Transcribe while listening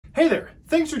Hey there,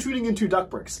 thanks for tuning into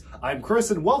Duckbricks. I'm Chris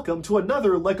and welcome to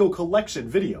another LEGO collection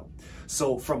video.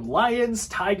 So from lions,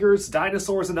 tigers,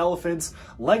 dinosaurs, and elephants,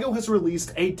 LEGO has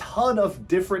released a ton of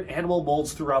different animal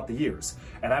molds throughout the years.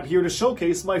 And I'm here to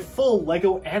showcase my full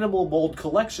LEGO animal mold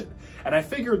collection. And I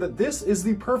figured that this is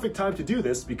the perfect time to do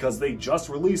this because they just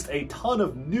released a ton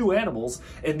of new animals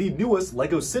in the newest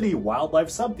LEGO City Wildlife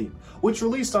subtheme, which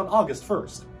released on August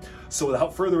 1st. So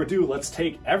without further ado, let's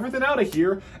take everything out of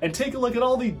here and take a look at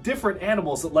all the different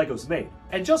animals that LEGO's made.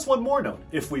 And just one more note,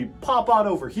 if we pop on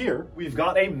over here, we've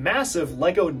got a massive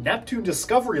LEGO Neptune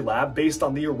Discovery Lab based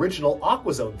on the original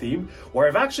Aquazone theme, where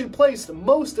I've actually placed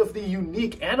most of the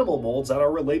unique animal molds that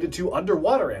are related to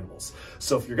underwater animals.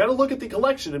 So if you're gonna look at the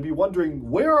collection and be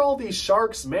wondering where are all these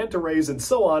sharks, manta rays, and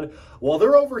so on, well,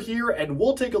 they're over here and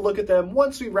we'll take a look at them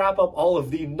once we wrap up all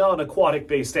of the non-aquatic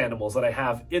based animals that I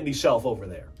have in the shelf over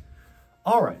there.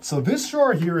 Alright, so this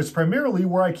drawer here is primarily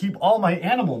where I keep all my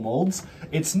animal molds.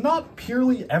 It's not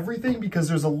purely everything because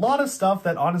there's a lot of stuff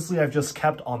that honestly I've just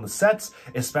kept on the sets,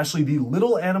 especially the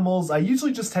little animals. I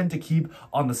usually just tend to keep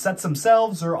on the sets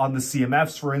themselves or on the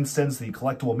CMFs, for instance, the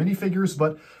collectible minifigures,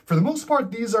 but for the most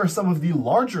part, these are some of the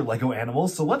larger LEGO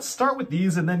animals, so let's start with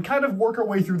these and then kind of work our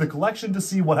way through the collection to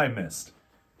see what I missed.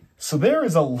 So there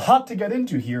is a lot to get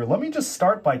into here. Let me just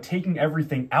start by taking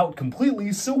everything out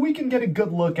completely so we can get a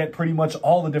good look at pretty much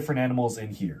all the different animals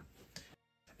in here.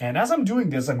 And as I'm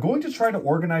doing this, I'm going to try to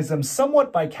organize them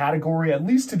somewhat by category, at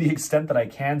least to the extent that I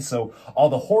can. So all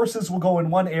the horses will go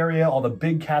in one area, all the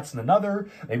big cats in another,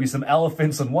 maybe some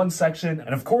elephants in one section,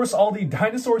 and of course all the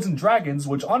dinosaurs and dragons,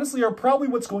 which honestly are probably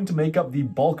what's going to make up the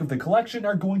bulk of the collection,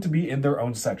 are going to be in their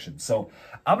own section. So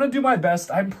I'm going to do my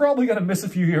best. I'm probably going to miss a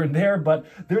few here and there, but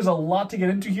there's a lot to get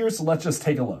into here, so let's just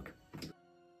take a look.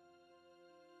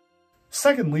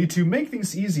 Secondly, to make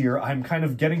things easier, I'm kind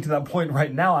of getting to that point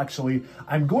right now actually,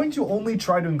 I'm going to only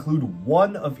try to include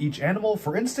one of each animal.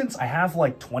 For instance, I have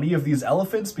like 20 of these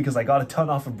elephants because I got a ton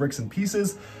off of Bricks and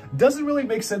Pieces. Doesn't really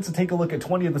make sense to take a look at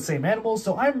 20 of the same animals,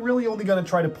 so I'm really only going to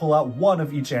try to pull out one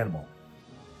of each animal.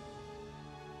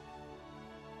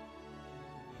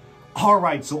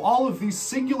 Alright, so all of these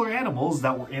singular animals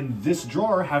that were in this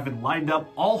drawer have been lined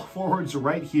up all forwards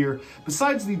right here.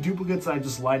 Besides the duplicates I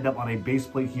just lined up on a base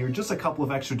plate here, just a couple of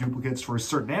extra duplicates for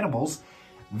certain animals.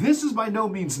 This is by no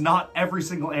means not every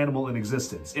single animal in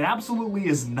existence. It absolutely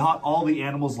is not all the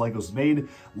animals LEGO's made.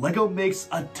 LEGO makes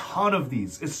a ton of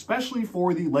these, especially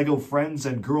for the LEGO Friends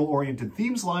and girl-oriented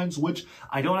themes lines, which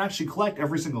I don't actually collect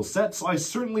every single set, so I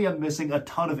certainly am missing a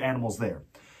ton of animals there.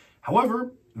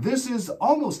 However, this is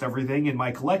almost everything in my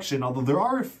collection, although there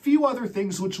are a few other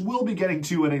things which we'll be getting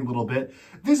to in a little bit.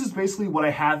 This is basically what I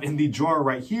have in the drawer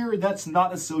right here that's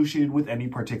not associated with any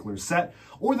particular set,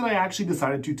 or that I actually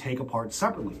decided to take apart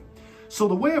separately. So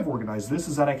the way I've organized this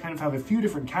is that I kind of have a few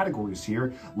different categories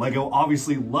here. LEGO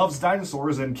obviously loves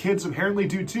dinosaurs, and kids apparently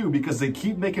do too because they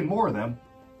keep making more of them.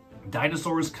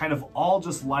 Dinosaurs kind of all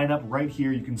just line up right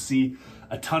here. You can see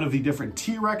a ton of the different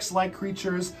T-Rex-like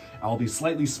creatures, all these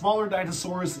slightly smaller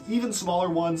dinosaurs, even smaller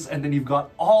ones, and then you've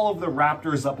got all of the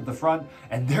raptors up at the front,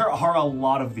 and there are a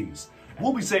lot of these.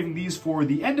 We'll be saving these for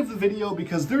the end of the video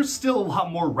because there's still a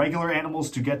lot more regular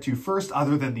animals to get to first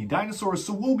other than the dinosaurs,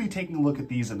 so we'll be taking a look at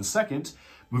these in a second.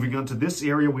 Moving on to this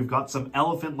area, we've got some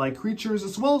elephant-like creatures,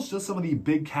 as well as just some of the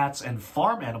big cats and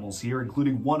farm animals here,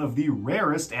 including one of the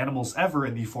rarest animals ever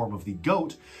in the form of the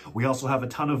goat. We also have a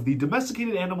ton of the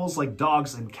domesticated animals like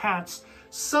dogs and cats,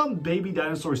 some baby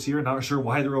dinosaurs here, not sure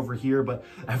why they're over here, but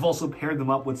I've also paired them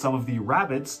up with some of the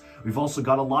rabbits. We've also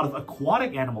got a lot of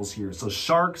aquatic animals here, so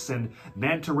sharks and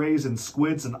manta rays and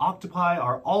squids and octopi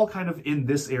are all kind of in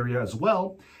this area as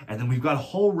well. And then we've got a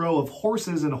whole row of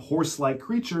horses and horse-like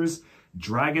creatures,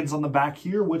 dragons on the back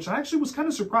here, which I actually was kind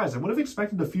of surprised. I would have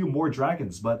expected a few more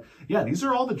dragons, but yeah, these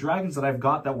are all the dragons that I've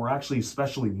got that were actually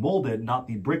specially molded, not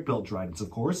the brick-built dragons,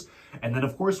 of course. And then,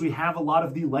 of course, we have a lot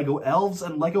of the LEGO Elves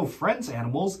and LEGO Friends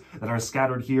animals that are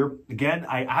scattered here. Again,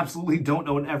 I absolutely don't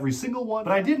own every single one,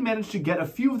 but I did manage to get a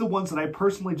few of the ones that I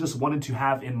personally just wanted to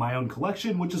have in my own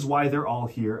collection, which is why they're all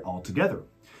here all together.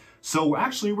 So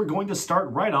actually, we're going to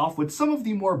start right off with some of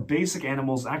the more basic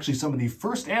animals, actually some of the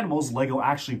first animals LEGO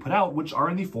actually put out, which are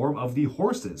in the form of the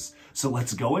horses. So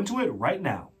let's go into it right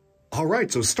now. All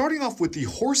right, so starting off with the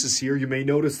horses here, you may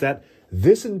notice that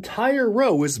This entire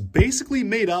row is basically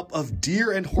made up of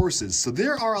deer and horses, so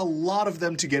there are a lot of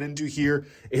them to get into here.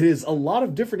 It is a lot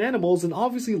of different animals, and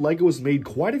obviously LEGO has made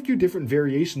quite a few different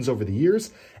variations over the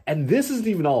years, and this isn't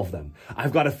even all of them.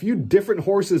 I've got a few different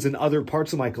horses in other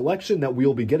parts of my collection that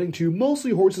we'll be getting to,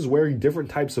 mostly horses wearing different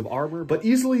types of armor, but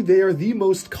easily they are the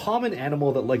most common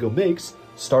animal that LEGO makes.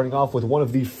 Starting off with one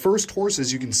of the first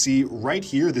horses you can see right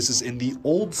here. This is in the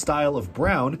old style of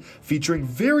brown, featuring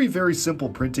very, very simple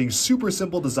printing, super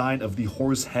simple design of the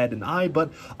horse head and eye,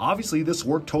 but obviously this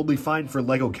worked totally fine for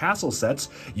LEGO castle sets.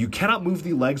 You cannot move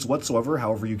the legs whatsoever,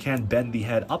 however you can bend the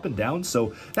head up and down,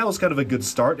 so that was kind of a good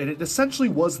start, and it essentially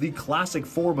was the classic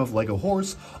form of LEGO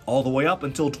horse all the way up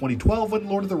until 2012 when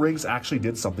Lord of the Rings actually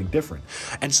did something different.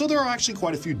 And so there are actually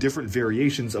quite a few different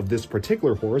variations of this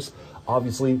particular horse.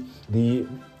 Obviously, the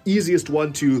easiest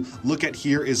one to look at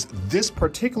here is this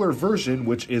particular version,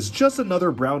 which is just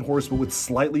another brown horse but with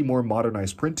slightly more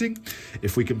modernized printing.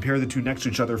 If we compare the two next to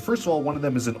each other, first of all, one of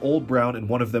them is an old brown and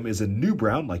one of them is a new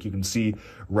brown, like you can see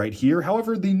right here.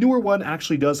 However, the newer one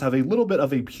actually does have a little bit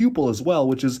of a pupil as well,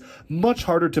 which is much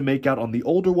harder to make out on the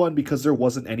older one because there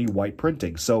wasn't any white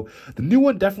printing. So the new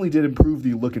one definitely did improve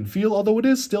the look and feel, although it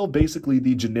is still basically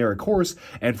the generic horse,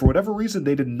 and for whatever reason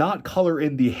they did not color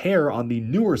in the hair on the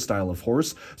newer style of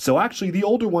horse. So actually, the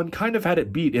older one kind of had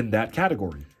it beat in that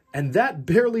category. And that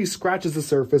barely scratches the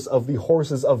surface of the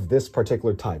horses of this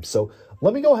particular type. So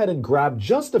let me go ahead and grab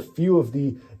just a few of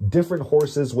the different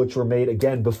horses which were made,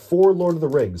 again, before Lord of the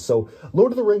Rings. So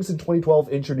Lord of the Rings in 2012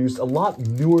 introduced a lot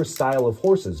newer style of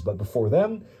horses, but before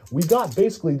them, we got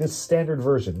basically this standard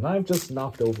version. And I've just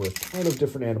knocked over a ton of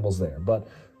different animals there, but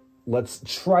let's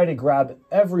try to grab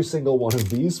every single one of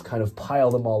these, kind of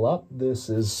pile them all up. This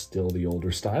is still the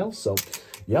older style, so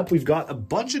yep, we've got a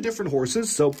bunch of different horses.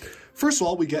 So first of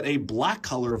all, we get a black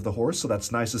color of the horse, so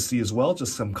that's nice to see as well,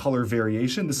 just some color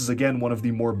variation. This is again one of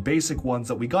the more basic ones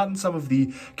that we got in some of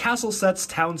the castle sets,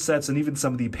 town sets, and even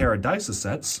some of the Paradisa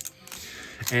sets.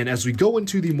 And as we go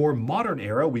into the more modern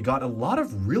era, we got a lot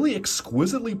of really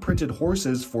exquisitely printed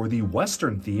horses for the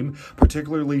Western theme,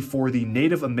 particularly for the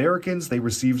Native Americans. They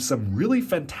received some really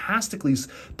fantastically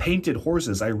painted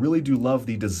horses. I really do love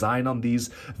the design on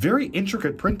these. Very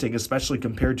intricate printing, especially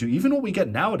compared to even what we get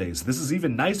nowadays. This is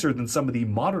even nicer than some of the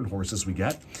modern horses we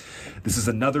get. This is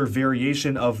another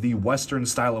variation of the Western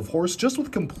style of horse, just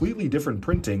with completely different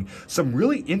printing. Some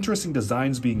really interesting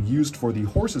designs being used for the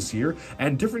horses here,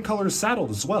 and different colors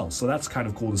saddled as well, so that's kind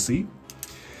of cool to see.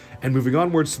 And moving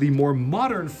onwards to the more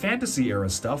modern fantasy era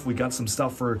stuff, we got some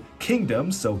stuff for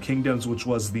Kingdoms. So Kingdoms, which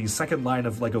was the second line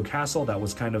of LEGO Castle, that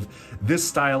was kind of this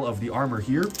style of the armor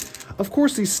here. Of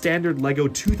course, the standard LEGO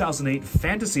 2008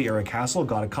 fantasy era castle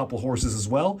got a couple horses as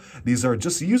well. These are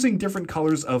just using different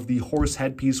colors of the horse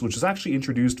headpiece, which was actually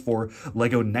introduced for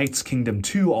LEGO Knights Kingdom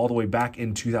 2 all the way back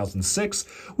in 2006.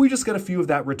 We just got a few of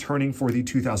that returning for the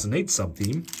 2008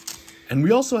 sub-theme. And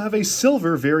we also have a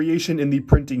silver variation in the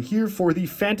printing here for the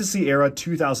Fantasy Era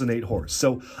 2008 horse.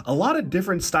 So a lot of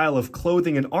different style of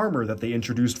clothing and armor that they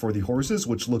introduced for the horses,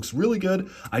 which looks really good.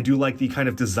 I do like the kind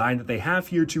of design that they have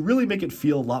here to really make it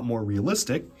feel a lot more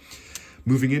realistic.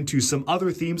 Moving into some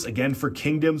other themes, again for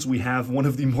Kingdoms, we have one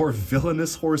of the more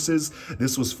villainous horses.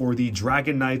 This was for the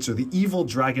Dragon Knights, or the evil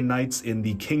Dragon Knights in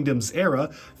the Kingdoms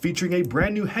era, featuring a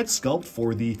brand new head sculpt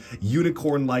for the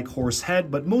unicorn-like horse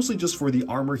head, but mostly just for the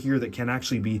armor here that can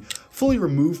actually be fully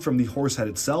removed from the horse head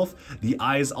itself. The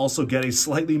eyes also get a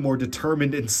slightly more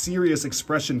determined and serious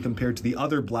expression compared to the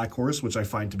other black horse, which I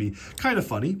find to be kind of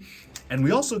funny. And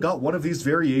we also got one of these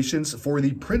variations for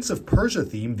the Prince of Persia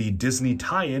theme, the Disney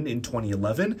tie-in in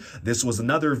 2011. This was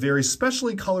another very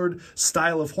specially colored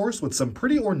style of horse with some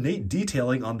pretty ornate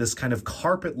detailing on this kind of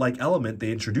carpet-like element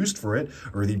they introduced for it,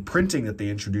 or the printing that they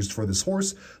introduced for this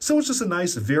horse. So it's just a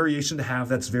nice variation to have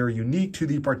that's very unique to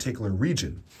the particular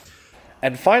region.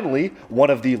 And finally,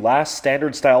 one of the last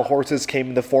standard style horses came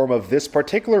in the form of this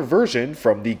particular version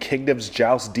from the Kingdoms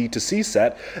Joust D2C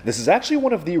set. This is actually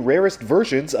one of the rarest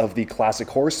versions of the classic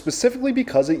horse, specifically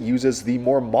because it uses the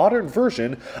more modern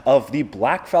version of the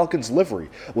Black Falcon's livery,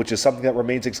 which is something that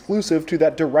remains exclusive to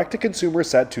that direct-to-consumer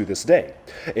set to this day.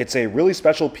 It's a really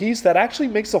special piece that actually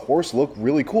makes the horse look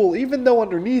really cool, even though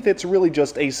underneath it's really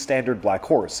just a standard black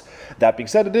horse. That being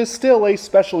said, it is still a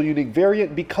special unique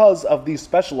variant because of the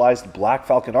specialized Black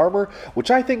Falcon armor,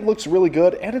 which I think looks really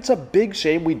good, and it's a big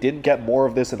shame we didn't get more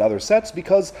of this in other sets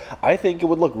because I think it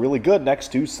would look really good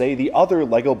next to, say, the other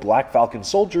LEGO Black Falcon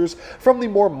soldiers from the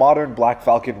more modern Black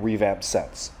Falcon revamped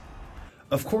sets.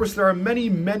 Of course, there are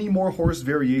many more horse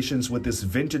variations with this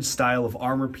vintage style of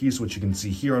armor piece, which you can see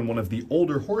here on one of the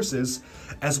older horses,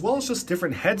 as well as just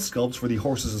different head sculpts for the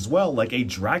horses as well, like a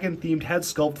dragon-themed head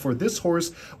sculpt for this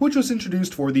horse, which was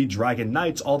introduced for the Dragon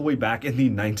Knights all the way back in the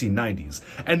 1990s.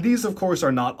 And these, of course,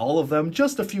 are not all of them,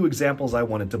 just a few examples I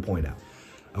wanted to point out.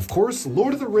 Of course,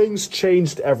 Lord of the Rings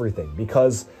changed everything,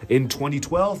 because in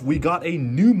 2012, we got a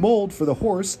new mold for the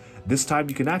horse. This time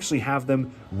you can actually have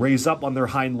them raise up on their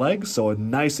hind legs, so a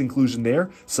nice inclusion there,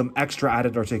 some extra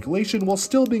added articulation while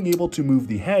still being able to move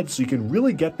the head, so you can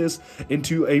really get this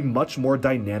into a much more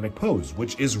dynamic pose,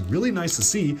 which is really nice to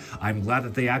see. I'm glad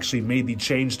that they actually made the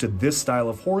change to this style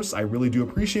of horse. I really do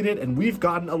appreciate it, and we've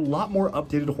gotten a lot more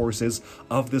updated horses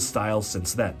of this style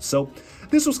since then. So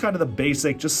this was kind of the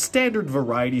basic, just standard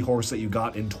variety horse that you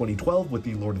got in 2012 with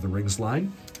the Lord of the Rings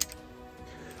line.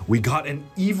 We got an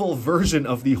evil version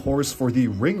of the horse for the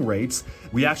ring rates.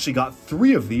 We actually got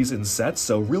 3 of these in sets,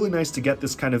 so really nice to get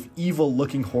this kind of evil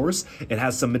looking horse. It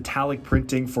has some metallic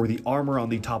printing for the armor on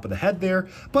the top of the head there,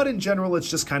 but in general it's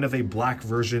just kind of a black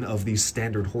version of the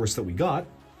standard horse that we got.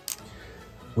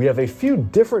 We have a few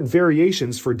different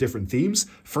variations for different themes.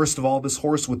 First of all, this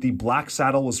horse with the black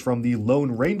saddle was from the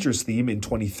Lone Rangers theme in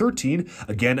 2013.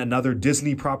 Again, another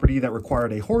Disney property that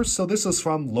required a horse, so this is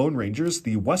from Lone Rangers,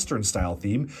 the Western style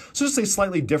theme. So just a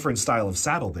slightly different style of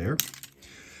saddle there.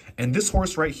 And this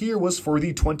horse right here was for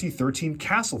the 2013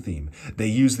 Castle theme. They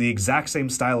use the exact same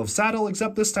style of saddle,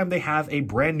 except this time they have a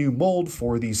brand new mold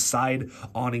for the side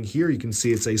awning here. You can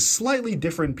see it's a slightly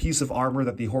different piece of armor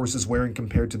that the horse is wearing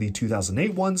compared to the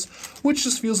 2008 ones, which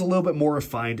just feels a little bit more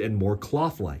refined and more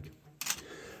cloth-like.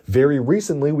 Very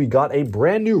recently, we got a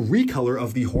brand new recolor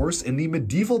of the horse in the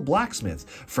Medieval Blacksmith.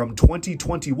 From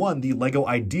 2021, the LEGO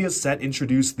Ideas set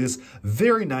introduced this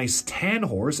very nice tan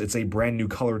horse. It's a brand new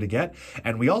color to get.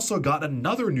 And we also got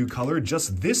another new color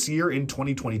just this year in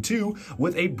 2022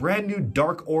 with a brand new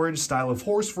dark orange style of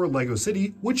horse for LEGO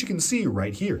City, which you can see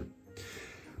right here.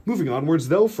 Moving onwards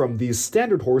though, from these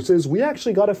standard horses, we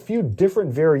actually got a few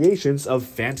different variations of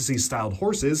fantasy-styled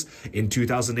horses. In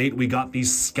 2008, we got the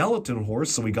skeleton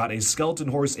horse, so we got a skeleton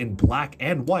horse in black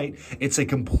and white. It's a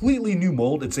completely new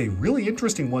mold. It's a really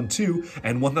interesting one too,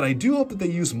 and one that I do hope that they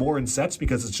use more in sets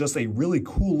because it's just a really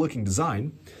cool-looking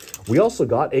design. We also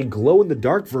got a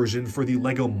glow-in-the-dark version for the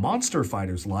LEGO Monster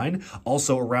Fighters line.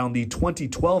 Also around the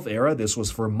 2012 era, this was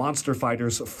for Monster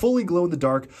Fighters fully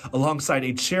glow-in-the-dark alongside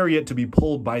a chariot to be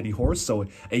pulled by the horse, so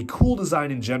a cool design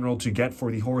in general to get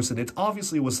for the horse, and it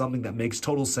obviously was something that makes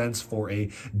total sense for a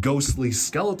ghostly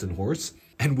skeleton horse.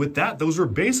 And with that, those were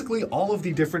basically all of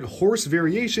the different horse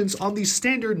variations on the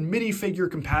standard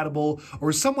minifigure compatible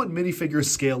or somewhat minifigure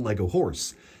scale LEGO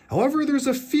horse. However, there's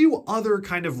a few other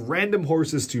kind of random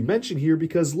horses to mention here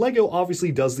because LEGO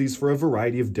obviously does these for a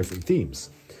variety of different themes.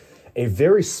 A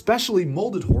very specially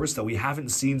molded horse that we haven't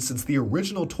seen since the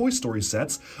original Toy Story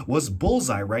sets was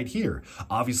Bullseye right here.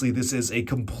 Obviously, this is a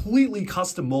completely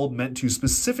custom mold meant to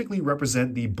specifically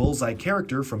represent the Bullseye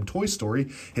character from Toy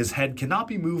Story. His head cannot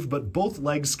be moved, but both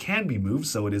legs can be moved,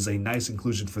 so it is a nice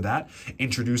inclusion for that.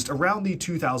 Introduced around the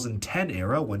 2010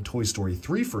 era when Toy Story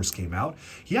 3 first came out,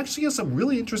 he actually has some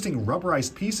really interesting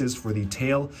rubberized pieces for the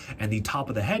tail and the top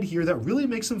of the head here that really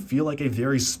makes him feel like a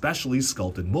very specially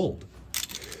sculpted mold.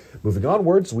 Moving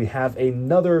onwards, we have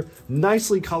another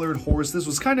nicely colored horse. This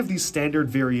was kind of the standard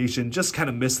variation, just kind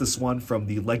of missed this one from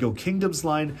the LEGO Kingdoms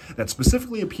line that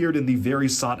specifically appeared in the very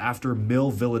sought-after Mill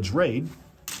Village raid.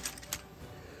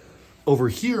 Over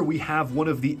here, we have one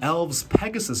of the Elves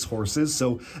Pegasus horses.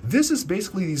 So this is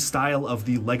basically the style of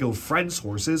the LEGO Friends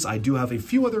horses. I do have a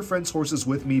few other Friends horses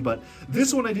with me, but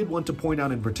this one I did want to point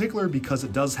out in particular because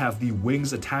it does have the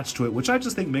wings attached to it, which I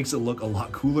just think makes it look a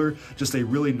lot cooler. Just a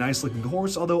really nice looking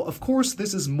horse, although of course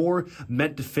this is more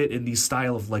meant to fit in the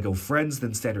style of LEGO Friends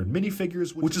than standard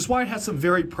minifigures, which is why it has some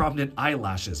very prominent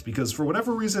eyelashes, because for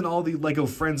whatever reason all the LEGO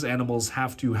Friends animals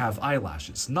have to have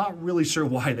eyelashes. Not really sure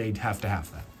why they'd have to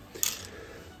have that.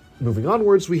 Moving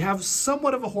onwards, we have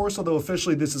somewhat of a horse, although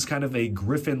officially this is kind of a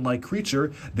griffin-like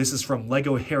creature. This is from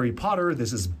LEGO Harry Potter.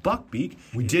 This is Buckbeak.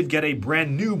 We did get a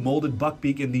brand new molded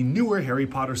Buckbeak in the newer Harry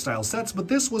Potter style sets, but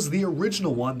this was the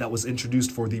original one that was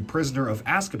introduced for the Prisoner of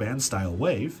Azkaban style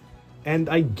wave. And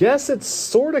I guess it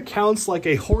sort of counts like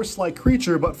a horse-like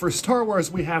creature, but for Star Wars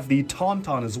we have the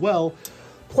Tauntaun as well.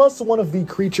 Plus one of the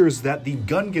creatures that the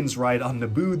Gungans ride on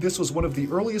Naboo. This was one of the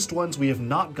earliest ones. We have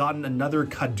not gotten another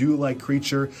Kadu-like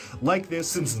creature like this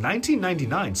since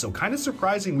 1999, so kind of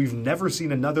surprising we've never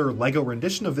seen another LEGO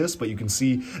rendition of this, but you can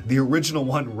see the original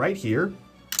one right here.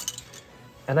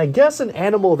 And I guess an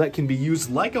animal that can be used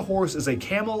like a horse is a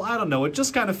camel. I don't know, it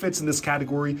just kind of fits in this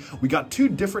category. We got two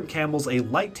different camels, a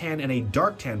light tan and a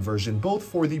dark tan version, both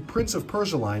for the Prince of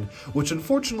Persia line, which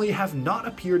unfortunately have not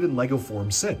appeared in LEGO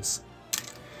form since.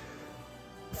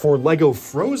 For LEGO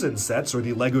Frozen sets, or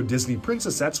the LEGO Disney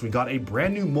Princess sets, we got a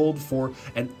brand new mold for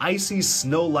an icy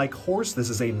snow-like horse.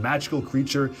 This is a magical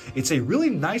creature. It's a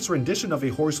really nice rendition of a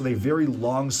horse with a very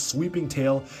long, sweeping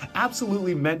tail,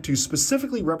 absolutely meant to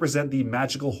specifically represent the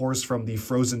magical horse from the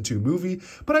Frozen 2 movie,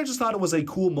 but I just thought it was a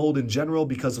cool mold in general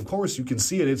because, of course, you can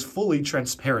see it's fully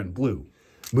transparent blue.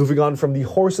 Moving on from the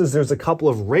horses, there's a couple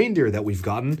of reindeer that we've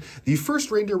gotten. The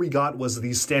first reindeer we got was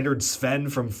the standard Sven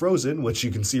from Frozen, which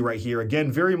you can see right here,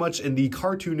 again, very much in the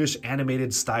cartoonish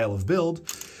animated style of build.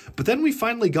 But then we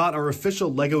finally got our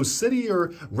official LEGO City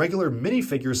or regular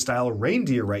minifigure style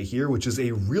reindeer right here, which is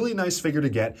a really nice figure to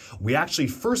get. We actually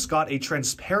first got a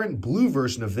transparent blue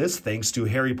version of this, thanks to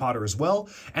Harry Potter as well,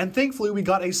 and thankfully we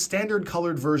got a standard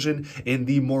colored version in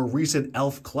the more recent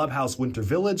Elf Clubhouse Winter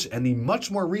Village and the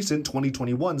much more recent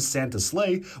 2021 Santa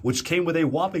Sleigh, which came with a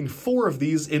whopping 4 of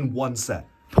these in one set.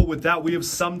 But with that, we have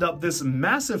summed up this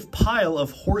massive pile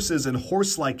of horses and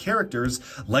horse-like characters.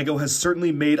 LEGO has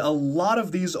certainly made a lot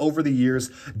of these over the years,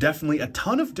 definitely a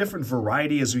ton of different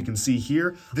variety as we can see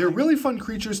here. They're really fun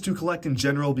creatures to collect in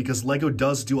general because LEGO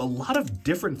does do a lot of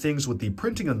different things with the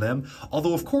printing on them,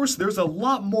 although of course there's a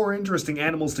lot more interesting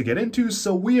animals to get into,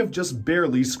 so we have just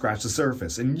barely scratched the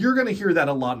surface, and you're going to hear that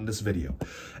a lot in this video.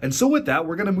 And so with that,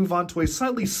 we're going to move on to a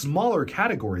slightly smaller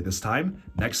category this time.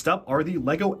 Next up are the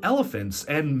LEGO elephants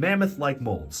and mammoth-like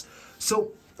molds.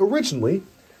 So originally,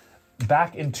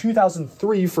 back in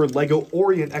 2003 for LEGO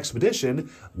Orient Expedition,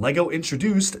 LEGO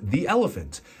introduced the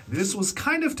elephant. This was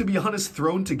kind of, to be honest,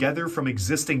 thrown together from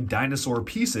existing dinosaur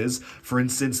pieces. For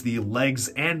instance, the legs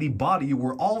and the body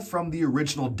were all from the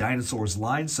original Dinosaurs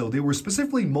line, so they were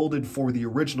specifically molded for the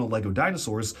original LEGO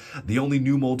dinosaurs. The only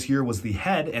new mold here was the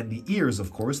head and the ears,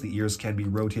 of course. The ears can be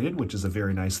rotated, which is a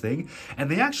very nice thing. And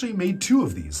they actually made 2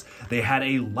 of these. They had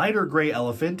a lighter gray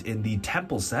elephant in the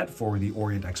temple set for the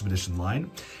Orient Expedition line,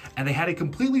 and they had a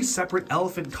completely separate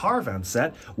elephant caravan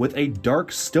set with a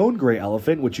dark stone gray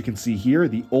elephant, which you can see here,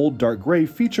 the old dark gray,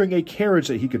 featuring a carriage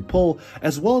that he could pull,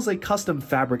 as well as a custom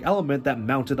fabric element that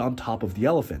mounted on top of the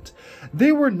elephant.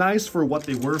 They were nice for what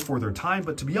they were for their time,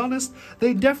 but to be honest,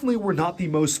 they definitely were not the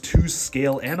most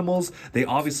to-scale animals. They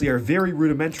obviously are very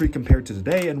rudimentary compared to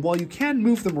today, and while you can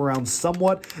move them around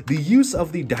somewhat, the use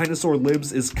of the dinosaur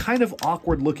limbs is kind of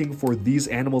awkward looking for these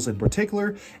animals in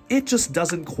particular. It just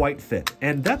doesn't quite fit,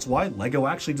 and that's why LEGO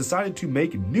actually decided to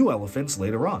make new elephants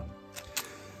later on.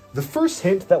 The first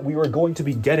hint that we were going to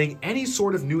be getting any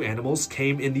sort of new animals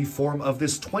came in the form of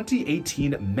this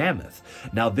 2018 Mammoth.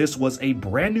 Now this was a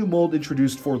brand new mold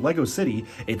introduced for LEGO City.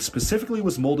 It specifically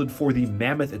was molded for the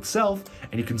Mammoth itself,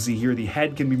 and you can see here the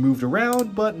head can be moved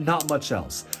around, but not much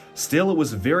else. Still, it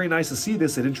was very nice to see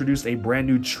this. It introduced a brand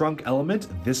new trunk element,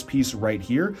 this piece right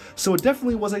here, so it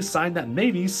definitely was a sign that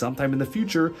maybe sometime in the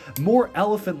future, more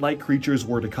elephant-like creatures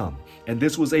were to come. And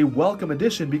this was a welcome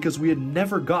addition because we had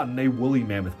never gotten a woolly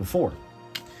mammoth before.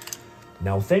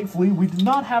 Now, thankfully, we did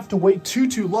not have to wait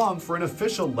too long for an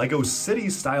official LEGO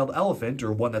City-styled elephant,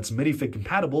 or one that's minifig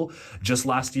compatible. Just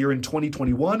last year in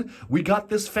 2021, we got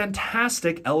this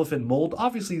fantastic elephant mold.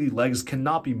 Obviously, the legs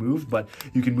cannot be moved, but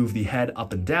you can move the head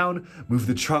up and down, move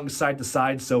the trunk side to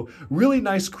side, so really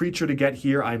nice creature to get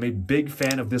here. I'm a big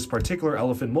fan of this particular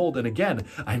elephant mold, and again,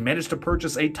 I managed to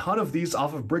purchase a ton of these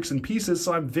off of Bricks and Pieces,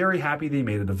 so I'm very happy they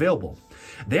made it available.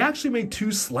 They actually made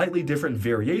 2 slightly different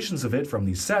variations of it from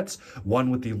these sets, one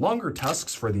with the longer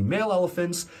tusks for the male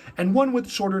elephants, and one with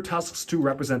shorter tusks to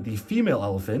represent the female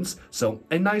elephants, so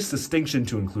a nice distinction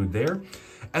to include there,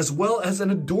 as well as an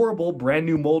adorable brand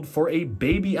new mold for a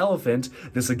baby elephant.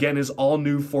 This again is all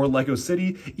new for LEGO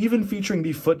City, even featuring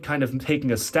the foot kind of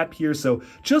taking a step here, so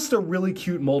just a really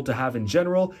cute mold to have in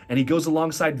general, and he goes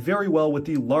alongside very well with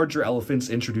the larger elephants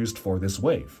introduced for this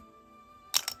wave.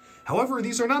 However,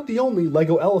 these are not the only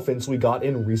LEGO elephants we got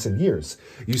in recent years.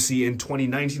 You see, in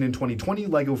 2019 and 2020,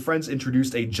 LEGO Friends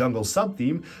introduced a jungle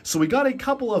sub-theme, so we got a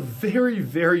couple of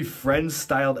very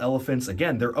Friends-styled elephants.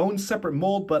 Again, their own separate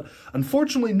mold, but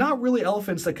unfortunately not really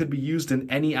elephants that could be used in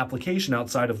any application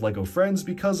outside of LEGO Friends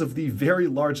because of the very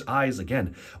large eyes,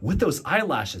 again, with those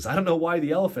eyelashes. I don't know why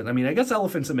the elephant, I mean, I guess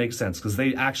elephants, it makes sense, because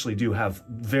they actually do have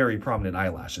very prominent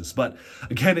eyelashes, but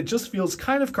again, it just feels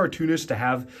kind of cartoonish to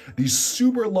have these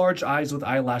super large arch eyes with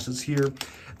eyelashes here.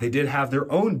 They did have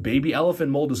their own baby elephant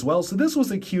mold as well, so this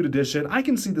was a cute addition. I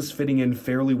can see this fitting in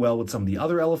fairly well with some of the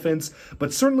other elephants,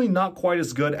 but certainly not quite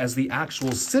as good as the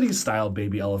actual city-style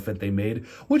baby elephant they made,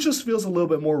 which just feels a little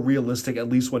bit more realistic, at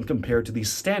least when compared to the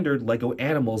standard LEGO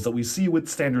animals that we see with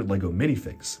standard LEGO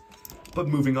minifigs. But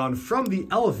moving on from the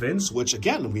elephants, which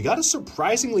again, we got a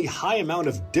surprisingly high amount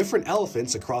of different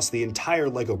elephants across the entire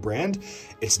LEGO brand,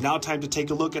 it's now time to take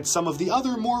a look at some of the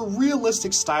other more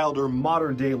realistic styled or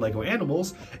modern day LEGO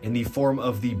animals in the form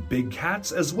of the big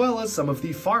cats as well as some of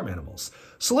the farm animals.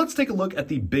 So let's take a look at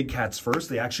the big cats first.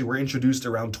 They actually were introduced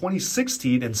around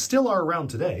 2016 and still are around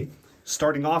today.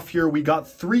 Starting off here, we got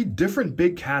 3 different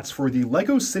big cats for the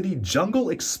LEGO City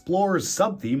Jungle Explorers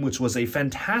sub-theme, which was a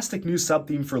fantastic new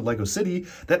sub-theme for LEGO City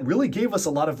that really gave us a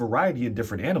lot of variety in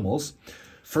different animals.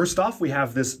 First off, we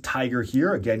have this tiger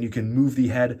here. Again, you can move the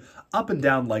head up and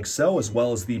down like so, as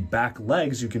well as the back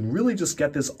legs. You can really just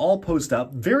get this all posed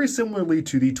up, very similarly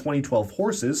to the 2012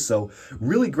 horses, so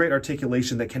really great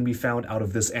articulation that can be found out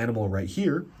of this animal right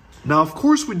here. Now, of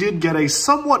course, we did get a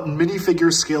somewhat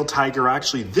minifigure scale tiger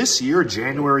actually this year,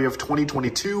 January of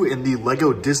 2022, in the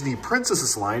LEGO Disney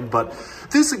Princesses line, but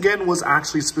this again was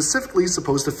actually specifically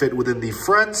supposed to fit within the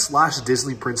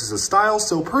Friends/Disney Princesses style,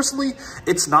 so personally,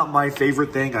 it's not my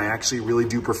favorite thing. I actually really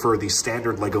do prefer the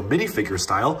standard LEGO minifigure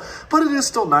style, but it is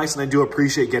still nice, and I do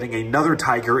appreciate getting another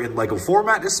tiger in LEGO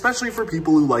format, especially for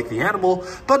people who like the animal,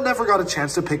 but never got a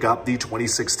chance to pick up the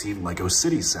 2016 LEGO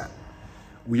City set.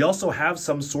 We also have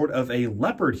some sort of a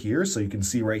leopard here, so you can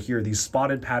see right here the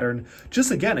spotted pattern. Just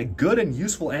again, a good and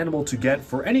useful animal to get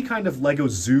for any kind of LEGO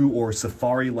zoo or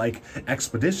safari-like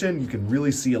expedition. You can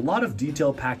really see a lot of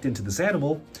detail packed into this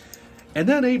animal. And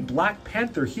then a black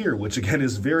panther here, which again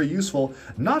is very useful,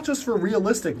 not just for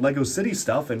realistic LEGO City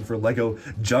stuff and for LEGO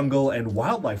jungle and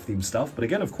wildlife themed stuff, but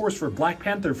again, of course, for Black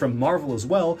Panther from Marvel as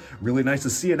well. Really nice to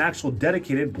see an actual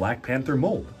dedicated Black Panther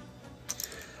mold.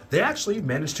 They actually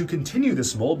managed to continue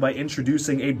this mold by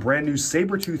introducing a brand new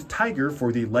saber-toothed tiger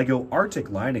for the LEGO Arctic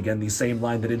line, again the same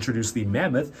line that introduced the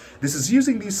mammoth. This is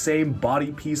using the same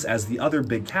body piece as the other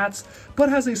big cats, but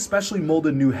has a specially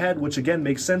molded new head, which again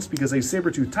makes sense because a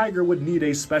saber-toothed tiger would need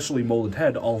a specially molded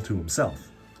head all to himself.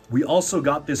 We also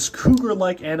got this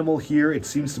cougar-like animal here. It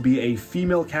seems to be a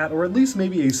female cat, or at least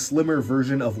maybe a slimmer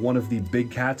version of one of the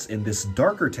big cats in this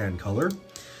darker tan color.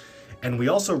 And we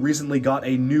also recently got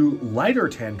a new lighter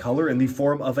tan color in the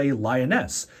form of a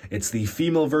lioness. It's the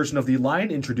female version of the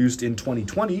lion introduced in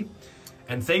 2020.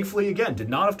 And thankfully, again, did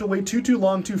not have to wait too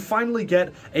long to finally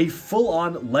get a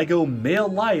full-on LEGO male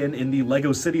lion in the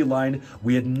LEGO City line.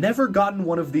 We had never gotten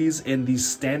one of these in the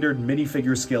standard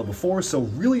minifigure scale before, so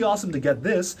really awesome to get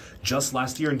this just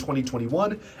last year in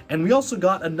 2021. And we also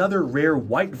got another rare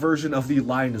white version of the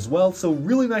lion as well, so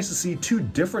really nice to see 2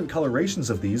 different colorations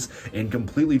of these in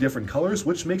completely different colors,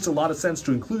 which makes a lot of sense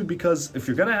to include because if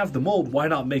you're gonna have the mold, why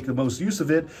not make the most use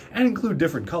of it and include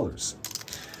different colors?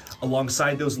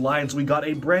 Alongside those lions, we got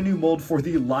a brand new mold for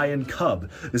the lion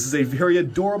cub. This is a very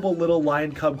adorable little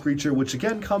lion cub creature, which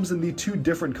again comes in the 2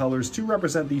 different colors to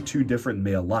represent the 2 different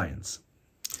male lions.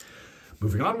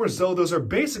 Moving onwards though, those are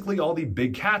basically all the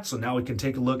big cats, so now we can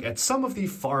take a look at some of the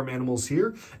farm animals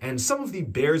here, and some of the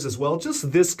bears as well,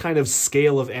 just this kind of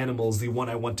scale of animals, the one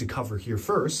I want to cover here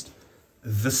first.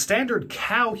 The standard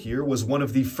cow here was one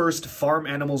of the first farm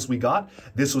animals we got.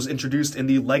 This was introduced in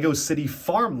the LEGO City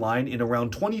Farm line in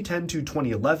around 2010 to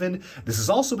 2011. This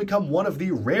has also become one of the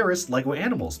rarest LEGO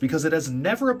animals because it has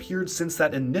never appeared since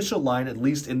that initial line, at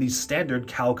least in the standard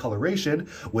cow coloration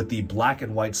with the black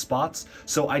and white spots.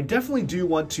 So I definitely do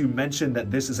want to mention that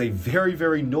this is a very,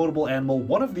 very notable animal,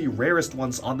 one of the rarest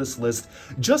ones on this list,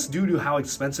 just due to how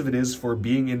expensive it is for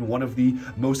being in one of the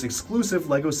most exclusive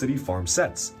LEGO City Farm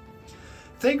sets.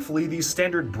 Thankfully, the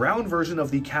standard brown version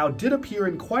of the cow did appear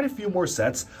in quite a few more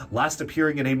sets, last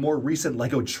appearing in a more recent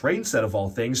LEGO train set of all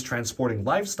things, transporting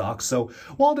livestock, so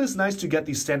while it is nice to get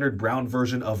the standard brown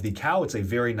version of the cow, it's a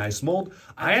very nice mold,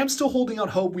 I am still holding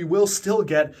out hope we will still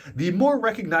get the more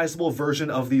recognizable version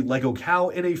of the LEGO cow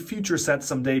in a future set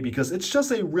someday because it's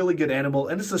just a really good animal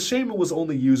and it's a shame it was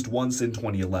only used once in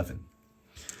 2011.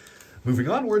 Moving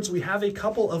onwards, we have a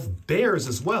couple of bears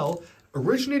as well.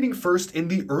 Originating first in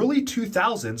the early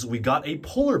 2000s, we got a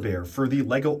polar bear for the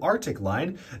LEGO Arctic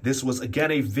line. This was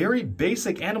again a very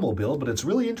basic animal build, but it's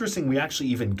really interesting we actually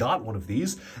even got one of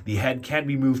these. The head can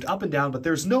be moved up and down, but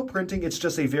there's no printing, it's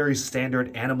just a very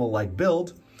standard animal-like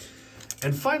build.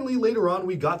 And finally, later on,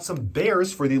 we got some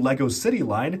bears for the LEGO City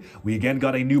line. We again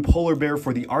got a new polar bear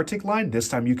for the Arctic line. This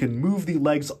time you can move the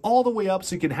legs all the way up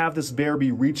so you can have this bear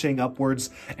be reaching upwards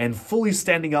and fully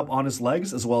standing up on his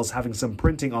legs, as well as having some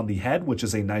printing on the head, which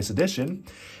is a nice addition.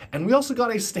 And we also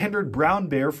got a standard brown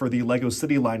bear for the LEGO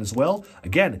City line as well.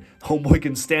 Again, homeboy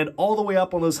can stand all the way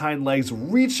up on those hind legs,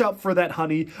 reach up for that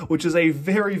honey, which is a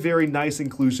very, very nice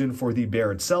inclusion for the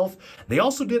bear itself. They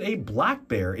also did a black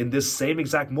bear in this same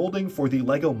exact molding for the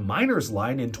LEGO Miners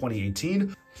line in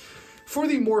 2018. For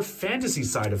the more fantasy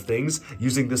side of things,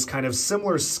 using this kind of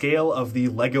similar scale of the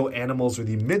LEGO animals or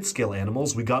the mid-scale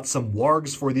animals, we got some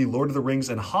wargs for the Lord of the Rings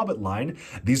and Hobbit line.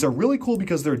 These are really cool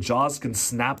because their jaws can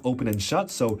snap open and shut,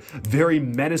 so very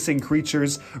menacing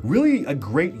creatures. Really a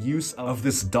great use of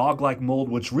this dog-like mold,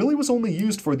 which really was only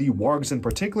used for the wargs in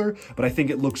particular, but I think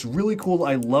it looks really cool.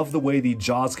 I love the way the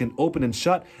jaws can open and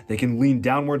shut. They can lean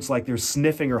downwards like they're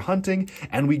sniffing or hunting,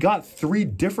 and we got 3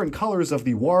 different colors of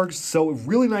the wargs, so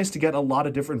really nice to get a lot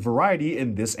of different variety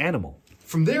in this animal.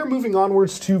 From there, moving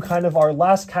onwards to kind of our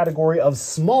last category of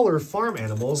smaller farm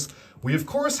animals, we of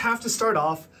course have to start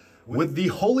off with the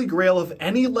holy grail of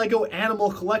any LEGO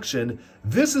animal collection.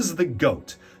 This is the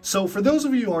goat. So for those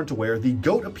of you who aren't aware, the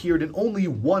goat appeared in only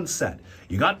one set.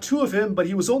 You got 2 of him, but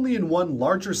he was only in one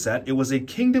larger set. It was a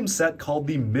kingdom set called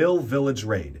the Mill Village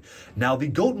Raid. Now, the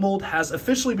goat mold has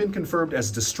officially been confirmed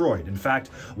as destroyed. In fact,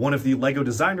 one of the LEGO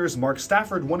designers, Mark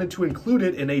Stafford, wanted to include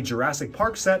it in a Jurassic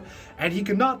Park set, and he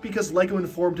could not because LEGO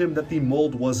informed him that the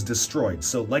mold was destroyed.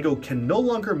 So LEGO can no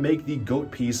longer make the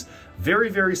goat piece. Very,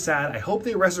 very sad. I hope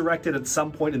they resurrect it at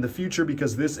some point in the future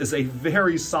because this is a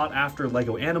very sought after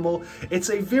LEGO animal. It's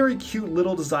a very cute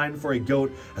little design for a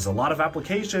goat, has a lot of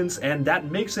applications, and that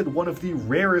makes it one of the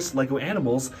rarest LEGO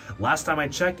animals. Last time I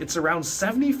checked, it's around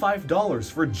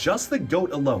 $75 for just the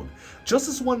goat alone. Just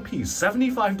this one piece,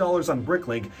 $75 on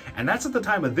Bricklink, and that's at the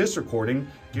time of this recording.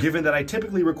 Given that I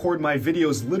typically record my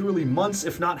videos literally months,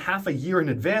 if not half a year in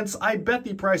advance, I bet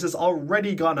the price has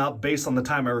already gone up based on the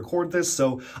time I record this,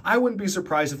 so I wouldn't be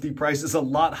surprised if the price is a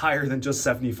lot higher than just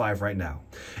 $75 right now.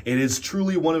 It is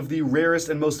truly one of the rarest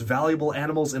and most valuable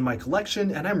animals in my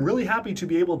collection, and I'm really happy to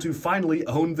be able to finally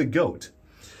own the goat.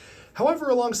 However,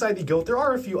 alongside the goat, there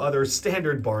are a few other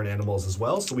standard barn animals as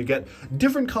well. So we get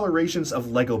different colorations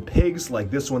of LEGO pigs,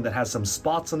 like this one that has some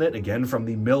spots on it, again from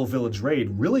the Mill Village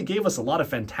Raid, really gave us a lot of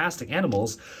fantastic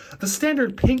animals. The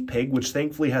standard pink pig, which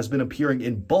thankfully has been appearing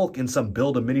in bulk in some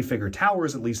Build-A-Minifigure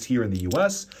towers, at least here in the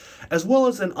US, as well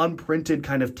as an unprinted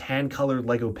kind of tan-colored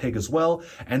LEGO pig as well.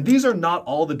 And these are not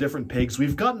all the different pigs.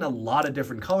 We've gotten a lot of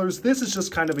different colors. This is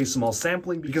just kind of a small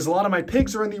sampling because a lot of my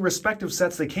pigs are in the respective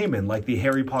sets they came in, like the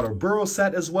Harry Potter Burrow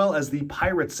set, as well as the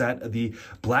pirate set, the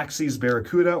Black Seas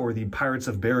Barracuda or the Pirates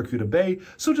of Barracuda Bay,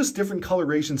 so just different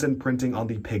colorations and printing on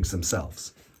the pigs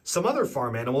themselves. Some other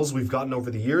farm animals we've gotten over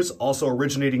the years, also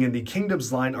originating in the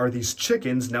Kingdoms line, are these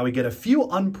chickens. Now we get a few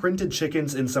unprinted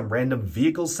chickens in some random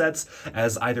vehicle sets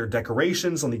as either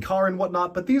decorations on the car and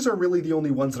whatnot, but these are really the only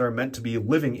ones that are meant to be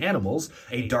living animals.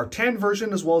 A dark tan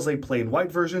version as well as a plain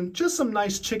white version, just some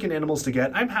nice chicken animals to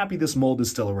get. I'm happy this mold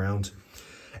is still around.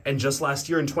 And just last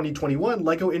year in 2021,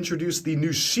 LEGO introduced the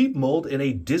new sheep mold in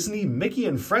a Disney Mickey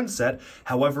and Friends set.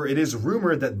 However, it is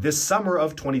rumored that this summer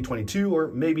of 2022, or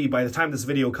maybe by the time this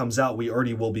video comes out, we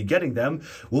already will be getting them,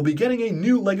 we'll be getting a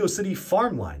new LEGO City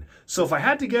farm line. So if I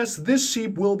had to guess, this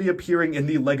sheep will be appearing in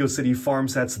the LEGO City farm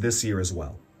sets this year as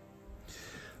well.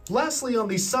 Lastly, on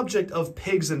the subject of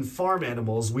pigs and farm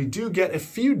animals, we do get a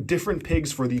few different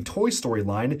pigs for the Toy Story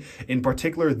line. In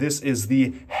particular, this is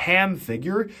the ham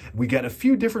figure. We get a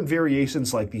few different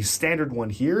variations like the standard one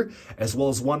here, as well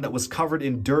as one that was covered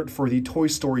in dirt for the Toy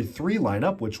Story 3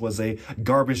 lineup, which was a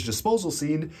garbage disposal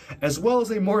scene, as well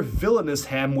as a more villainous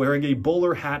ham wearing a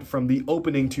bowler hat from the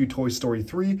opening to Toy Story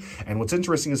 3. And what's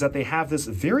interesting is that they have this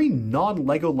very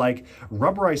non-LEGO-like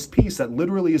rubberized piece that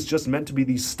literally is just meant to be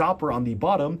the stopper on the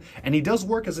bottom, and he does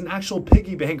work as an actual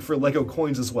piggy bank for LEGO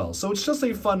coins as well, so it's just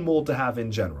a fun mold to have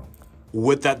in general.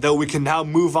 With that though, we can now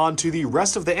move on to the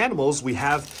rest of the animals. We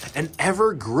have an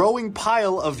ever-growing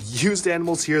pile of used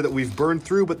animals here that we've burned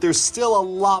through, but there's still a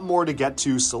lot more to get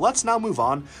to, so let's now move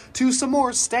on to some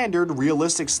more standard,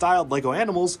 realistic-styled LEGO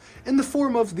animals in the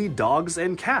form of the dogs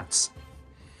and cats.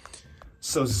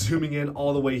 So zooming in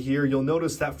all the way here, you'll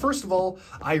notice that first of all,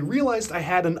 I realized I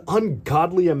had an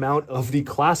ungodly amount of the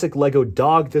classic LEGO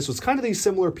dog. This was kind of the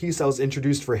similar piece that was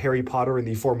introduced for Harry Potter in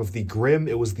the form of the Grimm.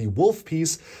 It was the wolf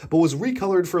piece, but was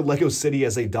recolored for LEGO City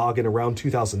as a dog in around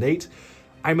 2008.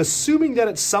 I'm assuming that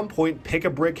at some point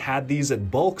Pick-a-Brick had these in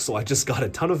bulk, so I just got a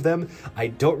ton of them. I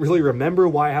don't really remember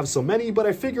why I have so many, but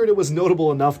I figured it was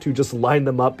notable enough to just line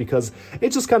them up because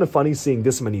it's just kind of funny seeing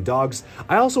this many dogs.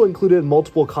 I also included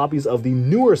multiple copies of the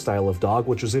newer style of dog,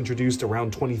 which was introduced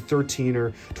around 2013 or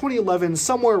 2011,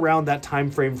 somewhere around that time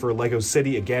frame for LEGO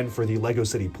City, again for the LEGO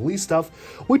City Police stuff,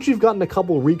 which we've gotten a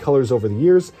couple recolors over the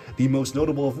years, the most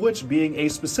notable of which being a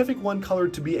specific one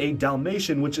colored to be a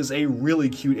Dalmatian, which is a really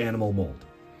cute animal mold.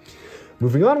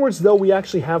 Moving onwards though, we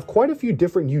actually have quite a few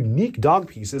different unique dog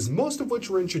pieces, most of which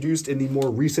were introduced in the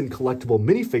more recent collectible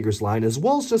minifigures line, as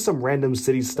well as just some random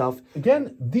city stuff.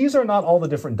 Again, these are not all the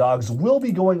different dogs. We'll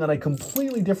be going on a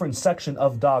completely different section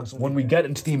of dogs when we get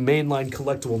into the mainline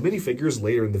collectible minifigures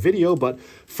later in the video, but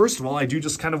first of all, I do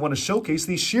just kind of want to showcase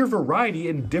the sheer variety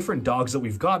in different dogs that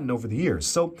we've gotten over the years.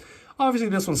 So obviously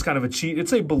this one's kind of a cheat.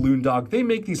 It's a balloon dog. They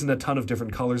make these in a ton of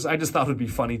different colors. I just thought it would be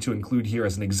funny to include here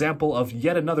as an example of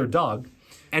yet another dog.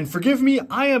 And forgive me,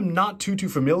 I am not too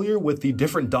familiar with the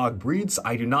different dog breeds.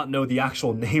 I do not know the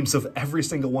actual names of every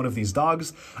single one of these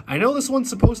dogs. I know this one's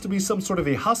supposed to be some sort of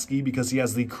a husky because he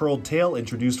has the curled tail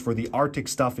introduced for the Arctic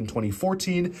stuff in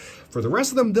 2014. For the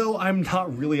rest of them though, I'm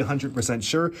not really 100%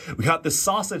 sure. We got this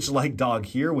sausage-like dog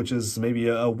here, which is maybe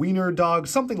a wiener dog,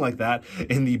 something like that,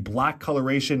 in the black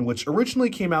coloration, which originally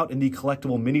came out in the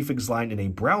collectible minifigs line in a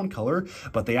brown color,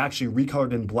 but they actually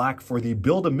recolored in black for the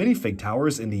Build-A-Minifig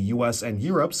towers in the US and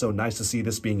Europe. So nice to see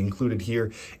this being included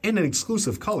here in an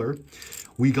exclusive color.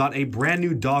 We got a brand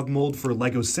new dog mold for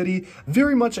LEGO City,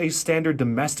 very much a standard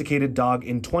domesticated dog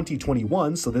in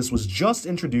 2021, so this was just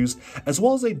introduced, as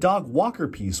well as a dog walker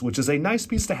piece, which is a nice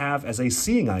piece to have as a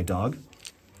seeing eye dog.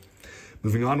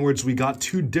 Moving onwards, we got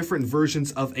two different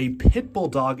versions of a pit bull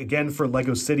dog, again for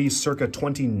LEGO City circa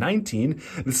 2019.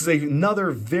 This is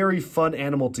another very fun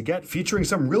animal to get, featuring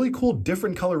some really cool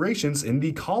different colorations in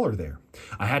the collar there.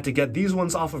 I had to get these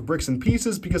ones off of Bricks and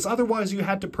Pieces because otherwise you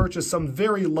had to purchase some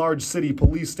very large city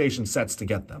police station sets to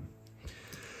get them.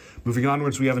 Moving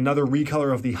onwards, we have another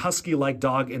recolor of the husky-like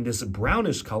dog in this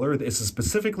brownish color. This is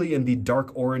specifically in the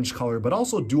dark orange color, but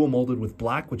also dual molded with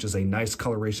black, which is a nice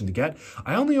coloration to get.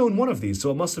 I only own one of these, so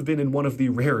it must have been in one of the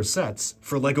rarer sets.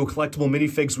 For LEGO collectible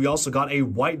minifigs, we also got a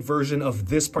white version of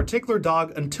this particular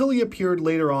dog until he appeared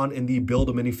later on in the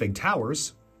Build-A-Minifig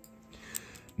towers.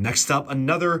 Next up,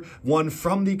 another one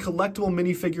from the collectible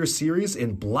minifigure series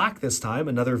in black this time,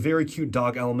 another very cute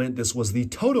dog element. This was the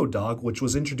Toto dog, which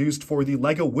was introduced for the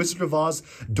LEGO Wizard of Oz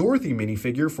Dorothy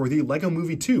minifigure for the LEGO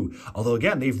Movie 2. Although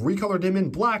again, they've recolored him in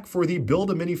black for the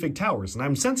Build-A-Minifig towers, and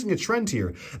I'm sensing a trend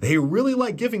here. They really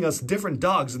like giving us different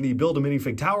dogs in the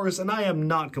Build-A-Minifig towers, and I am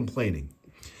not complaining.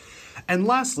 And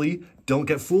lastly, don't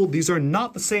get fooled, these are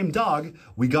not the same dog.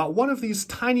 We got one of these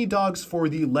tiny dogs for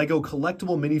the LEGO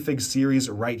collectible minifig series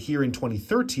right here in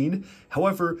 2013.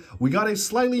 However, we got a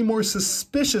slightly more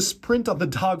suspicious print on the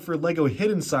dog for LEGO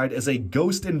Hidden Side as a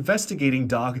ghost investigating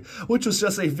dog, which was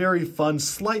just a very fun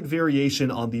slight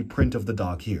variation on the print of the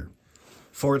dog here.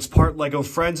 For its part, LEGO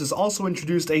Friends has also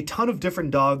introduced a ton of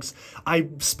different dogs. I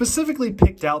specifically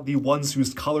picked out the ones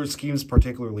whose color schemes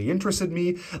particularly interested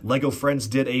me. LEGO Friends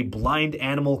did a blind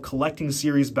animal collecting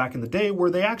series back in the day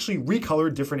where they actually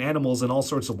recolored different animals in all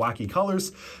sorts of wacky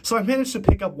colors. So I managed to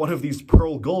pick up one of these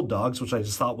pearl gold dogs, which I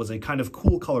just thought was a kind of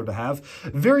cool color to have.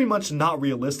 Very much not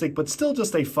realistic, but still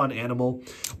just a fun animal.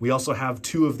 We also have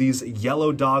two of these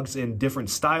yellow dogs in different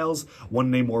styles, one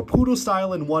in a more poodle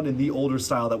style and one in the older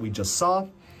style that we just saw.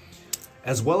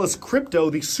 As well as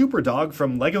Crypto, the super dog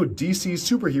from LEGO DC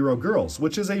Superhero Girls,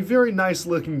 which is a very nice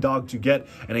looking dog to get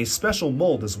and a special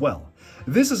mold as well.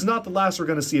 This is not the last we're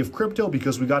going to see of Crypto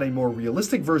because we got a more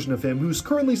realistic version of him who's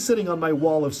currently sitting on my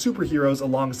wall of superheroes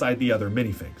alongside the other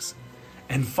minifigs.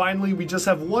 And finally, we just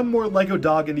have one more LEGO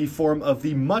dog in the form of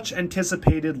the much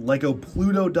anticipated LEGO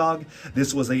Pluto dog.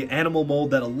 This was an animal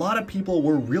mold that a lot of people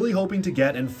were really hoping to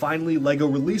get, and finally LEGO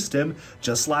released him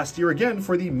just last year again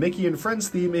for the Mickey and Friends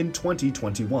theme in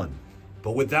 2021.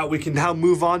 But with that, we can now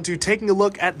move on to taking a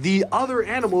look at the other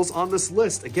animals on this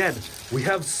list. Again, we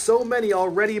have so many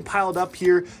already piled up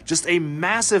here, just a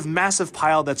massive, massive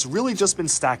pile that's really just been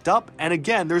stacked up. And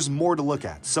again, there's more to look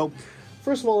at. So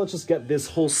first of all, let's just get this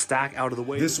whole stack out of the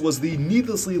way. This was the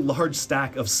needlessly large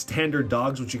stack of standard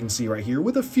dogs, which you can see right here,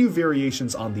 with a few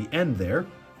variations on the end there.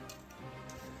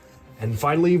 And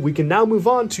finally, we can now move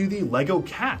on to the LEGO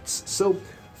cats. So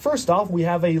First off, we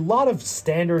have a lot of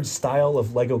standard style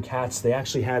of Lego cats. They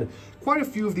actually had quite a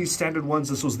few of these standard ones.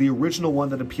 This was the original one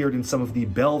that appeared in some of the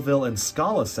Belleville and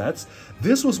Scala sets.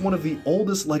 This was one of the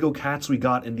oldest Lego cats we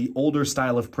got in the older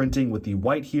style of printing with the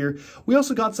white here. We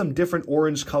also got some different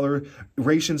orange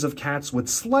colorations of cats with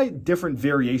slight different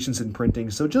variations in printing,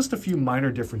 so just a few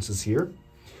minor differences here.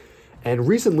 And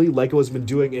recently, LEGO has been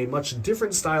doing a much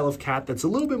different style of cat that's a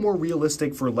little bit more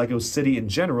realistic for LEGO City in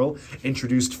general,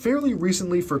 introduced fairly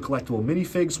recently for collectible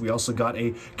minifigs. We also got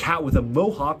a cat with a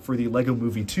mohawk for the LEGO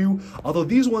Movie 2, although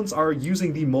these ones are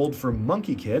using the mold for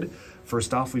Monkey Kid.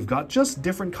 First off, we've got just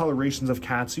different colorations of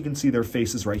cats. You can see their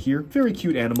faces right here. Very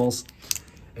cute animals.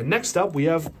 And next up, we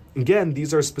have, again,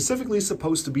 these are specifically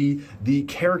supposed to be the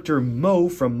character Mo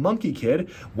from Monkey Kid.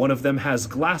 One of them has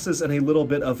glasses and a little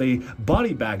bit of a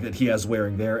body bag that he has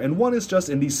wearing there, and one is just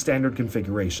in the standard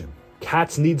configuration.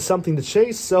 Cats need something to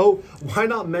chase, so why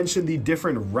not mention the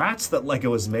different rats that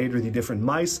LEGO has made, or the different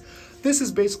mice? This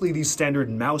is basically the standard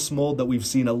mouse mold that we've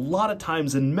seen a lot of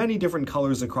times in many different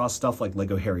colors across stuff like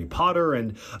LEGO Harry Potter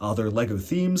and other LEGO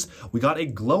themes. We got a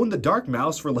glow-in-the-dark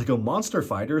mouse for LEGO Monster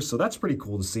Fighters, so that's pretty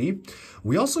cool to see.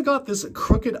 We also got this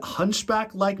crooked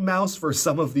hunchback-like mouse for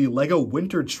some of the LEGO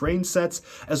Winter Train sets,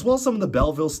 as well as some of the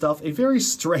Belleville stuff. A very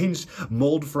strange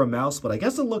mold for a mouse, but I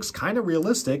guess it looks kind of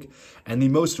realistic. And the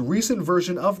most recent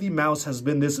version of the mouse has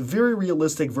been this very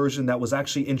realistic version that was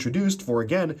actually introduced for,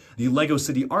 again, the LEGO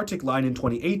City Arctic line in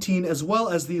 2018, as well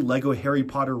as the LEGO Harry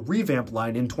Potter revamp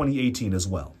line in 2018 as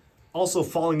well. Also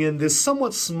falling in this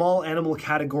somewhat small animal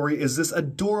category is this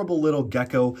adorable little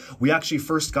gecko. We actually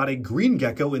first got a green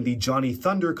gecko in the Johnny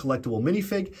Thunder collectible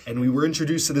minifig, and we were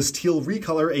introduced to this teal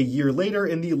recolor a year later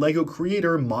in the LEGO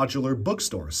Creator modular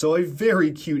bookstore. So a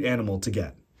very cute animal to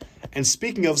get. And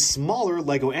speaking of smaller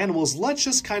LEGO animals, let's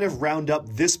just kind of round up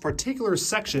this particular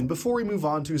section before we move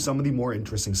on to some of the more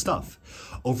interesting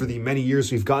stuff. Over the many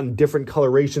years, we've gotten different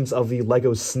colorations of the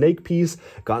LEGO snake piece,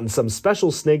 gotten some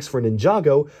special snakes for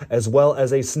Ninjago, as well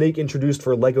as a snake introduced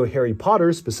for LEGO Harry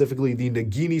Potter, specifically the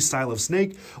Nagini style of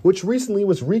snake, which recently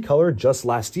was recolored just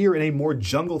last year in a more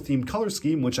jungle-themed color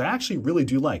scheme, which I actually really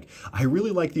do like. I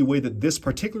really like the way that this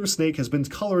particular snake has been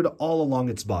colored all along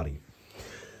its body.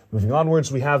 Moving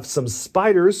onwards, we have some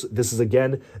spiders. This is,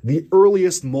 again, the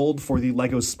earliest mold for the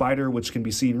LEGO Spider, which can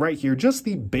be seen right here. Just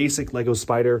the basic LEGO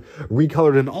Spider,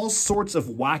 recolored in all sorts of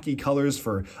wacky colors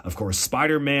for, of course,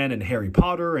 Spider-Man and Harry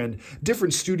Potter and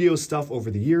different studio stuff over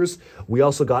the years. We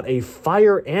also got a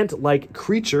fire ant-like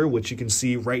creature, which you can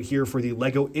see right here for the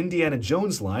LEGO Indiana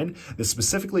Jones line. This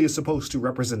specifically is supposed to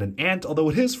represent an ant, although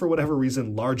it is, for whatever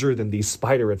reason, larger than the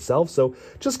spider itself. So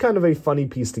just kind of a funny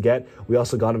piece to get. We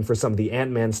also got him for some of the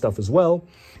Ant-Man stuff as well.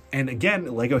 And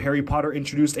again, LEGO Harry Potter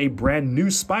introduced a brand new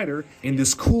spider in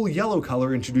this cool yellow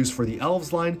color introduced for the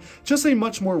Elves line. Just a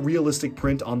much more realistic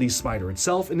print on the spider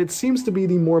itself, and it seems to be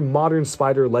the more modern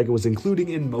spider LEGO is including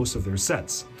in most of their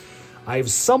sets.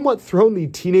 I've somewhat thrown the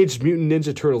Teenage Mutant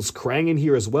Ninja Turtles Krang in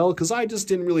here as well, because I just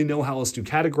didn't really know how else to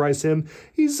categorize him.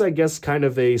 He's, I guess, kind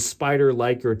of a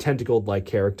spider-like or tentacled-like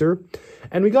character.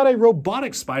 And we got a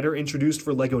robotic spider introduced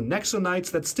for LEGO Nexo Knights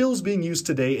that still is being used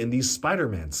today in these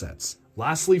Spider-Man sets.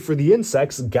 Lastly, for the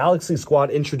insects, Galaxy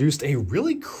Squad introduced a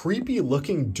really creepy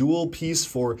looking dual piece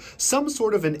for some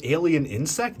sort of an alien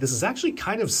insect. This is actually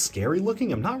kind of scary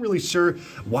looking. I'm not really sure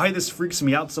why this freaks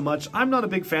me out so much. I'm not a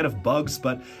big fan of bugs,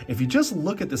 but if you just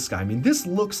look at this guy, I mean, this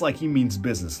looks like he means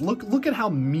business. Look at how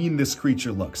mean this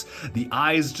creature looks. The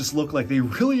eyes just look like they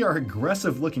really are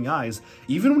aggressive looking eyes.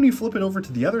 Even when you flip it over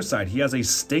to the other side, he has a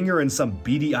stinger and some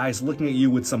beady eyes looking at you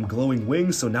with some glowing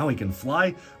wings, so now he can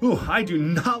fly. Ooh, I do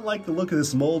not like the look of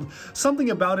this mold. Something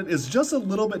about it is just a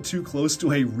little bit too close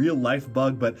to a real life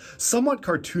bug, but somewhat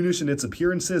cartoonish in its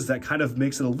appearances. That kind of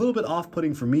makes it a little bit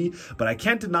off-putting for me, but I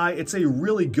can't deny it's a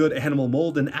really good animal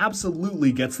mold and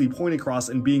absolutely gets the point across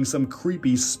in being some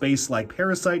creepy space-like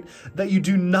parasite that you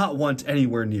do not want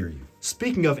anywhere near you.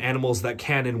 Speaking of animals that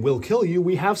can and will kill you,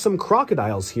 we have some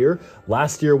crocodiles here.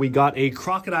 Last year we got a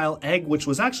crocodile egg, which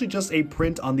was actually just a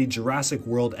print on the Jurassic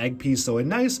World egg piece, so a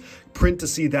nice print to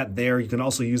see that there. You can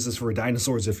also use this for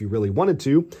dinosaurs if you really wanted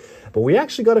to. But we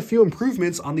actually got a few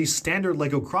improvements on the standard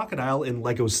LEGO crocodile in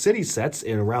LEGO City sets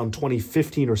in around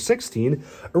 2015 or 16.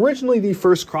 Originally, the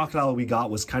first crocodile we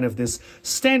got was kind of this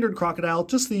standard crocodile,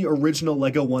 just the original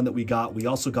LEGO one that we got. We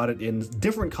also got it in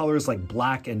different colors like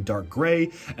black and dark gray,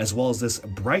 as well as this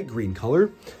bright green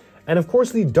color. And of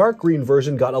course, the dark green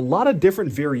version got a lot of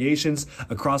different variations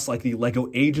across, like the LEGO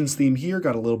Agents theme here,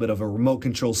 got a little bit of a remote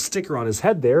control sticker on his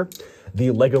head there. The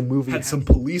LEGO Movie had some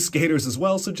police gators as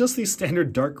well, so just the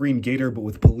standard dark green gator, but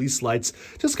with police lights,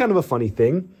 just kind of a funny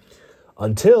thing.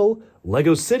 Until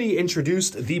LEGO City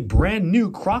introduced the brand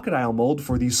new crocodile mold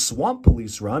for the Swamp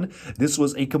Police run. This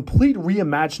was a complete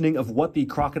reimagining of what the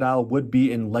crocodile would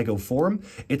be in LEGO form.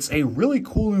 It's a really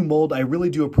cool new mold. I really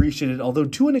do appreciate it, although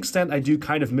to an extent I do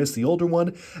kind of miss the older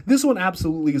one. This one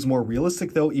absolutely is more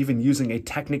realistic though, even using a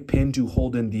Technic pin to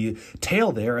hold in the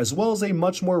tail there, as well as a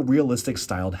much more realistic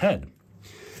styled head.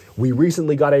 We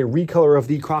recently got a recolor of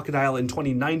the crocodile in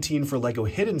 2019 for LEGO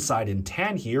Hidden Side in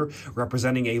tan here,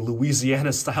 representing a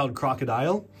Louisiana-styled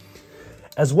crocodile,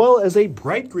 as well as a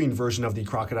bright green version of the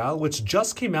crocodile, which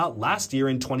just came out last year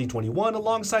in 2021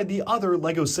 alongside the other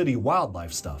LEGO City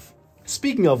wildlife stuff.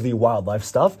 Speaking of the wildlife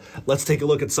stuff, let's take a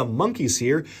look at some monkeys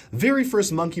here. Very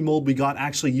first monkey mold we got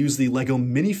actually used the LEGO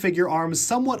minifigure arms,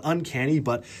 somewhat uncanny,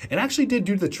 but it actually did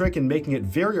do the trick in making it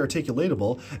very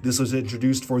articulatable. This was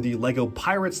introduced for the LEGO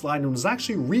Pirates line and was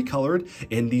actually recolored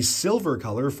in the silver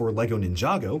color for LEGO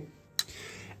Ninjago.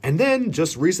 And then,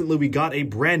 just recently, we got a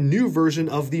brand new version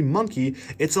of the monkey.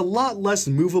 It's a lot less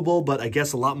movable, but I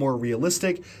guess a lot more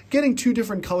realistic, getting two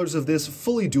different colors of this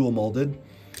fully dual molded,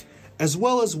 as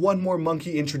well as one more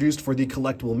monkey introduced for the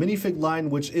collectible minifig line,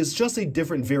 which is just a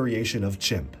different variation of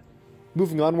chimp.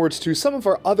 Moving onwards to some of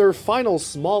our other final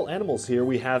small animals here,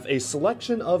 we have a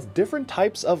selection of different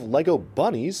types of LEGO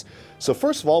bunnies. So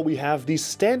first of all, we have the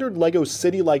standard LEGO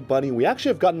City-like bunny. We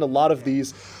actually have gotten a lot of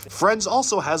these. Friends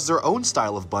also has their own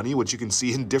style of bunny, which you can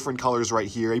see in different colors right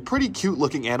here. A pretty cute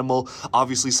looking animal.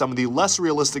 Obviously, some of the less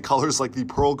realistic colors like the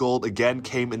pearl gold, again,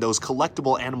 came in those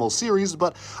collectible animal series,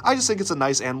 but I just think it's a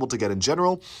nice animal to get in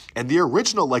general. And the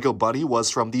original LEGO bunny was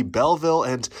from the Belleville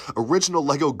and original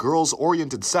LEGO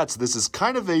girls-oriented sets. This is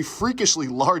kind of a freakishly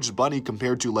large bunny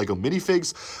compared to LEGO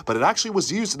minifigs, but it actually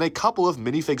was used in a couple of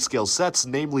minifig scale sets,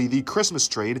 namely the Christmas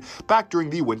Train back during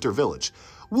the Winter Village.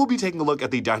 We'll be taking a look at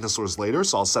the dinosaurs later,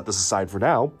 so I'll set this aside for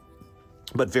now.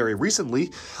 But very recently,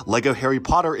 LEGO Harry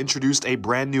Potter introduced a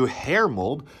brand new hair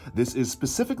mold. This is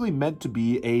specifically meant to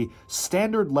be a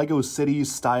standard LEGO City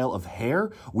style of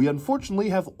hair. We unfortunately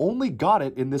have only got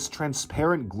it in this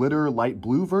transparent glitter light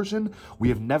blue version. We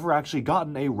have never actually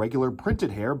gotten a regular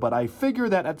printed hair, but I figure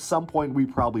that at some point we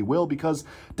probably will, because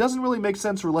it doesn't really make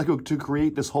sense for LEGO to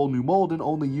create this whole new mold and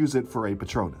only use it for a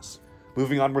Patronus.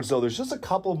 Moving onwards though, there's just a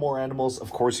couple more animals.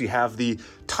 Of course, you have the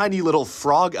tiny little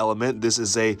frog element. This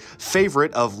is a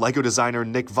favorite of LEGO designer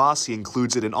Nick Voss. He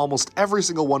includes it in almost every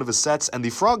single one of his sets, and the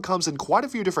frog comes in quite a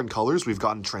few different colors. We've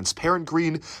gotten transparent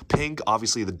green, pink,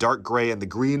 obviously the dark gray and the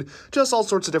green, just all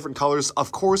sorts of different colors.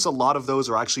 Of course, a lot of those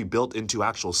are actually built into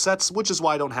actual sets, which is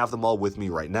why I don't have them all with me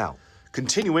right now.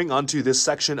 Continuing onto this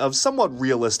section of somewhat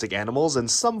realistic animals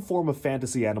and some form of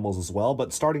fantasy animals as well,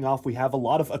 but starting off we have a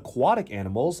lot of aquatic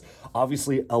animals.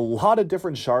 Obviously a lot of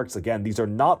different sharks. Again, these are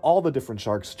not all the different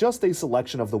sharks, just a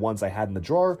selection of the ones I had in the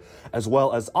drawer, as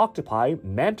well as octopi,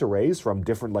 manta rays from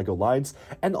different LEGO lines,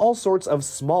 and all sorts of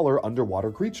smaller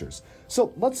underwater creatures.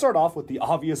 So let's start off with the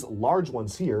obvious large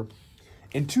ones here.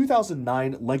 In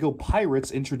 2009, LEGO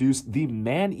Pirates introduced the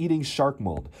man-eating shark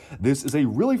mold. This is a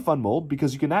really fun mold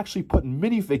because you can actually put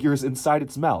minifigures inside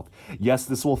its mouth. Yes,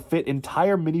 this will fit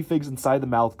entire minifigs inside the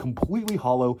mouth, completely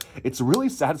hollow. It's really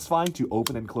satisfying to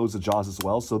open and close the jaws as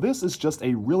well, so this is just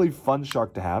a really fun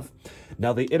shark to have.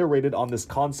 Now, they iterated on this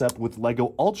concept with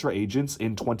LEGO Ultra Agents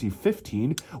in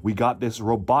 2015. We got this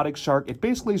robotic shark. It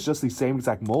basically is just the same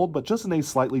exact mold, but just in a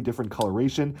slightly different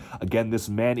coloration. Again, this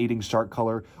man-eating shark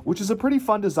color, which is a pretty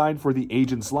fun design for the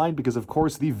Agents line because, of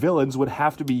course, the villains would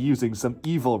have to be using some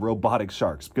evil robotic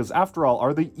sharks. Because, after all,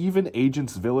 are they even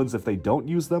Agents villains if they don't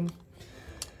use them?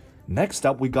 Next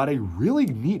up, we got a really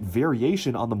neat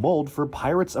variation on the mold for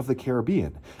Pirates of the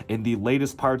Caribbean. In the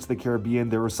latest Pirates of the Caribbean,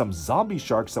 there were some zombie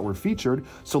sharks that were featured,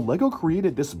 so LEGO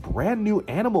created this brand new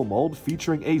animal mold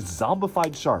featuring a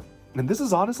zombified shark. And this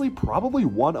is honestly probably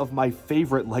one of my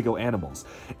favorite LEGO animals.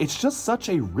 It's just such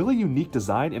a really unique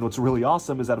design, and what's really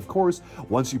awesome is that, of course,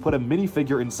 once you put a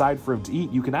minifigure inside for him to eat,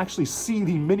 you can actually see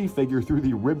the minifigure through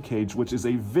the rib cage, which is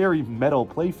a very metal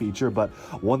play feature, but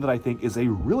one that I think is a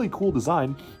really cool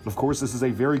design. Of course, this is a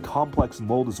very complex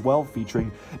mold as well, featuring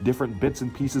different bits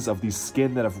and pieces of the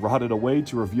skin that have rotted away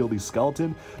to reveal the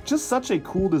skeleton. Just such a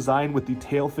cool design, with the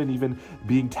tail fin even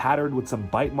being tattered with some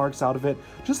bite marks out of it.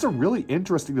 Just a really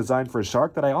interesting design for a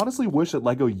shark that I honestly wish that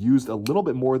LEGO used a little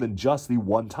bit more than just the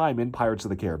one time in Pirates of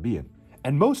the Caribbean.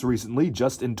 And most recently,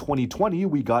 just in 2020,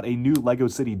 we got a new LEGO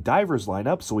City Divers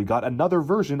lineup, so we got another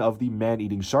version of the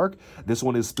man-eating shark. This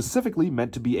one is specifically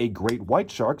meant to be a great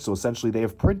white shark, so essentially they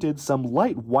have printed some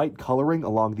light white coloring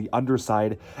along the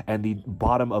underside and the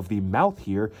bottom of the mouth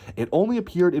here. It only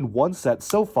appeared in one set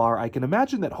so far. I can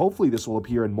imagine that hopefully this will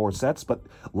appear in more sets, but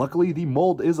luckily the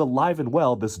mold is alive and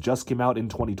well. This just came out in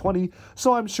 2020,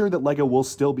 so I'm sure that LEGO will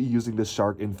still be using this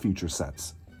shark in future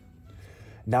sets.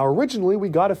 Now, originally, we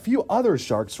got a few other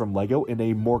sharks from LEGO in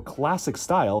a more classic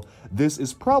style. This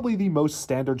is probably the most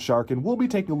standard shark, and we'll be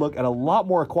taking a look at a lot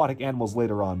more aquatic animals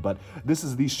later on, but this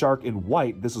is the shark in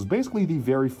white. This was basically the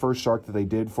very first shark that they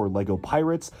did for LEGO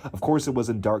Pirates. Of course, it was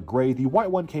in dark gray. The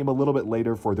white one came a little bit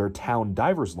later for their Town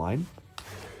Divers line.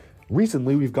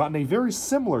 Recently, we've gotten a very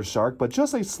similar shark, but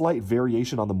just a slight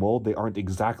variation on the mold. They aren't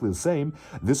exactly the same.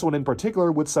 This one in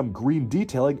particular, with some green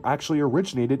detailing, actually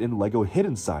originated in LEGO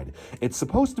Hidden Side. It's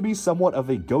supposed to be somewhat of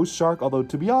a ghost shark, although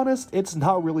to be honest, it's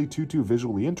not really too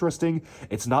visually interesting.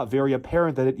 It's not very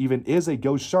apparent that it even is a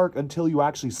ghost shark until you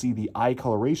actually see the eye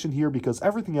coloration here, because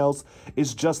everything else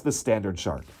is just the standard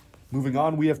shark. Moving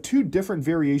on, we have two different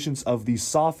variations of the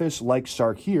sawfish-like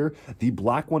shark here. The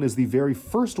black one is the very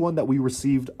first one that we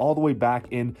received all the way back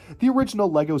in the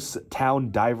original LEGO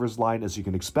Town Divers line, as you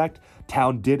can expect.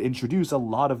 Town did introduce a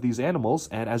lot of these animals,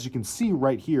 and as you can see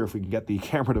right here, if we can get the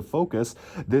camera to focus,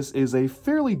 this is a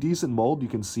fairly decent mold. You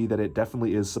can see that it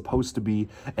definitely is supposed to be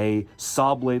a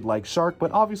saw blade-like shark,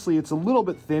 but obviously it's a little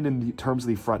bit thin in terms of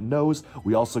the front nose.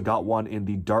 We also got one in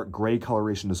the dark gray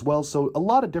coloration as well, so a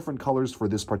lot of different colors for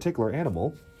this particular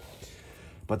animal.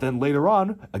 But then later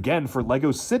on, again for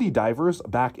LEGO City Divers,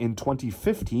 back in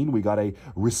 2015, we got a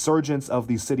resurgence of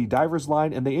the City Divers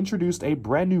line, and they introduced a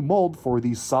brand new mold for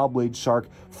the saw blade shark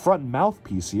front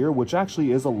mouthpiece here, which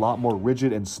actually is a lot more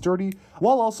rigid and sturdy,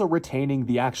 while also retaining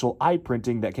the actual eye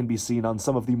printing that can be seen on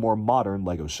some of the more modern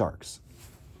LEGO sharks.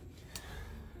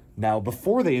 Now,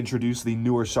 before they introduced the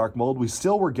newer shark mold, we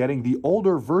still were getting the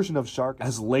older version of shark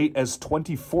as late as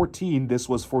 2014. This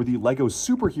was for the LEGO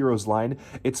Superheroes line.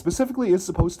 It specifically is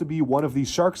supposed to be one of the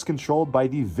sharks controlled by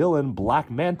the villain Black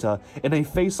Manta in a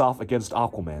face-off against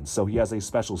Aquaman. So he has a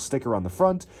special sticker on the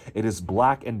front. It is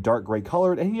black and dark gray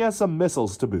colored, and he has some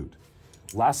missiles to boot.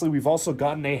 Lastly, we've also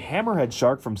gotten a hammerhead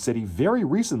shark from City very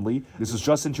recently. This was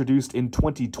just introduced in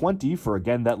 2020 for,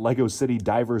 again, that LEGO City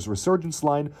Divers Resurgence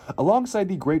line. Alongside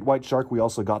the great white shark, we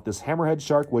also got this hammerhead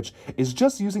shark, which is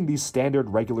just using the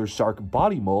standard regular shark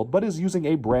body mold, but is using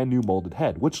a brand new molded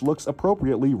head, which looks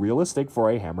appropriately realistic for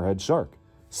a hammerhead shark.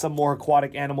 Some more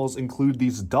aquatic animals include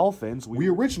these dolphins. We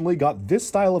originally got this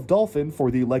style of dolphin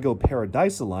for the LEGO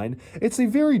Paradisa line. It's a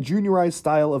very juniorized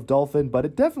style of dolphin, but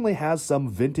it definitely has some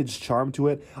vintage charm to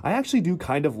it. I actually do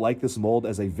kind of like this mold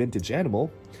as a vintage animal.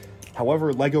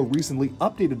 However, LEGO recently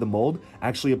updated the mold,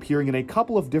 actually appearing in a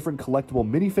couple of different collectible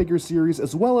minifigure series,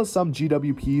 as well as some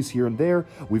GWPs here and there.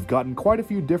 We've gotten quite a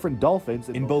few different dolphins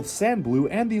in both sand blue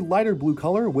and the lighter blue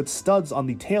color, with studs on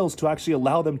the tails to actually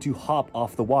allow them to hop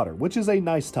off the water, which is a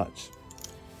nice touch.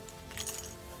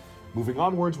 Moving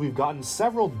onwards, we've gotten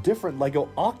several different LEGO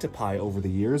octopi over the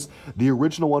years. The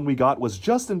original one we got was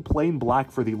just in plain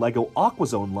black for the LEGO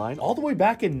Aquazone line. All the way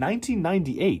back in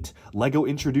 1998, LEGO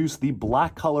introduced the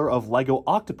black color of LEGO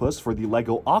Octopus for the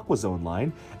LEGO Aquazone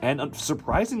line, and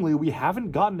surprisingly, we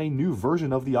haven't gotten a new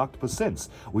version of the octopus since.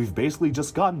 We've basically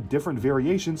just gotten different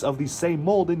variations of the same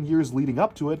mold in years leading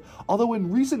up to it, although in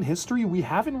recent history, we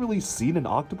haven't really seen an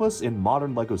octopus in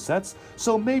modern LEGO sets,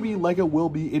 so maybe LEGO will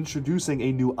be introducing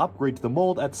a new upgrade to the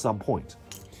mold at some point.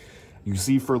 You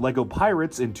see, for LEGO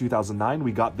Pirates in 2009,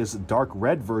 we got this dark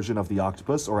red version of the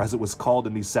octopus, or as it was called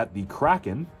in the set, the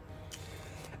Kraken.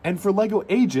 And for LEGO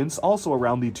Agents, also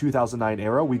around the 2009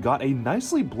 era, we got a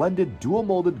nicely blended,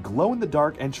 dual-molded,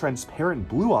 glow-in-the-dark and transparent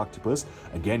blue octopus,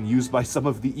 again used by some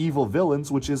of the evil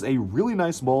villains, which is a really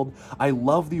nice mold. I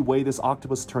love the way this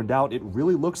octopus turned out. It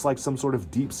really looks like some sort of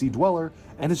deep-sea dweller,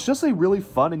 and it's just a really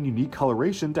fun and unique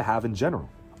coloration to have in general.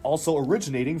 Also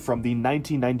originating from the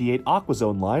 1998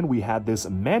 Aquazone line, we had this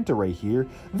manta ray here.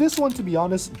 This one, to be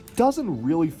honest, doesn't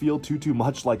really feel too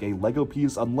much like a LEGO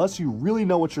piece unless you really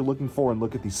know what you're looking for and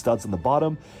look at the studs on the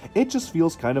bottom. It just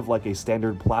feels kind of like a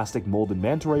standard plastic molded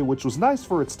manta ray, which was nice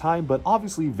for its time, but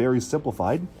obviously very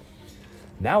simplified.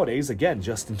 Nowadays, again,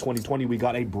 just in 2020, we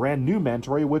got a brand new manta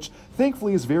ray, which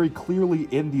thankfully is very clearly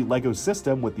in the LEGO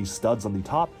system with these studs on the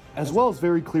top, as well as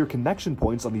very clear connection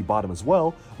points on the bottom as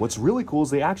well. What's really cool is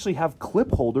they actually have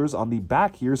clip holders on the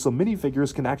back here, so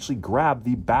minifigures can actually grab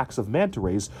the backs of manta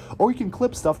rays, or you can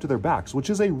clip stuff to their backs,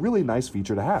 which is a really nice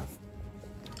feature to have.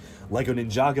 LEGO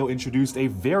Ninjago introduced a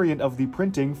variant of the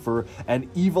printing for an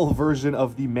evil version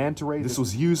of the manta ray. This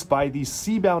was used by the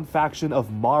seabound faction of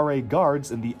Mare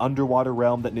guards in the underwater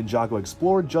realm that Ninjago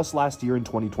explored just last year in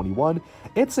 2021.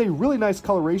 It's a really nice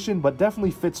coloration, but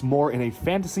definitely fits more in a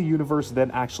fantasy universe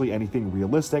than actually anything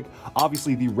realistic.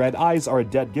 Obviously, the red eyes are a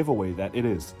dead giveaway that it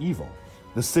is evil.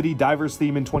 The City Divers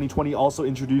theme in 2020 also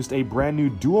introduced a brand new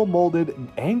dual molded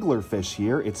anglerfish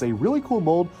here. It's a really cool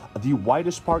mold. The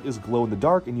whitish part is glow in the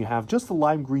dark and you have just the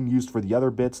lime green used for the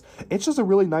other bits. It's just a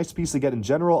really nice piece to get in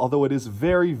general, although it is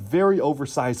very, very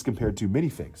oversized compared to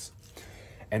minifigs.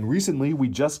 And recently, we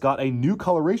just got a new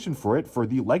coloration for it for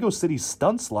the LEGO City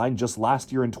Stunts line just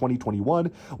last year in 2021.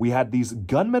 We had these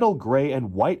gunmetal gray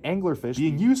and white anglerfish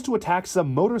being used to attack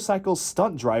some motorcycle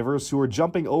stunt drivers who are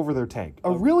jumping over their tank.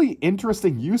 A really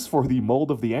interesting use for the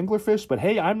mold of the anglerfish, but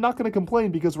hey, I'm not going to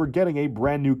complain because we're getting a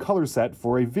brand new color set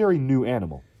for a very new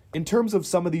animal. In terms of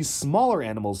some of these smaller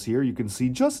animals here, you can see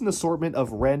just an assortment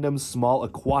of random small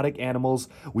aquatic animals.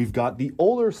 We've got the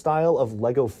older style of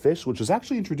LEGO fish, which was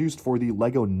actually introduced for the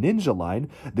LEGO Ninja line.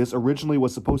 This originally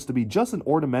was supposed to be just an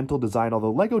ornamental design,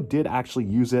 although LEGO did actually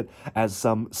use it as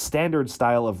some standard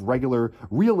style of regular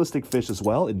realistic fish as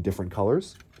well in different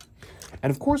colors.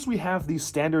 And of course, we have the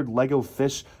standard LEGO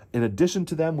fish. In addition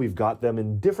to them, we've got them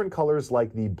in different colors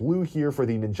like the blue here for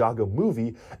the Ninjago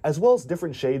movie, as well as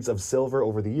different shades of silver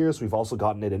over the years. We've also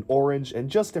gotten it in orange and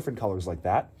just different colors like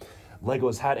that. LEGO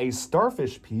has had a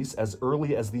starfish piece as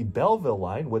early as the Belleville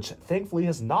line, which thankfully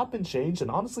has not been changed,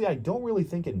 and honestly, I don't really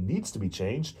think it needs to be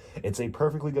changed. It's a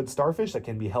perfectly good starfish that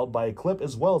can be held by a clip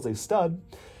as well as a stud.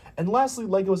 And lastly,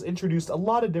 LEGO has introduced a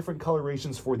lot of different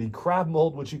colorations for the crab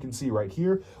mold, which you can see right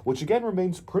here, which again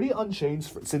remains pretty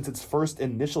unchanged since its first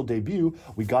initial debut.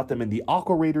 We got them in the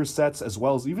Aqua Raiders sets, as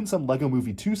well as even some LEGO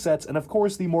Movie 2 sets, and of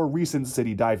course the more recent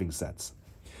City Diving sets.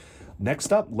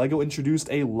 Next up, LEGO introduced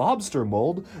a lobster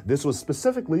mold. This was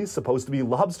specifically supposed to be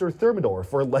Lobster Thermidor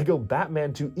for LEGO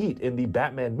Batman to eat in the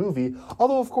Batman movie,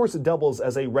 although of course it doubles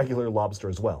as a regular lobster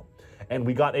as well. And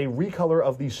we got a recolor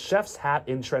of the chef's hat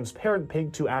in transparent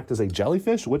pink to act as a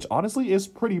jellyfish, which honestly is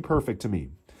pretty perfect to me.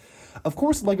 Of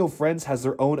course, LEGO Friends has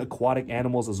their own aquatic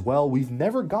animals as well. We've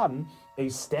never gotten a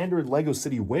standard LEGO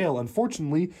City whale,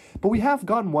 unfortunately, but we have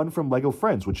gotten one from LEGO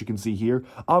Friends, which you can see here.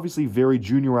 Obviously very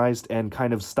juniorized and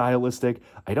kind of stylistic.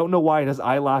 I don't know why it has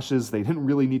eyelashes. They didn't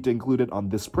really need to include it on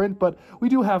this print, but we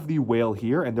do have the whale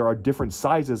here, and there are different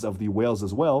sizes of the whales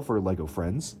as well for LEGO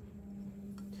Friends.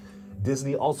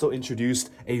 Disney also introduced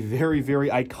a very, very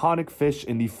iconic fish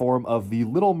in the form of the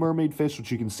Little Mermaid fish,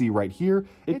 which you can see right here.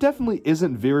 It definitely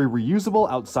isn't very reusable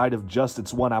outside of just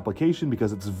its one application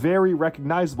because it's very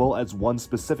recognizable as one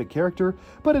specific character,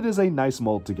 but it is a nice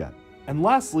mold to get. And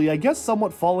lastly, I guess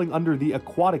somewhat falling under the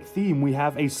aquatic theme, we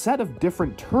have a set of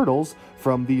different turtles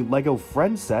from the LEGO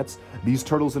Friends sets. These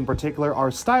turtles in particular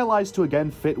are stylized to again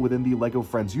fit within the LEGO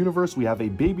Friends universe. We have a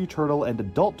baby turtle and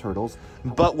adult turtles,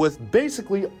 but with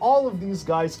basically all of these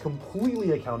guys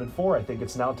completely accounted for, I think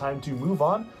it's now time to move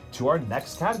on to our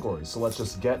next category. So let's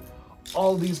just get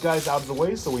all these guys out of the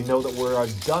way so we know that we're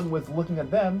done with looking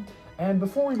at them. And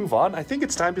before we move on, I think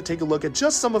it's time to take a look at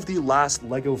just some of the last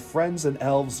LEGO Friends and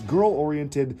Elves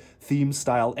girl-oriented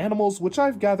theme-style animals, which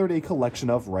I've gathered a collection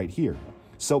of right here.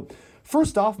 So,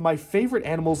 first off, my favorite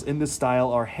animals in this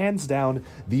style are hands down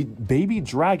the baby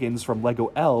dragons from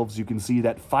LEGO Elves. You can see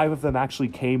that 5 of them actually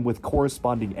came with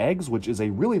corresponding eggs, which is a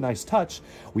really nice touch.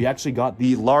 We actually got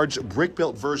the large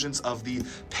brick-built versions of the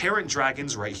parent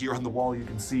dragons right here on the wall. You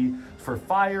can see for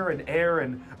fire and air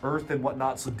and earth and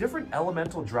whatnot. So different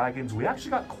elemental dragons. We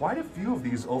actually got quite a few of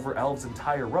these over Elves'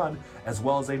 entire run, as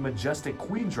well as a majestic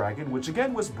queen dragon, which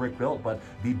again was brick built, but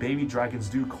the baby dragons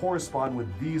do correspond with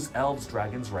these Elves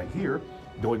dragons right here.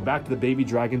 Going back to the baby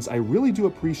dragons, I really do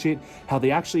appreciate how they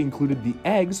actually included the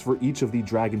eggs for each of the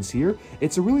dragons here.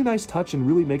 It's a really nice touch and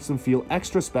really makes them feel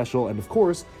extra special. And of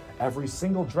course, every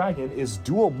single dragon is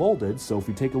dual molded. So if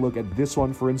we take a look at this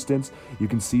one, for instance, you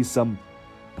can see some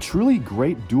truly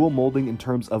great dual molding in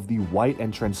terms of the white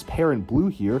and transparent blue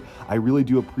here. I really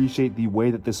do appreciate the way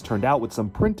that this turned out with some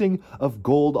printing of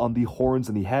gold on the horns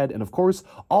and the head, and of course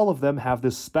all of them have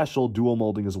this special dual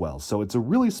molding as well. So it's a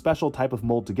really special type of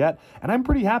mold to get, and I'm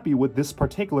pretty happy with this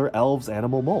particular Elves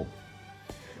animal mold.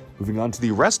 Moving on to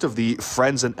the rest of the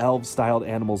Friends and Elves styled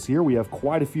animals here, we have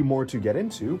quite a few more to get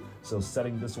into. So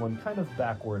setting this one kind of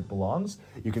back where it belongs,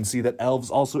 you can see that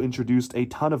Elves also introduced a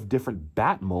ton of different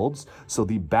bat molds. So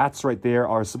the bats right there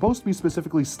are supposed to be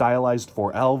specifically stylized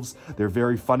for Elves. They're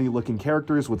very funny looking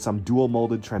characters with some dual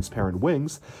molded transparent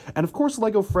wings. And of course,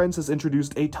 LEGO Friends has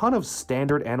introduced a ton of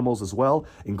standard animals as well,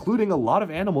 including a lot of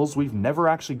animals we've never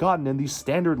actually gotten in the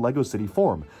standard LEGO City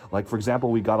form. Like for example,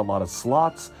 we got a lot of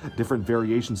sloths, different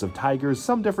variations of tigers,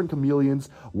 some different chameleons,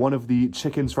 one of the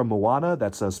chickens from Moana,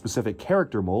 that's a specific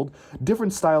character mold,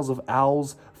 different styles of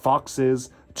owls, foxes,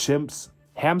 chimps,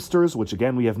 hamsters, which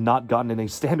again we have not gotten in a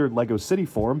standard LEGO City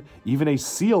form, even a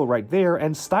seal right there,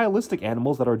 and stylistic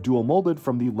animals that are dual molded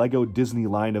from the LEGO Disney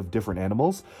line of different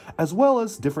animals, as well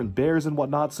as different bears and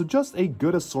whatnot, so just a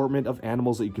good assortment of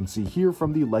animals that you can see here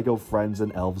from the LEGO Friends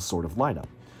and Elves sort of lineup.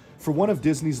 For one of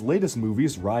Disney's latest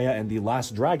movies, Raya and the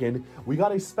Last Dragon, we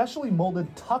got a specially molded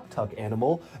tuk-tuk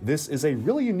animal. This is a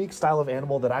really unique style of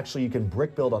animal that actually you can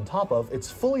brick build on top of.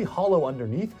 It's fully hollow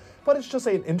underneath, but it's just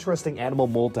an interesting animal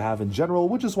mold to have in general,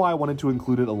 which is why I wanted to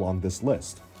include it along this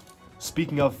list.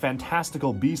 Speaking of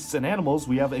fantastical beasts and animals,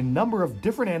 we have a number of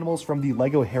different animals from the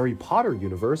LEGO Harry Potter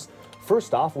universe.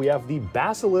 First off, we have the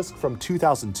Basilisk from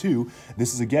 2002.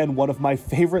 This is again one of my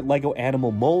favorite LEGO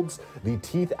animal molds. The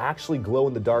teeth actually glow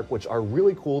in the dark, which are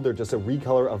really cool. They're just a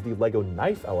recolor of the LEGO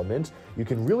knife element. You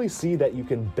can really see that you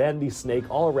can bend the snake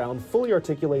all around, fully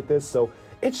articulate this, so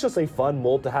it's just a fun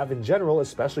mold to have in general,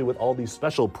 especially with all these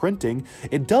special printing.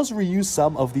 It does reuse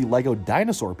some of the LEGO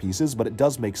dinosaur pieces, but it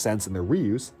does make sense in their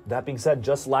reuse. That being said,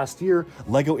 just last year,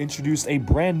 LEGO introduced a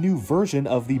brand new version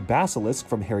of the Basilisk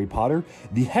from Harry Potter.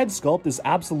 The head sculpt is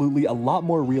absolutely a lot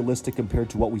more realistic compared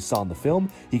to what we saw in the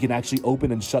film. He can actually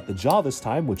open and shut the jaw this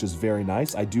time, which is very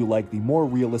nice. I do like the more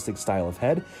realistic style of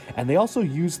head. And they also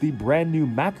used the brand new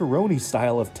macaroni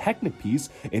style of Technic piece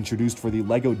introduced for the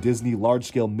LEGO Disney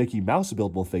large-scale Mickey Mouse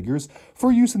build figures for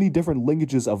use in the different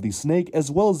linkages of the snake, as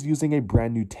well as using a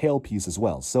brand new tail piece as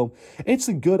well. So it's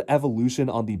a good evolution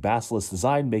on the Basilisk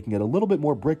design, making it a little bit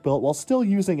more brick built while still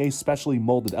using a specially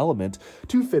molded element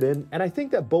to fit in, and I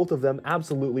think that both of them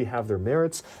absolutely have their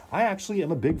merits. I actually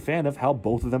am a big fan of how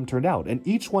both of them turned out, and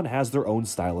each one has their own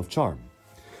style of charm.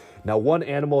 Now, one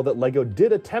animal that LEGO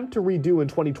did attempt to redo in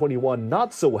 2021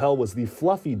 not so well was the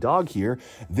Fluffy Dog here.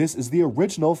 This is the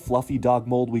original Fluffy Dog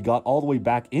mold we got all the way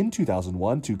back in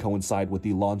 2001 to coincide with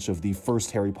the launch of the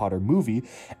first Harry Potter movie,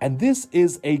 and this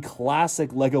is a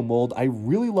classic LEGO mold. I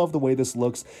really love the way this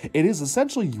looks. It is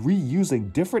essentially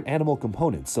reusing different animal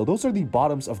components. So those are the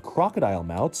bottoms of crocodile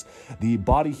mouths. The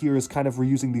body here is kind of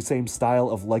reusing the same style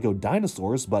of LEGO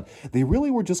dinosaurs, but they really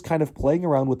were just kind of playing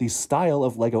around with the style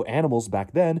of LEGO animals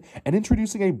back then, and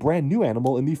introducing a brand new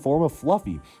animal in the form of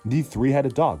Fluffy, the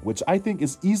three-headed dog, which I think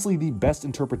is easily the best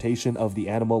interpretation of the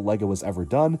animal LEGO has ever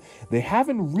done. They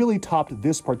haven't really topped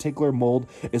this particular mold,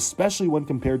 especially when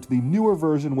compared to the newer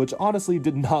version, which honestly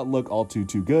did not look all too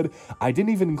good. I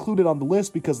didn't even include it on the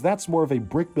list because that's more of a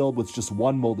brick build with just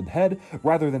one molded head,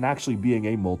 rather than actually being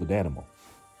a molded animal.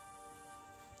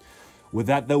 With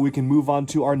that though, we can move on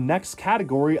to our next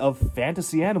category of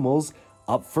fantasy animals.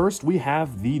 Up first, we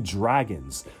have the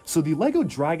dragons. So the LEGO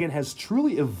dragon has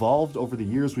truly evolved over the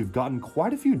years. We've gotten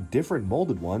quite a few different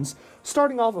molded ones.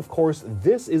 Starting off, of course,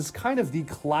 this is kind of the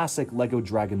classic LEGO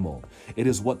dragon mold. It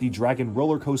is what the dragon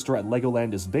roller coaster at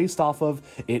Legoland is based off of.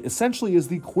 It essentially is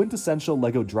the quintessential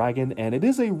LEGO dragon, and it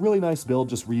is a really nice build,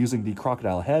 just reusing the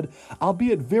crocodile head,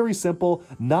 albeit very simple,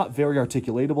 not very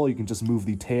articulatable. You can just move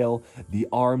the tail, the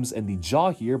arms, and the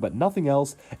jaw here, but nothing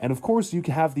else. And of course, you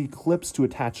can have the clips to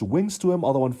attach wings to him,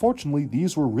 although unfortunately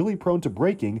these were really prone to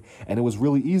breaking, and it was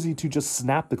really easy to just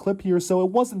snap the clip here, so it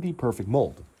wasn't the perfect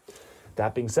mold.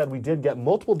 That being said, we did get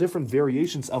multiple different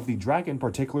variations of the dragon,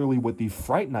 particularly with the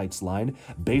Fright Knights line.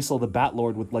 Basil the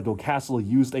Batlord with LEGO Castle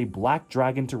used a black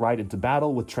dragon to ride into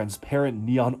battle with transparent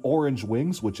neon orange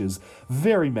wings, which is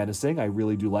very menacing. I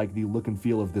really do like the look and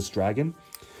feel of this dragon,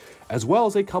 as well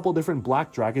as a couple different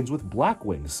black dragons with black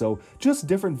wings. So just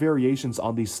different variations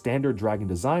on the standard dragon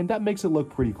design. That makes it look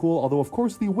pretty cool, although of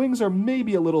course the wings are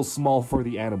maybe a little small for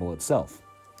the animal itself.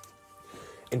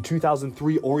 In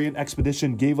 2003, Orient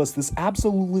Expedition gave us this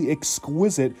absolutely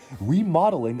exquisite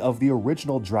remodeling of the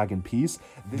original dragon piece.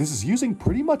 This is using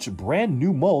pretty much brand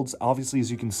new molds. Obviously, as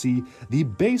you can see, the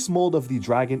base mold of the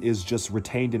dragon is just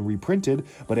retained and reprinted,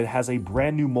 but it has a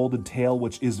brand new molded tail,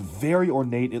 which is very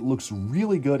ornate. It looks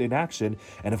really good in action.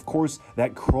 And of course,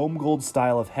 that chrome gold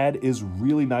style of head is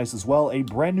really nice as well. A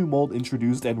brand new mold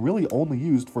introduced and really only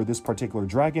used for this particular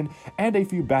dragon, and a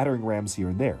few battering rams here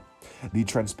and there. The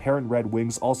transparent red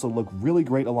wings also look really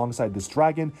great alongside this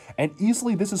dragon, and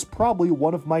easily this is probably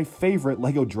one of my favorite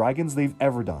LEGO dragons they've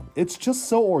ever done. It's just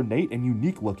so ornate and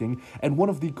unique looking, and one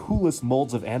of the coolest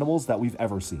molds of animals that we've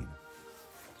ever seen.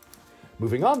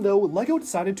 Moving on though, LEGO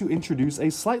decided to introduce a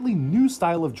slightly new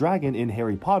style of dragon in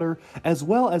Harry Potter, as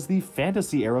well as the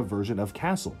fantasy era version of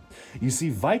Castle. You see,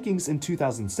 Vikings in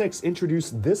 2006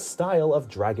 introduced this style of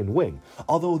dragon wing,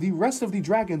 although the rest of the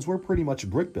dragons were pretty much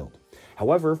brick built.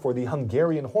 However, for the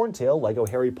Hungarian Horntail, LEGO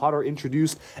Harry Potter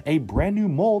introduced a brand new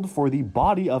mold for the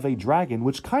body of a dragon,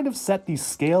 which kind of set the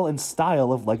scale and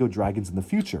style of LEGO dragons in the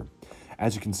future.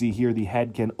 As you can see here, the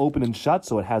head can open and shut,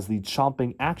 so it has the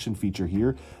chomping action feature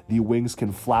here. The wings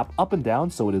can flap up and down,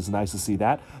 so it is nice to see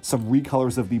that. Some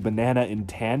recolors of the banana in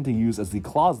tan to use as the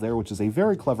claws there, which is a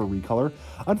very clever recolor.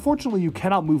 Unfortunately, you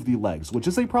cannot move the legs, which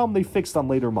is a problem they fixed on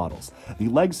later models. The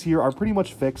legs here are pretty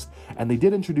much fixed, and they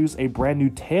did introduce a brand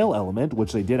new tail element,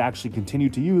 which they did actually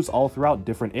continue to use all throughout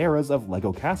different eras of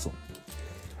LEGO Castle.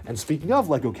 And speaking of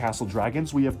LEGO Castle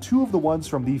dragons, we have two of the ones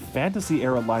from the fantasy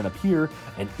era lineup here,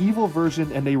 an evil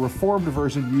version and a reformed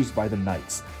version used by the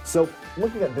knights. So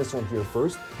looking at this one here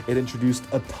first, it introduced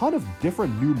a ton of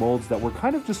different new molds that were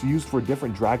kind of just used for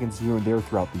different dragons here and there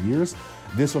throughout the years.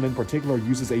 This one in particular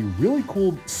uses a really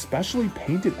cool specially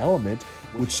painted element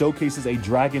which showcases a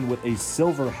dragon with a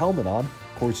silver helmet on.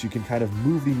 Of course, you can kind of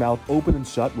move the mouth open and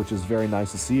shut, which is very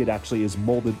nice to see. It actually is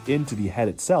molded into the head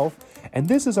itself. And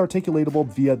this is articulatable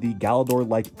via the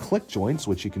Galador-like click joints,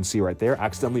 which you can see right there.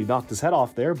 Accidentally knocked his head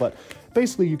off there, but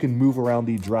basically you can move around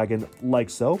the dragon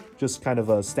like so. Just kind of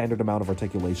a standard amount of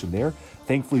articulation there.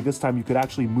 Thankfully, this time you could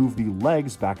actually move the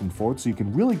legs back and forth, so you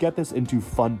can really get this into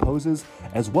fun poses,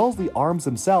 as well as the arms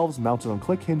themselves mounted on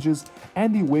click hinges,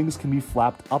 and the wings can be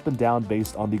flapped up and down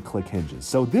based on the click hinges.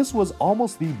 So this was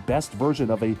almost the best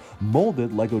version of a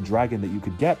molded LEGO dragon that you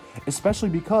could get, especially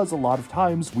because a lot of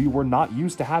times we were not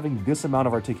used to having this amount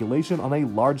of articulation on a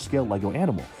large-scale LEGO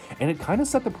animal, and it kind of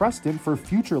set the precedent for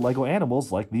future LEGO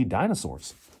animals like the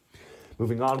dinosaurs.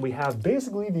 Moving on, we have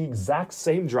basically the exact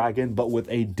same dragon, but with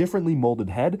a differently molded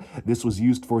head. This was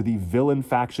used for the villain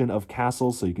faction of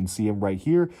Castle, so you can see him right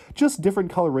here. Just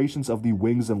different colorations of the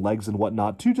wings and legs and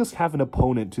whatnot to just have an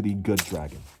opponent to the good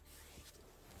dragon.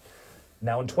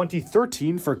 Now in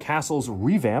 2013, for Castle's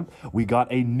revamp, we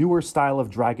got a newer style of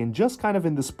dragon, just kind of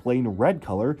in this plain red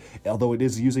color. Although it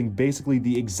is using basically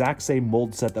the exact same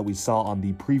mold set that we saw on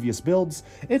the previous builds,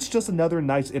 it's just another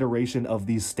nice iteration of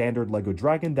the standard LEGO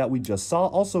dragon that we just saw,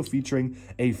 also featuring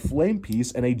a flame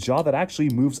piece and a jaw that actually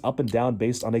moves up and down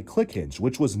based on a click hinge,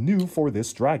 which was new for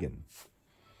this dragon.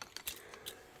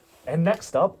 And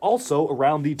next up, also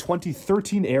around the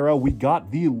 2013 era, we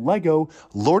got the LEGO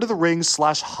Lord of the Rings /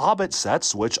 Hobbit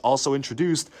sets, which also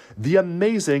introduced the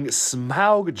amazing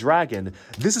Smaug dragon.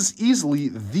 This is easily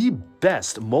the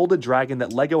best molded dragon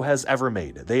that LEGO has ever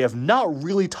made. They have not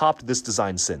really topped this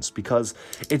design since, because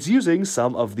it's using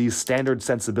some of the standard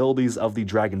sensibilities of the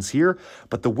dragons here,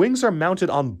 but the wings are mounted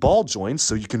on ball joints,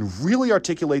 so you can really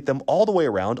articulate them all the way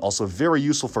around, also very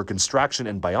useful for construction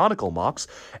and bionicle mocks,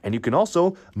 and you can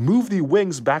also move the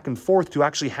wings back and forth to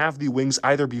actually have the wings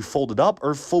either be folded up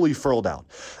or fully furled out.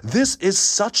 This is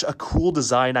such a cool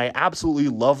design. I absolutely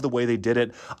love the way they did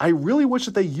it. I really wish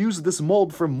that they used this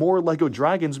mold for more LEGO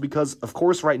dragons, because of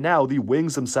course right now the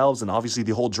wings themselves and obviously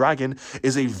the whole dragon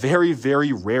is a very,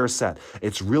 very rare set.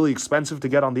 It's really expensive to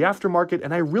get on the aftermarket,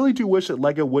 and I really do wish that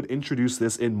LEGO would introduce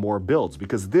this in more builds,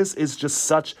 because this is just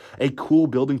such a cool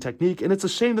building technique, and it's a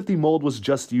shame that the mold was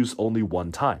just used only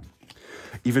one time.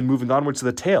 Even moving onward to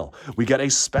the tail, we get a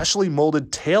specially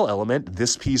molded tail element.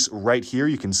 This piece right here,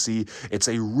 you can see it's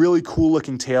a really cool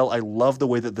looking tail. I love the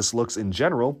way that this looks in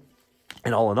general.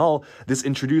 And all in all, this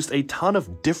introduced a ton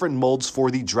of different molds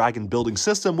for the dragon building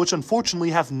system, which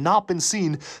unfortunately have not been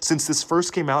seen since this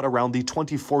first came out around the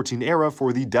 2014 era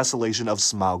for the Desolation of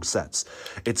Smaug sets.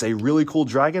 It's a really cool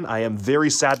dragon. I am very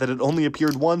sad that it only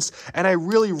appeared once, and I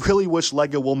really, really wish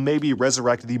LEGO will maybe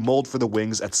resurrect the mold for the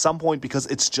wings at some point, because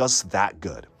it's just that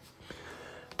good.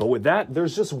 But with that,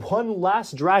 there's just one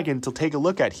last dragon to take a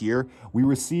look at here. We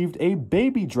received a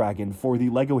baby dragon for the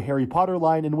LEGO Harry Potter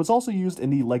line, and was also used in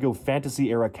the LEGO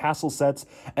Fantasy era Castle sets,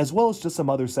 as well as just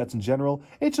some other sets in general.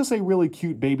 It's just a really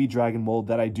cute baby dragon mold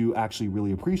that I do actually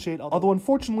really appreciate. Although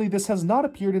unfortunately, this has not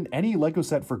appeared in any LEGO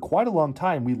set for quite a long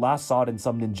time. We last saw it in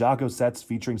some Ninjago sets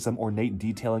featuring some ornate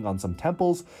detailing on some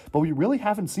temples, but we really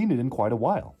haven't seen it in quite a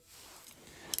while.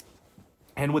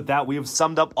 And with that, we have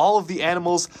summed up all of the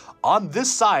animals on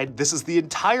this side. This is the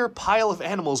entire pile of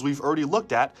animals we've already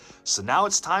looked at. So now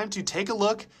it's time to take a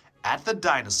look at the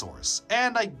dinosaurs.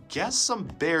 And I guess some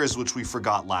bears, which we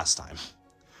forgot last time.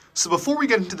 So before we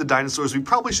get into the dinosaurs, we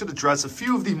probably should address a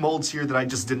few of the molds here that I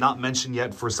just did not mention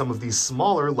yet for some of these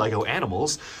smaller LEGO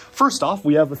animals. First off,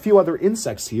 we have a few other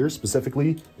insects here.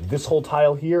 Specifically, this whole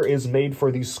tile here is made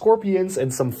for the scorpions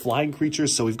and some flying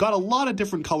creatures. So we've got a lot of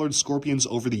different colored scorpions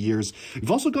over the years.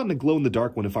 We've also gotten a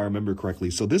glow-in-the-dark one, if I remember correctly.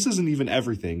 So this isn't even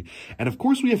everything. And of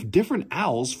course, we have different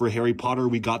owls for Harry Potter.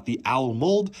 We got the owl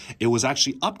mold. It was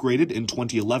actually upgraded in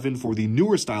 2011 for the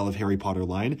newer style of Harry Potter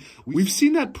line. We've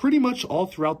seen that pretty much all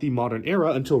throughout the modern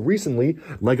era until recently.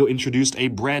 LEGO introduced a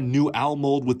brand new owl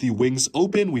mold with the wings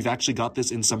open. We've actually got this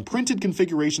in some printed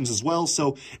configurations as well,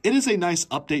 so it is a nice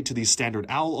update to the standard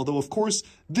owl, although of course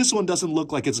this one doesn't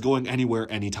look like it's going anywhere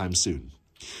anytime soon.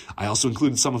 I also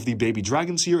included some of the baby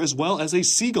dragons here, as well as a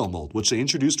seagull mold, which they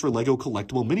introduced for LEGO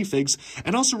collectible minifigs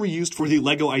and also reused for the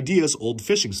LEGO Ideas old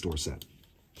fishing store set.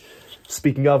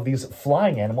 Speaking of these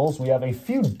flying animals, we have a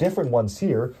few different ones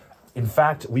here. In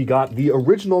fact, we got the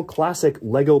original classic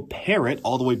LEGO parrot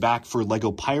all the way back for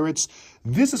LEGO Pirates.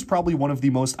 This is probably one of the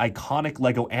most iconic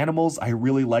LEGO animals. I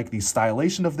really like the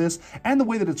stylization of this and the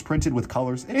way that it's printed with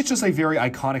colors. It's just a very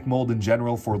iconic mold in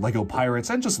general for LEGO Pirates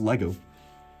and just LEGO.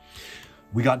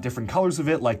 We got different colors of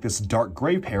it, like this dark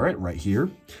gray parrot right here.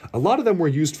 A lot of them were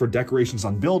used for decorations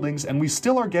on buildings, and we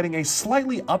still are getting a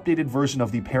slightly updated version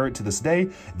of the parrot to this day.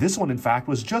 This one, in fact,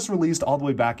 was just released all the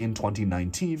way back in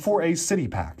 2019 for a city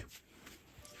pack.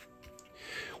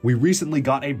 We recently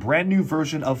got a brand new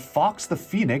version of Fox the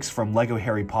Phoenix from LEGO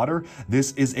Harry Potter.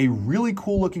 This is a really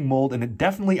cool looking mold, and it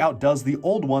definitely outdoes the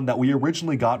old one that we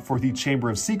originally got for the Chamber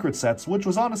of Secrets sets, which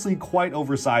was honestly quite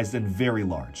oversized and very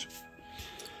large.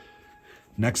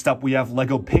 Next up, we have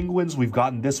LEGO Penguins. We've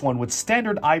gotten this one with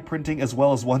standard eye printing as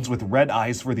well as ones with red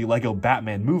eyes for the LEGO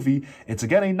Batman movie. It's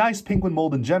again a nice penguin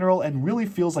mold in general and really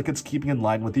feels like it's keeping in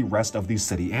line with the rest of these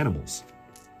city animals.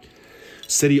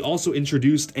 City also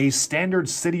introduced a standard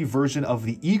city version of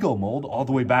the eagle mold all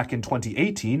the way back in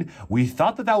 2018. We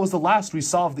thought that that was the last we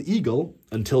saw of the eagle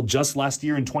until just last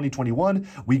year in 2021.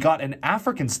 We got an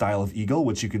African style of eagle,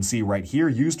 which you can see right here,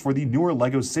 used for the newer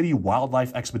LEGO City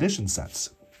Wildlife Expedition sets.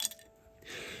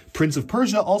 Prince of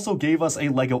Persia also gave us a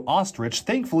LEGO ostrich,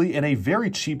 thankfully in a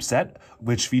very cheap set,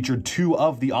 which featured 2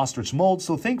 of the ostrich molds,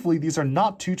 so thankfully these are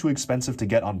not too expensive to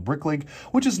get on Bricklink,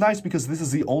 which is nice because this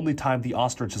is the only time the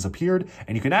ostrich has appeared,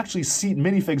 and you can actually seat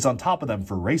minifigs on top of them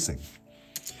for racing.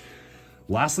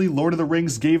 Lastly, Lord of the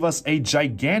Rings gave us a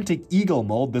gigantic eagle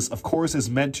mold. This, of course, is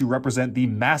meant to represent the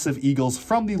massive eagles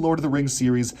from the Lord of the Rings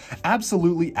series,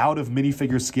 absolutely out of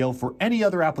minifigure scale for any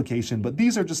other application, but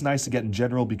these are just nice to get in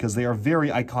general because they are very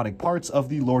iconic parts of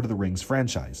the Lord of the Rings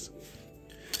franchise.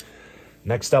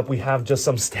 Next up, we have just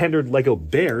some standard LEGO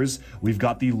bears. We've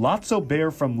got the Lotso bear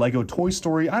from LEGO Toy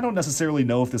Story. I don't necessarily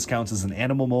know if this counts as an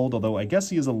animal mold, although I guess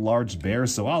he is a large bear,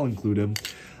 so I'll include him.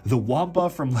 The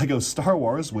Wampa from LEGO Star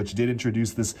Wars, which did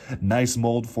introduce this nice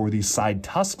mold for the side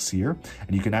tusks here,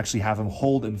 and you can actually have him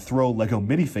hold and throw LEGO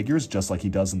minifigures just like he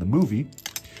does in the movie.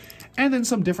 And then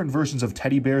some different versions of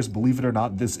teddy bears. Believe it or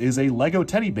not, this is a LEGO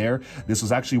teddy bear. This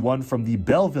was actually one from the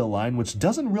Belleville line, which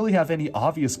doesn't really have any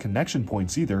obvious connection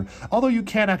points either, although you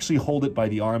can actually hold it by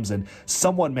the arms, and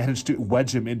someone managed to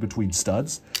wedge him in between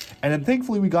studs. And then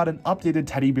thankfully we got an updated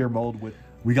teddy bear mold with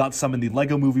We got some in the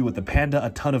LEGO movie with the panda,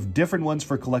 a ton of different ones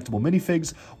for collectible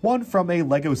minifigs, one from a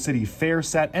LEGO City Fair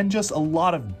set, and just a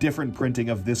lot of different printing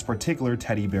of this particular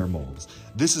teddy bear molds.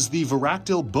 This is the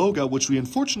Varactyl Boga, which we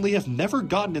unfortunately have never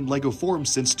gotten in LEGO form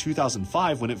since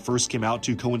 2005 when it first came out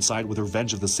to coincide with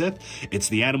Revenge of the Sith. It's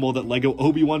the animal that LEGO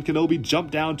Obi-Wan Kenobi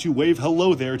jumped down to wave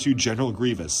hello there to General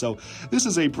Grievous. So this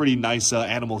is a pretty nice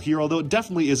animal here, although it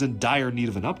definitely is in dire need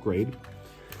of an upgrade.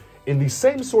 In the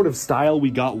same sort of style,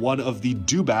 we got one of the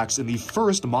dewbacks in the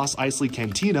first Mos Eisley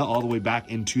Cantina all the way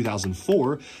back in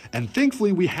 2004, and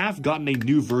thankfully we have gotten a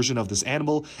new version of this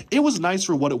animal. It was nice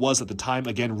for what it was at the time,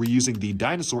 again reusing the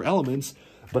dinosaur elements,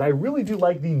 but I really do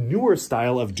like the newer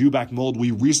style of dewback mold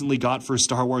we recently got for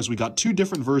Star Wars. We got two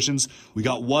different versions. We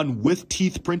got one with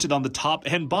teeth printed on the top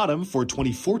and bottom for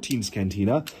 2014's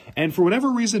Cantina, and for whatever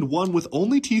reason, one with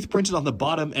only teeth printed on the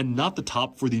bottom and not the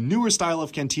top for the newer style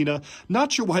of Cantina.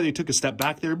 Not sure why they took a step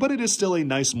back there, but it is still a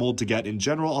nice mold to get in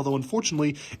general, although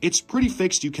unfortunately, it's pretty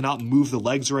fixed. You cannot move the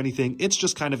legs or anything. It's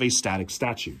just kind of a static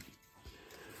statue.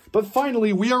 But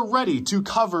finally, we are ready to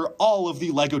cover all of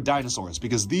the LEGO dinosaurs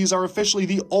because these are officially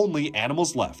the only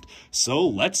animals left. So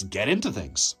let's get into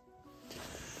things.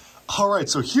 Alright,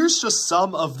 so here's just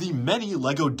some of the many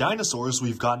LEGO dinosaurs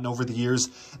we've gotten over the years.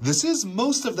 This is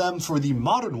most of them for the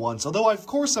modern ones, although of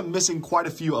course I'm missing quite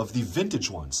a few of the vintage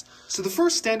ones. So the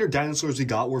first standard dinosaurs we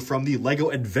got were from the LEGO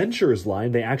Adventures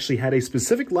line. They actually had a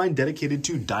specific line dedicated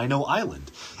to Dino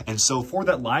Island. And so for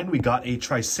that line, we got a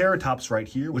Triceratops right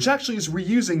here, which actually is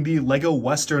reusing the LEGO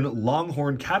Western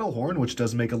Longhorn Cattle Horn, which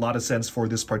does make a lot of sense for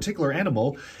this particular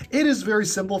animal. It is very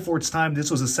simple for its time. This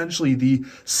was essentially the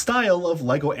style of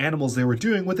LEGO animals they were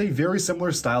doing, with a very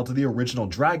similar style to the original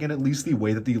dragon, at least the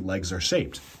way that the legs are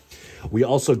shaped. We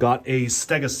also got a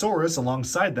Stegosaurus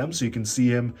alongside them, so you can see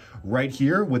him right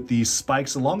here with the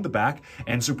spikes along the back.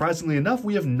 And surprisingly enough,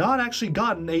 we have not actually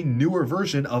gotten a newer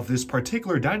version of this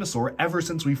particular dinosaur ever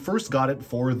since we first got it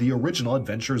for the original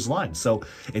Adventures line. So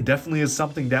it definitely is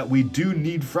something that we do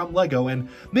need from LEGO, and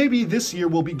maybe this year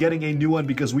we'll be getting a new one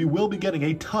because we will be getting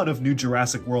a ton of new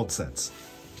Jurassic World sets.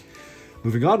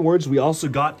 Moving onwards, we also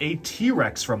got a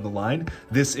T-Rex from the line.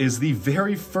 This is the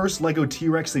very first LEGO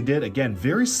T-Rex they did. Again,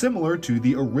 very similar to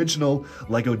the original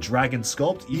LEGO Dragon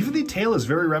sculpt. Even the tail is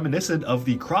very reminiscent of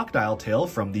the crocodile tail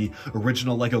from the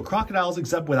original LEGO Crocodiles,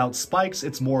 except without spikes.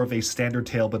 It's more of a standard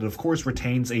tail, but it of course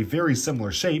retains a very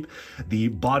similar shape. The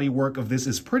bodywork of this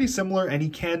is pretty similar, and he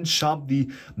can chomp the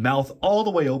mouth all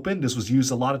the way open. This was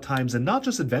used a lot of times in not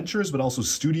just Adventures, but also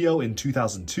Studio in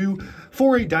 2002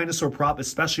 for a dinosaur prop,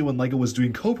 especially when LEGO was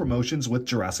doing co-promotions with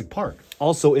Jurassic Park.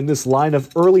 Also, in this line of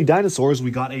early dinosaurs, we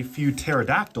got a few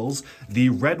pterodactyls. The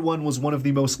red one was one of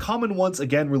the most common ones,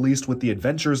 again released with the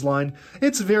Adventures line.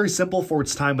 It's very simple for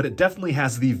its time, but it definitely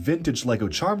has the vintage LEGO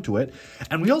charm to it.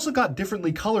 And we also got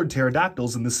differently colored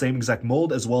pterodactyls in the same exact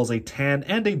mold, as well as a tan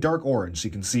and a dark orange. So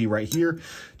you can see right here,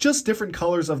 just different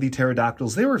colors of the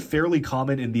pterodactyls. They were fairly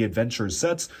common in the Adventures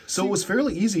sets, so it was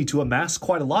fairly easy to amass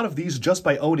quite a lot of these just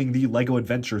by owning the LEGO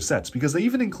Adventure sets, because they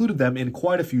even included them in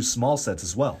quite a few small sets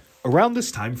as well. Around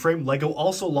this time frame, LEGO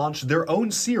also launched their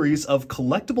own series of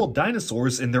collectible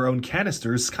dinosaurs in their own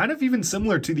canisters, kind of even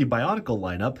similar to the Bionicle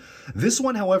lineup. This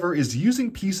one, however, is using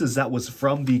pieces that was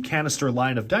from the canister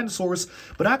line of dinosaurs,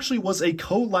 but actually was a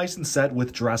co-licensed set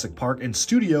with Jurassic Park and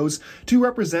Studios to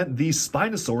represent the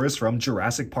Spinosaurus from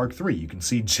Jurassic Park 3. You can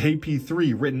see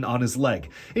JP3 written on his leg,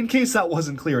 in case that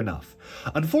wasn't clear enough.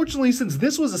 Unfortunately, since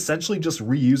this was essentially just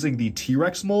reusing the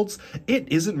T-Rex molds, it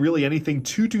isn't really anything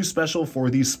too special for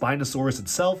the Spinosaurus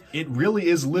itself. It really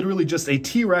is literally just a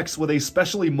T-Rex with a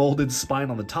specially molded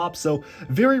spine on the top, so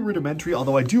very rudimentary,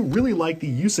 although I do really like the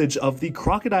usage of the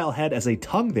crocodile head as a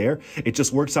tongue there. It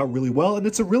just works out really well, and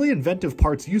it's a really inventive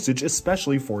parts usage,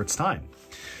 especially for its time.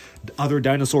 Other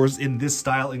dinosaurs in this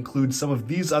style include some of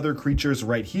these other creatures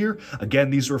right here. Again,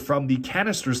 these were from the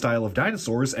canister style of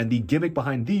dinosaurs, and the gimmick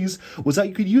behind these was that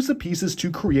you could use the pieces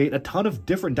to create a ton of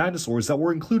different dinosaurs that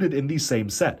were included in the same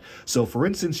set. So for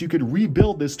instance, you could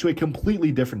rebuild this to a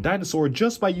completely different dinosaur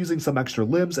just by using some extra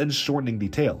limbs and shortening the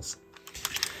tails.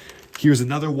 Here's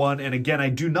another one, and again, I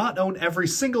do not own every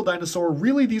single dinosaur.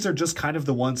 Really, these are just kind of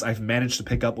the ones I've managed to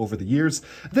pick up over the years.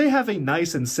 They have a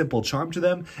nice and simple charm to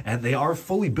them, and they are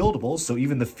fully buildable, so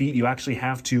even the feet you actually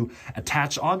have to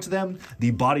attach onto them.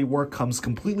 The bodywork comes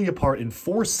completely apart in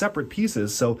 4 separate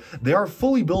pieces, so they are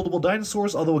fully buildable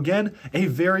dinosaurs, although again, a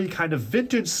very kind of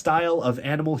vintage style of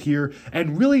animal here,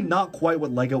 and really not quite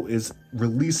what LEGO is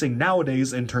releasing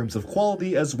nowadays in terms of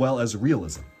quality as well as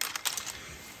realism.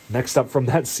 Next up from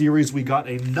that series, we got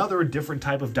another different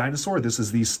type of dinosaur. This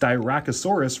is the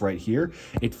Styracosaurus right here.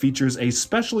 It features a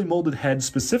specially molded head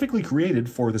specifically created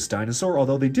for this dinosaur,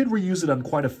 although they did reuse it on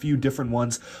quite a few different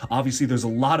ones. Obviously, there's a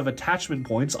lot of attachment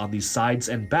points on the sides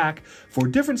and back for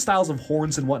different styles of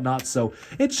horns and whatnot, so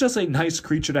it's just a nice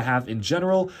creature to have in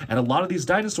general. And a lot of these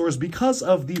dinosaurs, because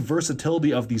of the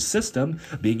versatility of the system,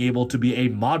 being able to be a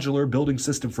modular building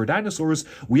system for dinosaurs,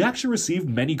 we actually received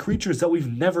many creatures that we've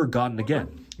never gotten again.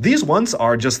 These ones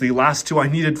are just the last 2 I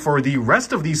needed for the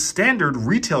rest of the standard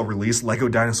retail release LEGO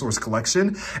Dinosaurs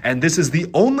collection, and this is the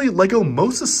only LEGO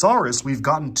Mosasaurus we've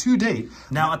gotten to date.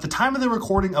 Now, at the time of the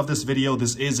recording of this video,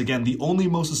 this is, again, the only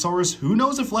Mosasaurus. Who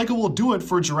knows if LEGO will do it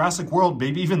for Jurassic World,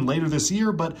 maybe even later this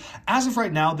year, but as of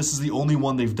right now, this is the only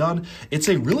one they've done. It's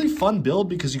a really fun build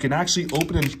because you can actually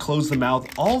open and close the mouth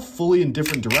all fully in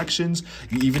different directions.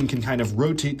 You even can kind of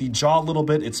rotate the jaw a little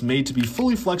bit. It's made to be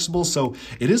fully flexible, so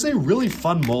it is a really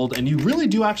fun mold, and you really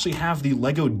do actually have the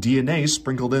LEGO DNA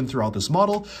sprinkled in throughout this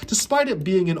model, despite it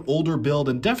being an older build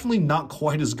and definitely not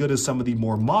quite as good as some of the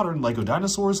more modern LEGO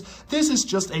dinosaurs. This is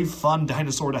just a fun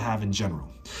dinosaur to have in general.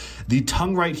 The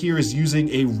tongue right here is using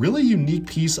a really unique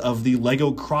piece of the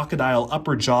LEGO crocodile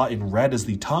upper jaw in red as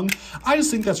the tongue. I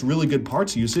just think that's really good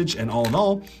parts usage, and all in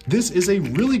all, this is a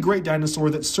really great dinosaur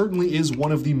that certainly is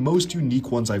one of the most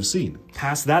unique ones I've seen.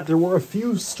 Past that, there were a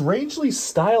few strangely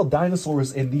styled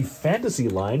dinosaurs in the fantasy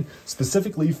line,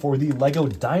 specifically for the LEGO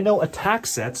Dino Attack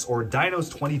sets, or Dinos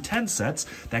 2010 sets,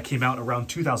 that came out around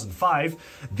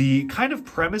 2005. The kind of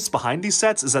premise behind these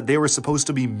sets is that they were supposed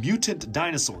to be mutant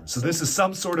dinosaurs. So this is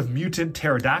some sort of mutant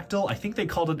pterodactyl. I think they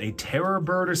called it a terror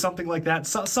bird or something like that.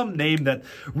 Some name that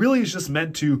really is just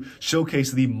meant to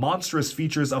showcase the monstrous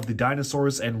features of the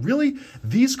dinosaurs. And really,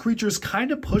 these creatures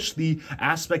kind of push the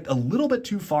aspect a little bit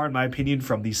too far, in my opinion,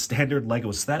 from the standard LEGO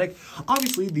aesthetic.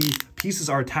 Obviously, the pieces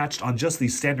are attached on just the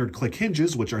standard click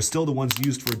hinges, which are still the ones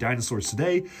used for dinosaurs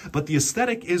today, but the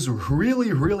aesthetic is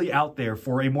really out there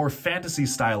for a more fantasy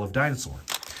style of dinosaur.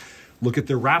 Look at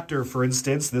the raptor, for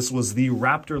instance. This was the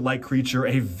raptor-like creature,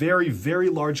 a very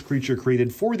large creature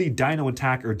created for the Dino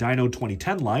Attack or Dino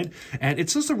 2010 line, and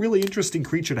it's just a really interesting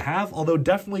creature to have, although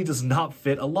definitely does not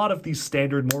fit a lot of these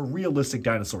standard, more realistic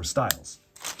dinosaur styles.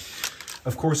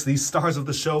 Of course, the stars of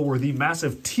the show were the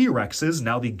massive T-Rexes.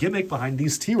 Now, the gimmick behind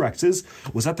these T-Rexes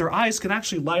was that their eyes can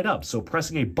actually light up. So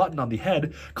pressing a button on the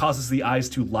head causes the eyes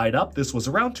to light up. This was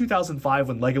around 2005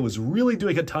 when LEGO was really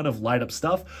doing a ton of light up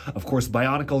stuff. Of course,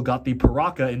 Bionicle got the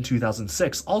Paraka in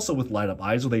 2006, also with light up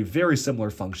eyes with a very similar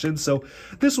function. So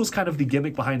this was kind of the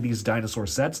gimmick behind these dinosaur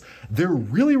sets. They're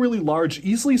really large,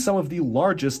 easily some of the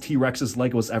largest T-Rexes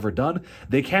LEGO has ever done.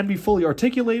 They can be fully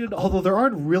articulated, although there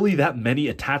aren't really that many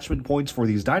attachment points for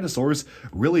these dinosaurs.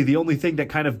 Really, the only thing that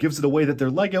kind of gives it away that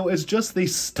they're LEGO is just the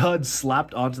studs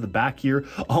slapped onto the back here.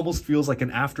 Almost feels like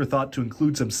an afterthought to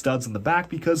include some studs in the back,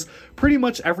 because pretty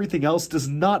much everything else does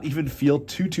not even feel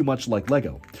too much like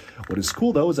LEGO. What is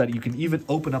cool though is that you can even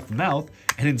open up the mouth,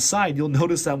 and inside you'll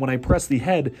notice that when I press the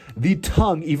head, the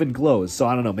tongue even glows. So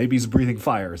I don't know, maybe he's breathing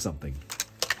fire or something.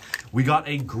 We got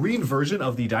a green version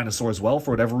of the dinosaur as well.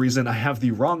 For whatever reason, I have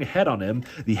the wrong head on him.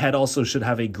 The head also should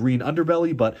have a green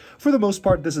underbelly, but for the most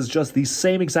part, this is just the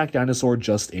same exact dinosaur,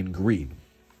 just in green.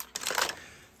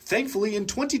 Thankfully, in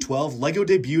 2012, LEGO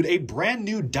debuted a brand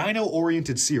new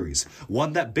dino-oriented series,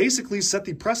 one that basically set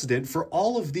the precedent for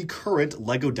all of the current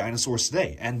LEGO dinosaurs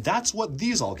today, and that's what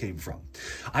these all came from.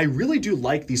 I really do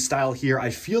like the style here.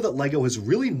 I feel that LEGO has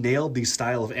really nailed the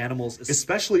style of animals,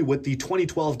 especially with the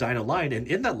 2012 Dino line, and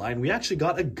in that line, we actually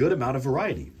got a good amount of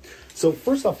variety. So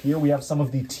first off here, we have some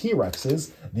of the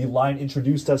T-Rexes. The line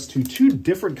introduced us to two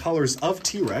different colors of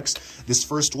T-Rex. This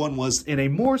first one was in a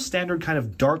more standard kind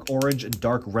of dark orange and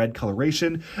dark red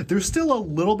coloration. They're still a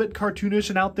little bit cartoonish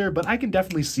and out there, but I can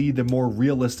definitely see the more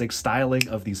realistic styling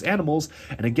of these animals.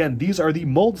 And again, these are the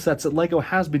mold sets that LEGO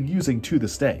has been using to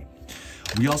this day.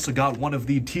 We also got one of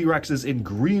the T-Rexes in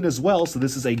green as well, so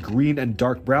this is a green and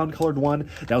dark brown colored one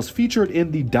that was featured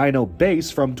in the Dino base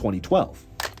from 2012.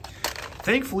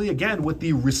 Thankfully, again, with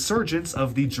the resurgence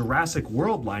of the Jurassic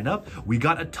World lineup, we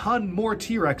got a ton more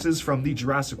T-Rexes from the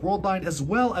Jurassic World line, as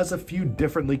well as a few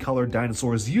differently colored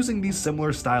dinosaurs using the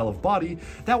similar style of body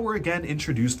that were again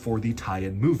introduced for the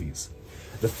tie-in movies.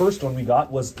 The first one we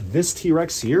got was this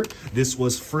T-Rex here. This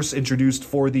was first introduced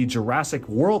for the Jurassic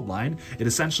World line. It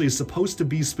essentially is supposed to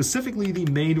be specifically the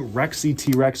main Rexy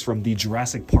T-Rex from the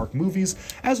Jurassic Park movies,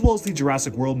 as well as the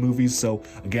Jurassic World movies. So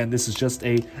again, this is just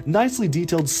a nicely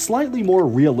detailed, slightly more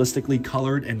realistically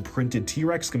colored and printed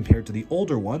T-Rex compared to the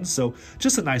older ones. So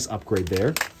just a nice upgrade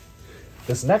there.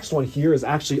 This next one here is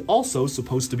actually also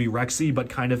supposed to be Rexy, but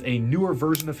kind of a newer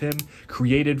version of him,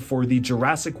 created for the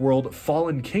Jurassic World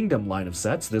Fallen Kingdom line of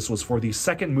sets. This was for the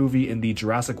second movie in the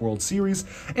Jurassic World series.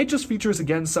 It just features,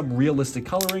 again, some realistic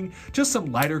coloring, just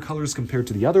some lighter colors compared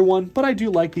to the other one, but I do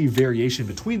like the variation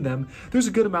between them. There's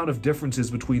a good amount of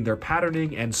differences between their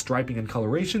patterning and striping and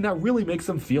coloration that really makes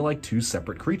them feel like two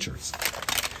separate creatures.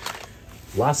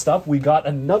 Last up, we got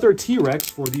another T-Rex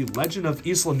for the Legend of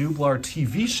Isla Nublar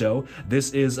TV show.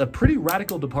 This is a pretty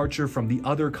radical departure from the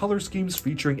other color schemes,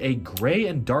 featuring a gray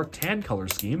and dark tan color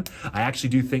scheme. I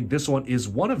actually do think this one is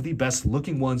one of the best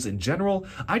looking ones in general.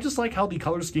 I just like how the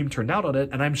color scheme turned out on it,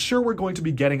 and I'm sure we're going to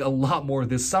be getting a lot more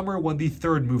this summer when the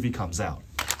third movie comes out.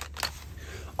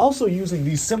 Also using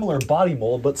the similar body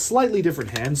mold but slightly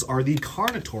different hands are the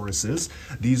Carnotauruses.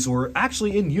 These were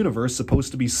actually in universe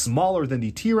supposed to be smaller than the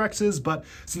T-Rexes, but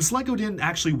since LEGO didn't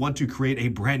actually want to create a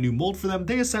brand new mold for them,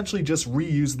 they essentially just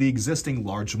reused the existing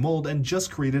large mold and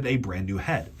just created a brand new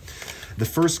head. The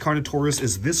first Carnotaurus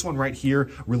is this one right here,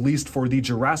 released for the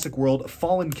Jurassic World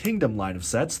Fallen Kingdom line of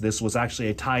sets. This was actually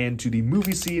a tie-in to the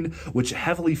movie scene, which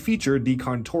heavily featured the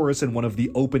Carnotaurus in one of the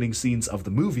opening scenes of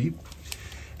the movie.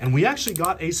 And we actually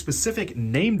got a specific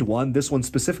named one. This one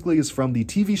specifically is from the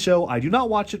TV show. I do not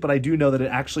watch it, but I do know that it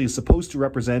actually is supposed to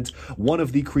represent one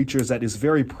of the creatures that is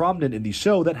very prominent in the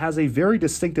show that has a very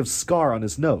distinctive scar on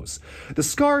his nose. The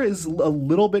scar is a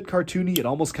little bit cartoony. It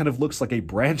almost kind of looks like a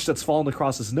branch that's fallen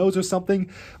across his nose or something,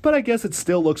 but I guess it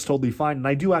still looks totally fine, and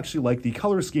I do actually like the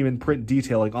color scheme and print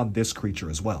detailing on this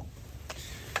creature as well.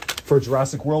 For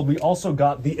Jurassic World, we also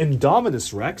got the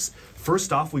Indominus Rex.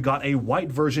 First off, we got a white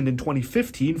version in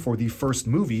 2015 for the first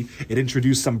movie. It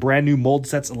introduced some brand new mold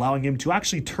sets, allowing him to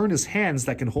actually turn his hands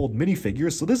that can hold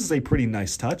minifigures, so this is a pretty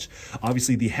nice touch.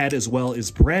 Obviously, the head as well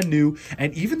is brand new,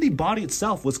 and even the body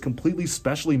itself was completely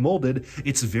specially molded.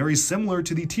 It's very similar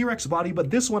to the T-Rex body, but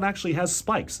this one actually has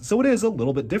spikes, so it is a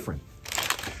little bit different.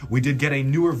 We did get a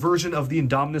newer version of the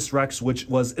Indominus Rex, which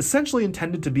was essentially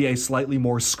intended to be a slightly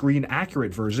more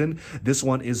screen-accurate version. This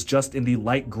one is just in the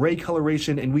light gray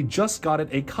coloration, and we just got it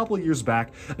a couple years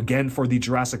back, again for the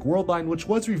Jurassic World line, which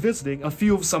was revisiting a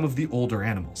few of some of the older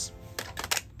animals.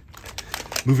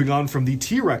 Moving on from the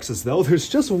T-Rexes, though, there's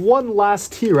just one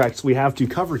last T-Rex we have to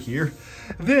cover here.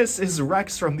 This is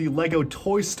Rex from the LEGO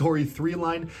Toy Story 3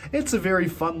 line. It's a very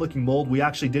fun-looking mold. We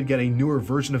actually did get a newer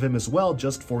version of him as well,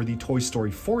 just for the Toy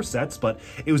Story 4 sets, but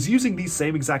it was using the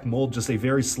same exact mold, just a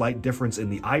very slight difference in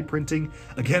the eye printing.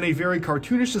 Again, a very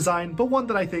cartoonish design, but one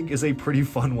that I think is a pretty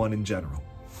fun one in general.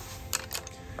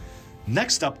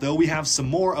 Next up, though, we have some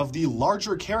more of the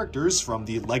larger characters from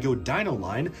the LEGO Dino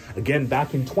line. Again,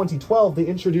 back in 2012, they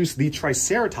introduced the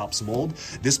Triceratops mold.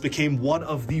 This became one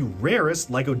of the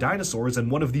rarest LEGO dinosaurs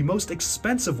and one of the most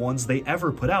expensive ones they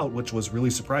ever put out, which was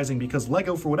really surprising because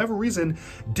LEGO, for whatever reason,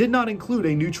 did not include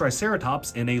a new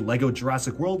Triceratops in a LEGO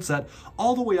Jurassic World set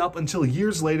all the way up until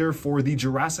years later for the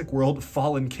Jurassic World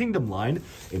Fallen Kingdom line,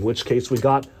 in which case we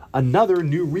got another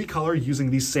new recolor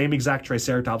using the same exact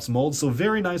Triceratops mold, so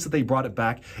very nice that they brought it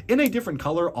back in a different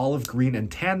color, olive green and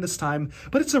tan this time,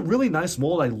 but it's a really nice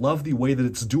mold. I love the way that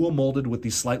it's dual molded with the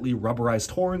slightly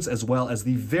rubberized horns as well as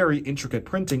the very intricate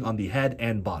printing on the head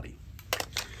and body.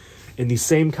 In the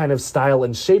same kind of style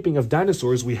and shaping of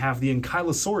dinosaurs, we have the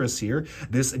Ankylosaurus here.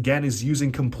 This, again, is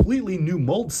using completely new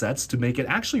mold sets to make it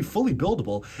actually fully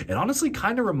buildable. It honestly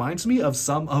kind of reminds me of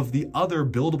some of the other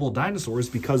buildable dinosaurs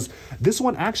because this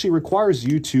one actually requires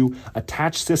you to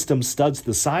attach system studs to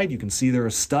the side. You can see there are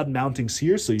stud mountings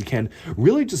here, so you can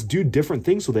really just do different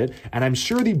things with it. And I'm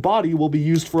sure the body will be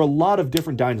used for a lot of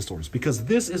different dinosaurs because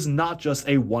this is not just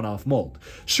a one-off mold.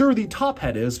 Sure, the top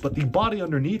head is, but the body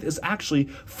underneath is actually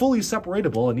fully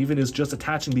separatable and even is just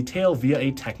attaching the tail via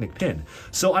a Technic pin.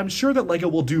 So I'm sure that LEGO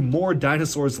will do more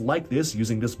dinosaurs like this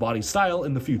using this body style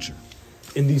in the future.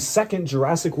 In the second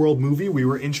Jurassic World movie, we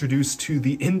were introduced to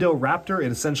the Indoraptor.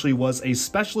 It essentially was a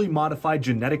specially modified,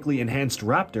 genetically enhanced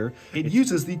raptor. It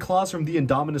uses the claws from the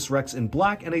Indominus Rex in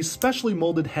black and a specially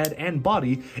molded head and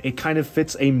body. It kind of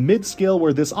fits a mid-scale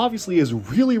where this obviously is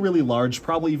really, really large,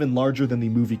 probably even larger than the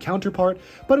movie counterpart,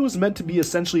 but it was meant to be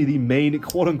essentially the main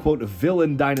quote-unquote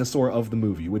villain dinosaur of the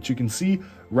movie, which you can see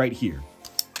right here.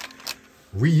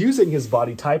 Reusing his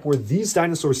body type were these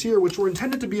dinosaurs here, which were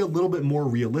intended to be a little bit more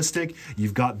realistic.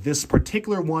 You've got this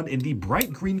particular one in the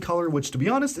bright green color, which to be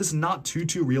honest is not too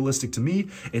realistic to me.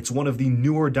 It's one of the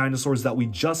newer dinosaurs that we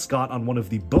just got on one of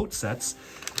the boat sets.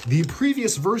 The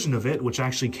previous version of it, which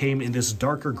actually came in this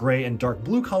darker gray and dark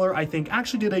blue color, I think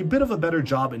actually did a bit of a better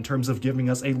job in terms of giving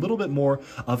us a little bit more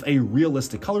of a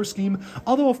realistic color scheme.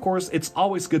 Although, of course, it's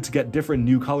always good to get different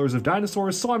new colors of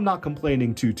dinosaurs, so I'm not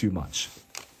complaining too much.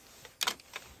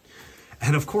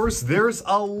 And of course, there's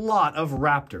a lot of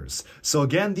raptors. So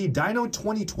again, the Dino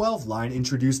 2012 line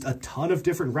introduced a ton of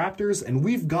different raptors, and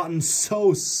we've gotten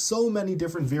so many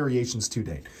different variations to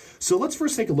date. So let's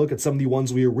first take a look at some of the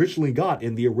ones we originally got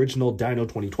in the original Dino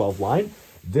 2012 line.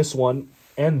 This one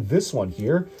and this one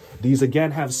here. These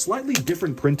again have slightly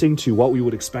different printing to what we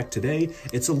would expect today.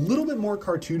 It's a little bit more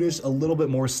cartoonish, a little bit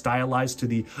more stylized to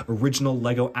the original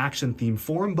LEGO action theme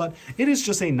form, but it is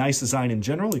just a nice design in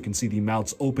general. You can see the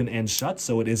mouths open and shut,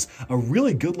 so it is a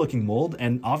really good looking mold,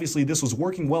 and obviously this was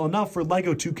working well enough for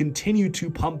LEGO to continue to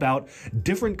pump out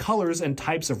different colors and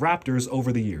types of raptors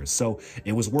over the years. So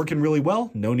it was working really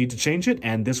well, no need to change it,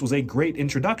 and this was a great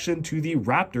introduction to the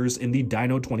raptors in the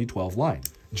Dino 2012 line.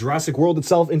 Jurassic World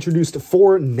itself introduced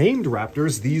 4 named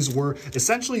raptors. These were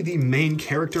essentially the main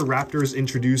character raptors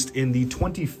introduced in the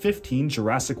 2015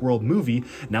 Jurassic World movie.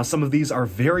 Now, some of these are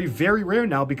very, very rare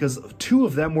now because 2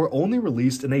 of them were only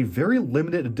released in a very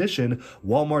limited edition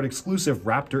Walmart exclusive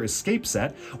Raptor Escape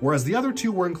set, whereas the other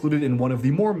 2 were included in one of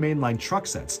the more mainline truck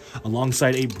sets,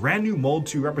 alongside a brand new mold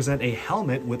to represent a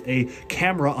helmet with a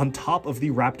camera on top of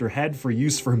the raptor head for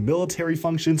use for military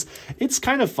functions. It's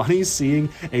kind of funny seeing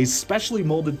a specially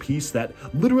molded piece that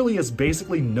literally has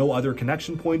basically no other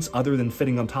connection points other than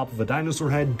fitting on top of a dinosaur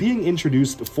head being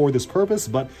introduced for this purpose,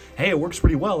 but hey, it works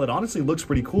pretty well. It honestly looks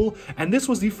pretty cool, and this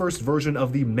was the first version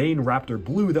of the main Raptor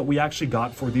Blue that we actually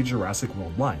got for the Jurassic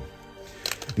World line.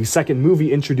 The second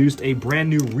movie introduced a brand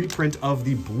new reprint of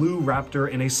the Blue Raptor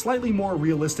in a slightly more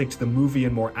realistic to the movie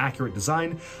and more accurate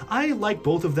design. I like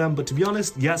both of them, but to be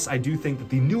honest, yes, I do think that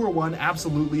the newer one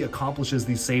absolutely accomplishes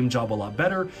the same job a lot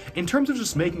better in terms of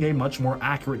just making a much more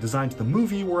accurate design to the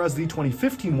movie, whereas the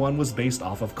 2015 one was based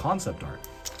off of concept art.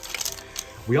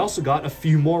 We also got a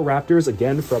few more raptors,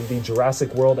 again from the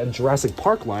Jurassic World and Jurassic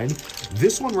Park line.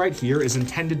 This one right here is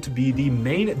intended to be the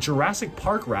main Jurassic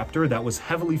Park raptor that was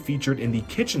heavily featured in the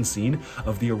kitchen scene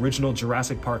of the original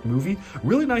Jurassic Park movie.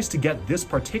 Really nice to get this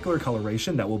particular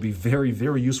coloration that will be very,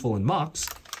 very useful in mocks.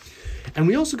 And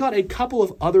we also got a couple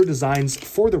of other designs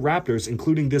for the raptors,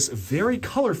 including this very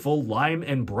colorful lime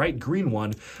and bright green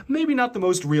one. Maybe not the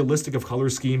most realistic of color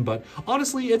scheme, but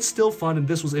honestly, it's still fun, and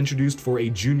this was introduced for a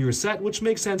junior set, which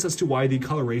makes sense as to why the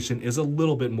coloration is a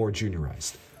little bit more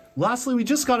juniorized. Lastly, we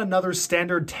just got another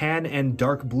standard tan and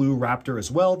dark blue raptor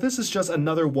as well. This is just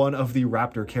another one of the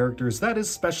raptor characters that is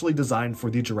specially designed for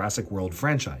the Jurassic World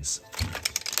franchise.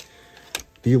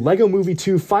 The LEGO Movie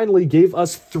 2 finally gave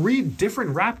us 3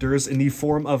 different raptors in the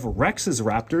form of Rex's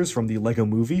raptors from the LEGO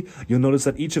Movie. You'll notice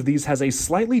that each of these has a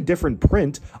slightly different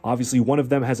print. Obviously, one of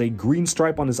them has a green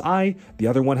stripe on his eye, the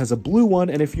other one has a blue one,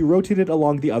 and if you rotate it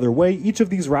along the other way, each of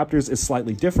these raptors is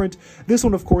slightly different. This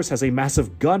one, of course, has a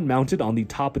massive gun mounted on the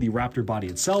top of the raptor body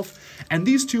itself, and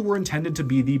these 2 were intended to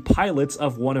be the pilots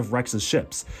of one of Rex's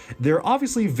ships. They're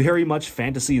obviously very much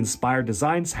fantasy-inspired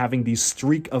designs, having the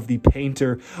streak of the paint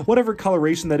or whatever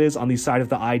coloration that is on the side of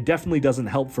the eye definitely doesn't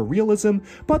help for realism,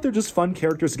 but they're just fun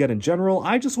characters to get in general.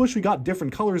 I just wish we got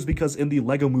different colors because in the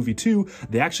LEGO Movie 2,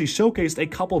 they actually showcased a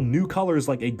couple new colors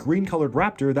like a green colored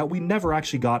raptor that we never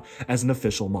actually got as an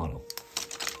official model.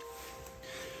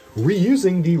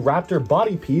 Reusing the raptor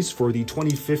body piece for the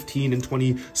 2015 and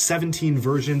 2017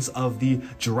 versions of the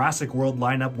Jurassic World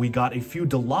lineup, we got a few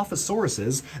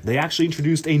Dilophosauruses. They actually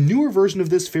introduced a newer version of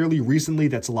this fairly recently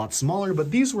that's a lot smaller,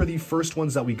 but these were the first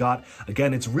ones that we got.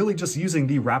 Again, it's really just using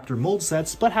the raptor mold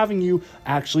sets, but having you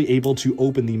actually able to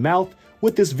open the mouth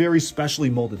with this very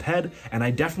specially molded head, and I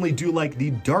definitely do like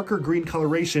the darker green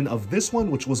coloration of this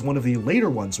one, which was one of the later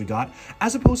ones we got,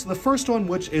 as opposed to the first one,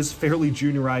 which is fairly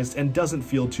juniorized and doesn't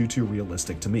feel too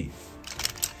realistic to me.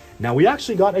 Now, we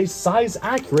actually got a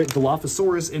size-accurate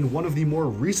Dilophosaurus in one of the more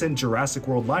recent Jurassic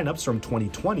World lineups from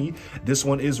 2020. This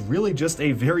one is really just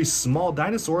a very small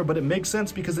dinosaur, but it makes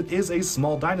sense because it is a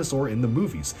small dinosaur in the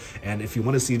movies. And if you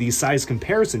want to see the size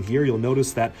comparison here, you'll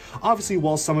notice that obviously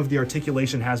while some of the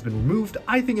articulation has been removed,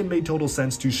 I think it made total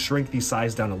sense to shrink the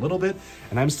size down a little bit.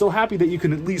 And I'm still happy that you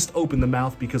can at least open the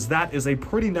mouth because that is a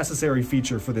pretty necessary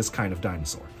feature for this kind of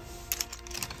dinosaur.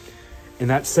 In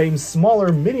that same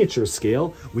smaller miniature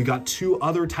scale, we got 2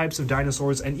 other types of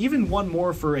dinosaurs and even one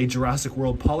more for a Jurassic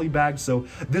World polybag. So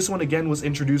this one again was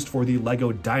introduced for the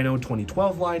LEGO Dino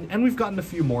 2012 line, and we've gotten a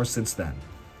few more since then.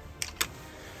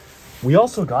 We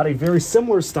also got a very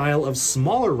similar style of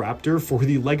smaller raptor for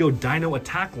the LEGO Dino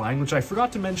Attack line, which I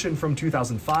forgot to mention from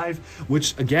 2005,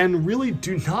 which again really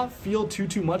do not feel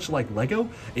too much like LEGO.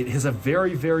 It has a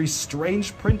very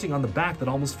strange printing on the back that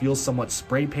almost feels somewhat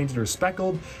spray painted or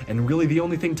speckled, and really the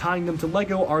only thing tying them to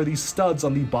LEGO are the studs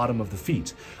on the bottom of the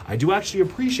feet. I do actually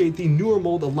appreciate the newer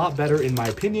mold a lot better in my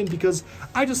opinion because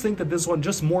I just think that this one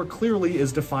just more clearly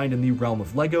is defined in the realm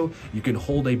of LEGO. You can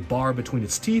hold a bar between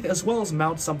its teeth as well as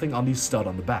mount something on the stud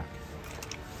on the back.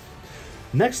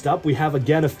 Next up, we have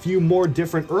again a few more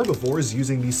different herbivores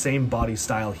using the same body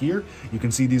style here. You can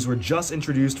see these were just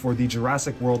introduced for the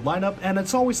Jurassic World lineup, and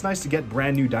it's always nice to get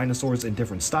brand new dinosaurs in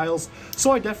different styles,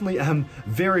 so I definitely am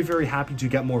very happy to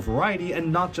get more variety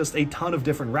and not just a ton of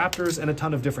different raptors and a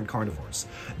ton of different carnivores.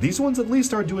 These ones at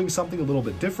least are doing something a little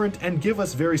bit different and give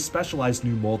us very specialized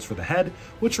new molds for the head,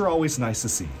 which are always nice to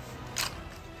see.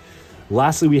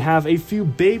 Lastly, we have a few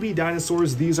baby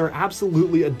dinosaurs. These are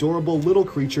absolutely adorable little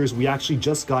creatures. We actually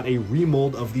just got a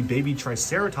remold of the baby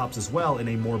Triceratops as well in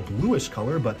a more bluish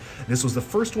color, but this was the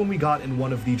first one we got in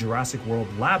one of the Jurassic World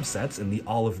lab sets in the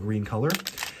olive green color.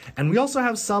 And we also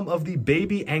have some of the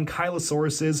baby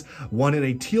ankylosauruses, one in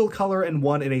a teal color and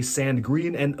one in a sand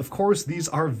green. And of course, these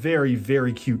are very,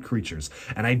 very cute creatures.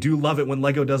 And I do love it when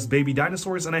LEGO does baby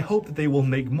dinosaurs, and I hope that they will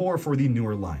make more for the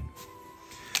newer line.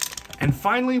 And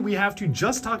finally, we have to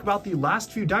just talk about the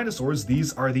last few dinosaurs.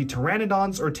 These are the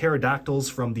pteranodons or pterodactyls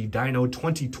from the Dino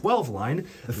 2012 line.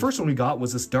 The first one we got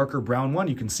was this darker brown one.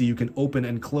 You can see you can open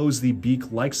and close the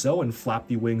beak like so and flap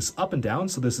the wings up and down.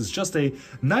 So this is just a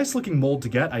nice looking mold to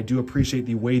get. I do appreciate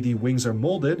the way the wings are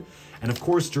molded. And of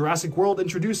course, Jurassic World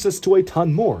introduced us to a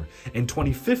ton more. In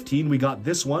 2015, we got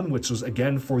this one, which was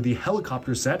again for the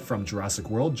helicopter set from Jurassic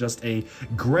World, just a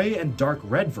gray and dark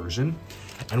red version.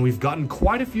 And we've gotten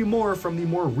quite a few more from the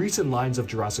more recent lines of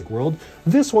Jurassic World.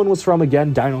 This one was from,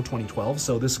 again, Dino 2012,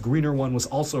 so this greener one was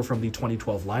also from the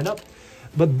 2012 lineup.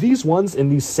 But these ones in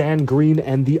the sand green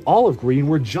and the olive green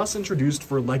were just introduced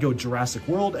for LEGO Jurassic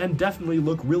World and definitely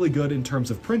look really good in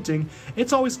terms of printing.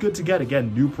 It's always good to get,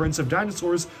 again, new prints of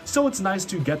dinosaurs, so it's nice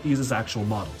to get these as actual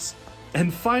models.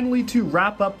 And finally, to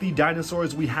wrap up the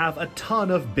dinosaurs, we have a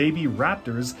ton of baby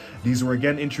raptors. These were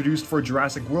again introduced for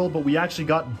Jurassic World, but we actually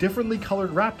got differently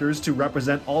colored raptors to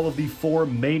represent all of the 4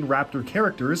 main raptor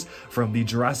characters from the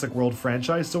Jurassic World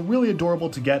franchise. So really adorable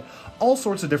to get all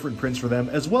sorts of different prints for them,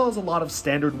 as well as a lot of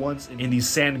standard ones in the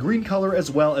sand green color,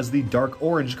 as well as the dark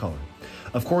orange color.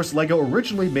 Of course, LEGO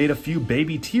originally made a few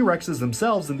baby T-Rexes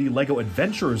themselves in the LEGO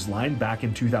Adventurers line back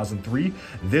in 2003.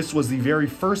 This was the very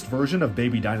first version of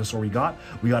baby dinosaur we got.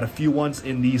 We got a few ones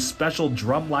in the special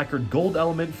drum lacquered gold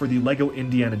element for the LEGO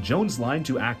Indiana Jones line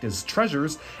to act as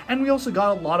treasures, and we also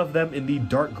got a lot of them in the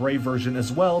dark gray version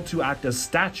as well to act as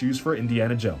statues for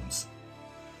Indiana Jones.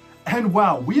 And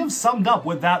wow, we have summed up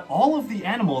with that all of the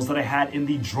animals that I had in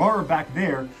the drawer back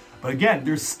there. But again,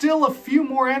 there's still a few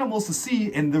more animals to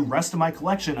see in the rest of my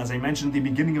collection. As I mentioned at the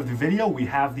beginning of the video, we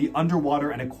have the underwater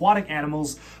and aquatic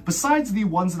animals. Besides the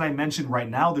ones that I mentioned right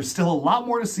now, there's still a lot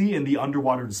more to see in the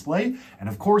underwater display. And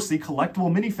of course, the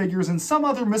collectible minifigures and some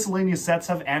other miscellaneous sets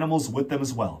have animals with them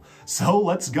as well. So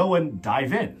let's go and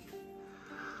dive in.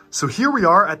 So here we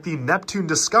are at the Neptune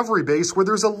Discovery Base, where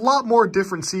there's a lot more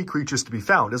different sea creatures to be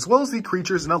found, as well as the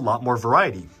creatures in a lot more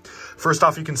variety. First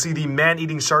off, you can see the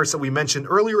man-eating sharks that we mentioned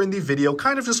earlier in the video,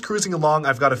 kind of just cruising along.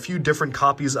 I've got a few different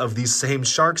copies of these same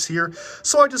sharks here,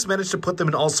 so I just managed to put them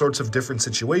in all sorts of different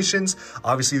situations.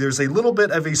 Obviously, there's a little bit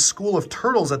of a school of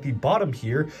turtles at the bottom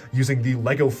here, using the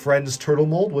LEGO Friends turtle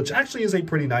mold, which actually is a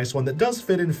pretty nice one that does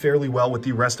fit in fairly well with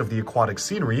the rest of the aquatic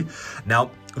scenery.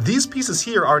 Now, these pieces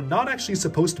here are not actually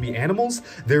supposed to be animals.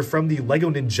 They're from the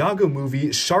LEGO Ninjago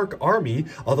movie Shark Army,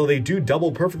 although they do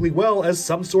double perfectly well as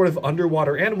some sort of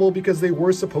underwater animal because they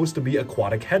were supposed to be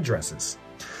aquatic headdresses.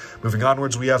 Moving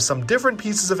onwards, we have some different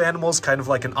pieces of animals, kind of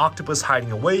like an octopus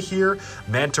hiding away here,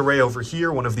 manta ray over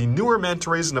here, one of the newer manta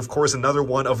rays, and of course another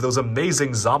one of those amazing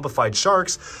zombified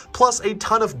sharks, plus a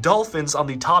ton of dolphins on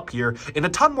the top here, in a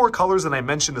ton more colors than I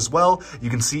mentioned as well. You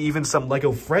can see even some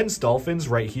LEGO Friends dolphins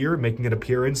right here making an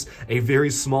appearance, a very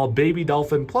small baby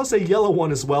dolphin, plus a yellow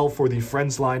one as well for the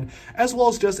Friends line, as well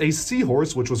as just a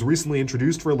seahorse, which was recently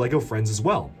introduced for LEGO Friends as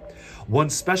well.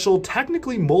 One special,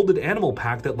 technically molded animal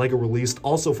pack that LEGO released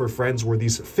also for Friends were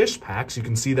these fish packs. You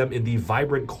can see them in the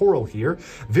vibrant coral here.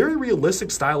 Very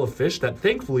realistic style of fish that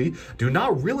thankfully do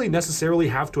not really necessarily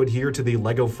have to adhere to the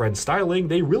LEGO Friends styling.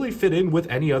 They really fit in with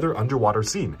any other underwater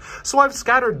scene. So I've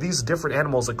scattered these different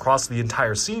animals across the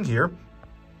entire scene here.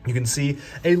 You can see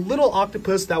a little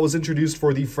octopus that was introduced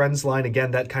for the Friends line, again,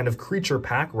 that kind of creature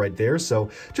pack right there, so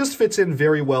just fits in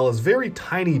very well as very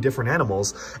tiny different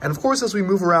animals. And of course, as we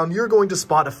move around, you're going to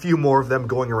spot a few more of them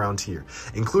going around here,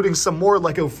 including some more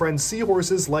LEGO Friends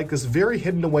seahorses like this very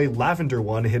hidden away lavender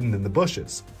one hidden in the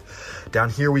bushes. Down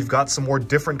here, we've got some more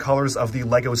different colors of the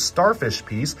LEGO Starfish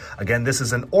piece. Again, this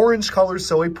is an orange color,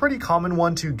 so a pretty common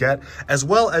one to get, as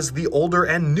well as the older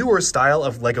and newer style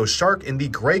of LEGO Shark in the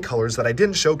gray colors that I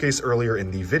didn't showcase earlier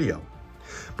in the video.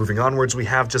 Moving onwards, we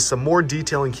have just some more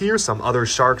detailing here, some other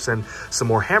sharks and some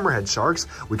more hammerhead sharks.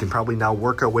 We can probably now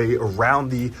work our way around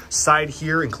the side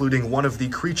here, including one of the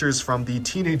creatures from the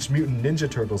Teenage Mutant Ninja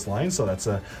Turtles line, so that's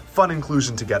a fun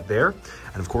inclusion to get there.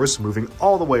 And of course, moving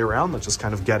all the way around, let's just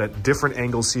kind of get at different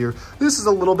angles here. This is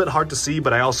a little bit hard to see,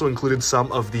 but I also included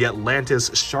some of the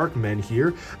Atlantis shark men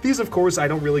here. These, of course, I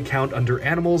don't really count under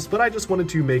animals, but I just wanted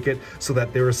to make it so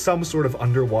that there is some sort of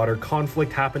underwater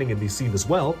conflict happening in the scene as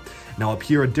well. Now up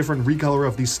here, a different recolor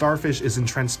of the starfish is in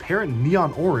transparent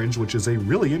neon orange, which is a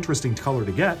really interesting color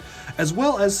to get, as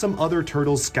well as some other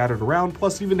turtles scattered around,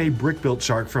 plus even a brick-built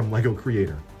shark from LEGO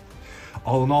Creator.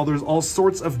 All in all, there's all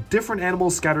sorts of different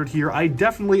animals scattered here. I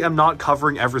definitely am not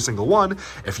covering every single one.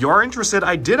 If you are interested,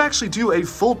 I did actually do a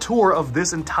full tour of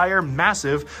this entire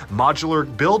massive modular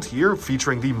build here,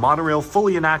 featuring the monorail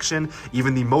fully in action,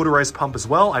 even the motorized pump as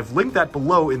well. I've linked that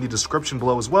below in the description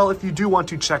below as well if you do want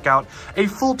to check out a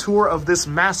full tour of this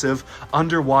massive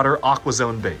underwater aqua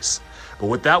zone base. But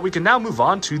with that, we can now move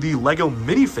on to the LEGO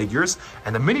minifigures,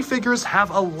 and the minifigures have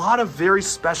a lot of very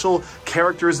special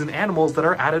characters and animals that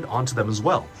are added onto them as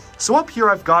well. So up here,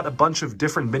 I've got a bunch of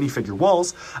different minifigure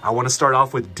walls. I want to start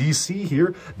off with DC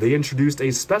here. They introduced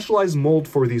a specialized mold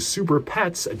for the Super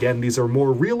Pets. Again, these are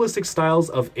more realistic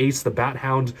styles of Ace the Bat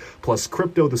Hound, plus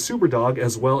Crypto the Super Dog,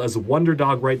 as well as Wonder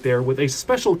Dog right there with a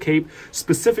special cape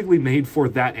specifically made for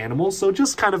that animal. So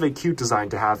just kind of a cute design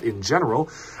to have in general.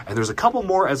 And there's a couple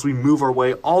more as we move our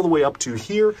way all the way up to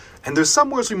here. And there's some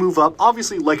more as we move up.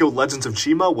 Obviously, LEGO Legends of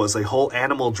Chima was a whole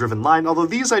animal-driven line, although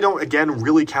these I don't, again,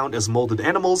 really count as molded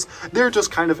animals. They're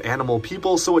just kind of animal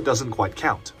people, so it doesn't quite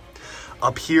count.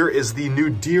 Up here is the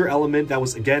new deer element that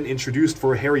was again introduced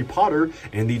for Harry Potter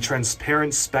in the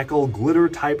transparent speckle glitter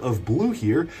type of blue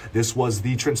here. This was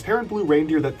the transparent blue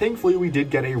reindeer that thankfully we did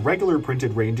get a regular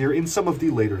printed reindeer in some of the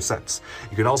later sets.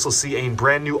 You can also see a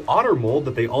brand new otter mold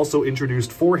that they also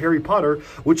introduced for Harry Potter,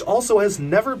 which also has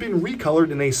never been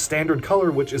recolored in a standard color,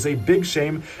 which is a big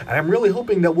shame. And I'm really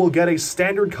hoping that we'll get a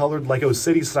standard colored LEGO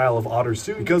City style of otter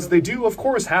soon, because they do of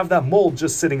course have that mold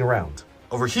just sitting around.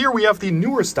 Over here, we have the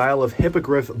newer style of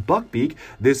Hippogriff Buckbeak.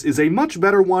 This is a much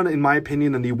better one, in my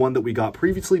opinion, than the one that we got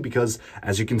previously because,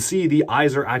 as you can see, the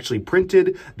eyes are actually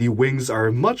printed, the wings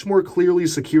are much more clearly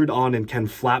secured on and can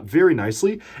flap very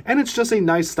nicely, and it's just a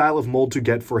nice style of mold to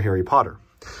get for Harry Potter.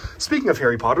 Speaking of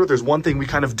Harry Potter, there's one thing we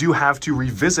kind of do have to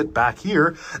revisit back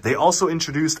here. They also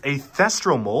introduced a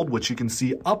Thestro mold, which you can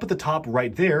see up at the top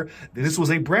right there. This was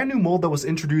a brand new mold that was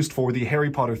introduced for the Harry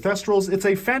Potter Thestrals. It's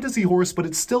a fantasy horse, but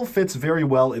it still fits very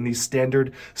well in the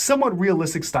standard, somewhat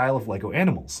realistic style of LEGO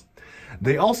animals.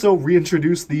 They also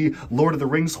reintroduced the Lord of the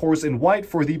Rings horse in white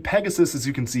for the Pegasus, as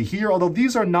you can see here, although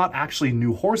these are not actually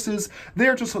new horses.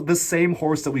 They're just the same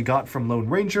horse that we got from Lone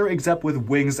Ranger, except with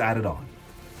wings added on.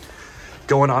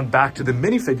 Going on back to the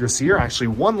minifigures here, actually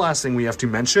one last thing we have to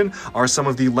mention are some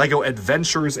of the LEGO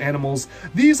Adventures animals.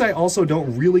 These I also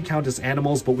don't really count as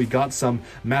animals, but we got some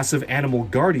massive animal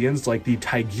guardians like the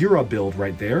Tigera build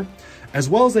right there, as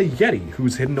well as a Yeti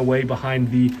who's hidden away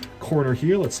behind the corner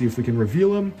here. Let's see if we can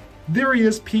reveal him. There he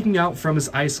is peeking out from his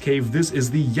ice cave. This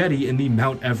is the Yeti in the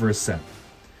Mount Everest set.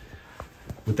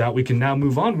 With that, we can now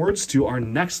move onwards to our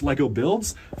next LEGO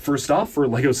builds. First off, for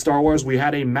LEGO Star Wars, we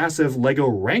had a massive LEGO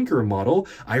Ranker model.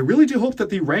 I really do hope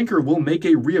that the Ranker will make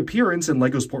a reappearance in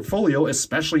LEGO's portfolio,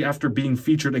 especially after being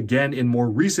featured again in more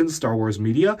recent Star Wars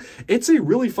media. It's a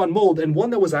really fun mold, and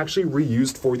one that was actually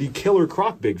reused for the Killer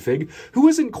Croc Big Fig, who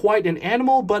isn't quite an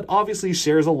animal, but obviously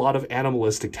shares a lot of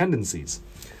animalistic tendencies.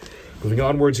 Moving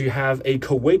onwards, you have a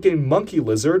Kawake monkey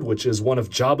lizard, which is one of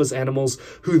Jabba's animals,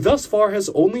 who thus far has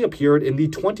only appeared in the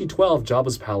 2012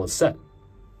 Jabba's Palace set.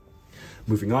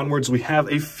 Moving onwards, we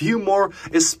have a few more,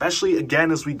 especially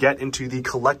again as we get into the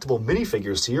collectible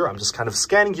minifigures here. I'm just kind of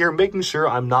scanning here, making sure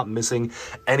I'm not missing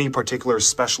any particular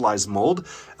specialized mold.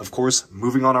 Of course,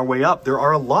 moving on our way up, there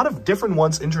are a lot of different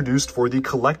ones introduced for the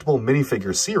collectible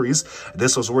minifigure series.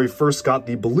 This was where we first got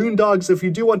the balloon dogs, if you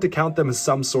do want to count them as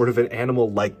some sort of an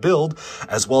animal-like build,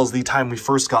 as well as the time we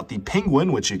first got the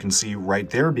penguin, which you can see right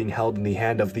there being held in the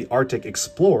hand of the Arctic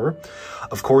Explorer.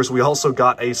 Of course, we also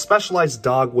got a specialized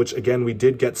dog, which again, we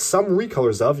did get some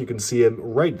recolors of. You can see him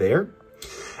right there.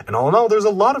 And all in all, there's a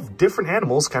lot of different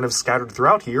animals kind of scattered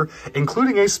throughout here,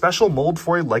 including a special mold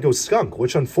for a LEGO skunk,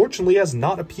 which unfortunately has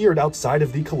not appeared outside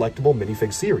of the collectible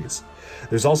minifig series.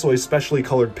 There's also a specially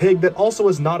colored pig that also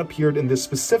has not appeared in this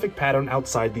specific pattern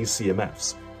outside these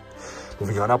CMFs.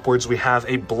 Moving on upwards, we have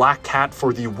a black cat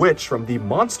for the witch from the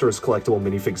Monsters collectible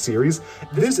minifig series.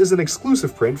 This is an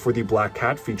exclusive print for the black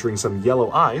cat featuring some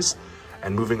yellow eyes.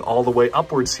 And moving all the way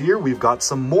upwards here, we've got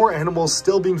some more animals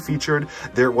still being featured.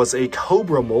 There was a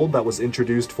cobra mold that was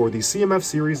introduced for the CMF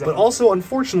series, but also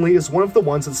unfortunately is one of the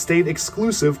ones that stayed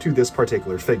exclusive to this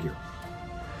particular figure.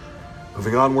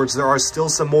 Moving onwards, there are still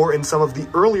some more in some of the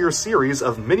earlier series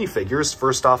of minifigures.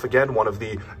 First off, again, one of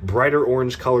the brighter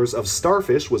orange colors of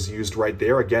Starfish was used right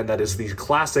there. Again, that is the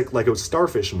classic LEGO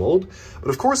Starfish mold. But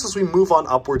of course, as we move on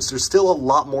upwards, there's still a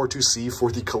lot more to see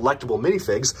for the collectible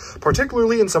minifigs,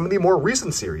 particularly in some of the more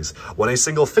recent series. When a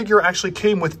single figure actually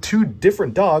came with two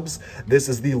different dogs, this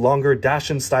is the longer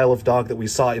Dashin style of dog that we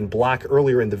saw in black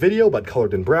earlier in the video, but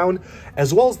colored in brown,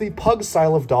 as well as the pug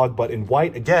style of dog, but in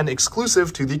white, again,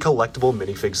 exclusive to the collectible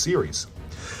minifig series.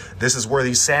 This is where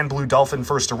the sand blue dolphin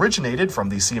first originated from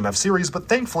the CMF series, but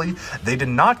thankfully they did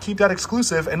not keep that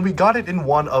exclusive and we got it in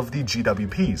one of the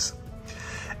GWPs.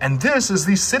 And this is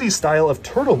the city style of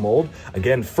turtle mold,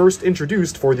 again first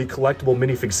introduced for the collectible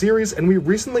minifig series, and we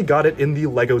recently got it in the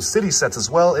LEGO City sets as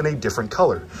well in a different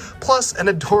color. Plus an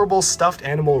adorable stuffed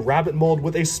animal rabbit mold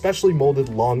with a specially molded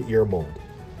long ear mold.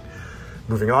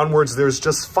 Moving onwards, there's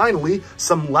just finally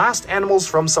some last animals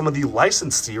from some of the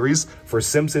licensed series. For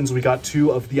Simpsons, we got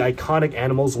two of the iconic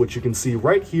animals, which you can see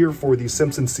right here for the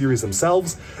Simpsons series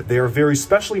themselves. They are very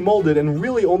specially molded and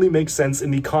really only make sense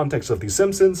in the context of the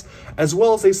Simpsons, as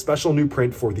well as a special new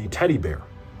print for the teddy bear.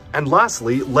 And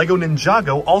lastly, LEGO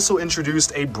Ninjago also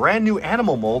introduced a brand new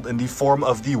animal mold in the form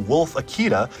of the wolf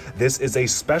Akita. This is a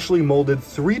specially molded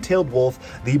three-tailed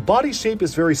wolf. The body shape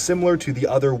is very similar to the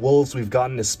other wolves we've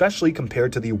gotten, especially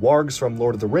compared to the wargs from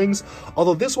Lord of the Rings,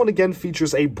 although this one again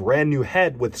features a brand new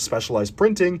head with specialized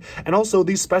printing and also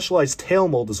the specialized tail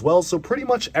mold as well, so pretty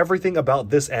much everything about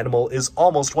this animal is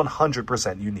almost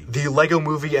 100% unique. The LEGO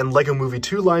Movie and LEGO Movie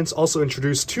 2 lines also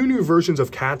introduced two new versions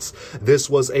of cats. This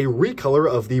was a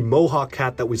recolor of the Mohawk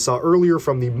cat that we saw earlier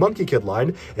from the Monkey Kid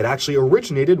line. It actually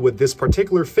originated with this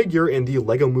particular figure in the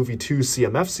LEGO Movie 2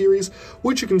 CMF series,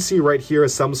 which you can see right here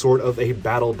as some sort of a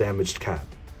battle-damaged cat.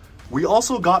 We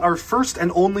also got our first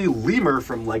and only lemur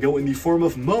from LEGO in the form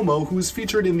of Momo, who is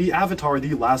featured in the Avatar: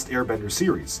 The Last Airbender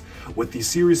series. With the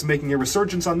series making a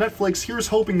resurgence on Netflix, here's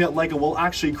hoping that LEGO will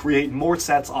actually create more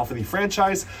sets off of the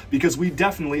franchise, because we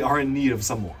definitely are in need of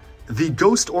some more. The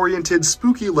ghost-oriented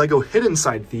spooky LEGO Hidden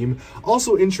Side theme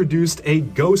also introduced a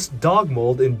ghost dog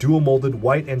mold in dual molded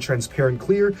white and transparent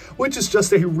clear, which is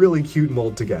just a really cute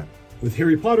mold to get. With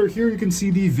Harry Potter here, you can see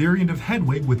the variant of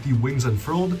Hedwig with the wings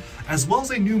unfurled, as well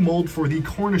as a new mold for the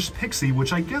Cornish pixie,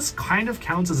 which I guess kind of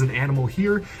counts as an animal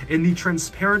here in the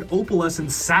transparent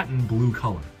opalescent satin blue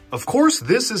color. Of course,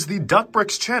 this is the Duck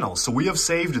Bricks channel, so we have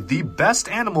saved the best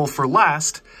animal for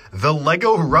last, the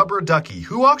LEGO Rubber Ducky,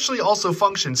 who actually also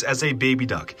functions as a baby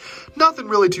duck. Nothing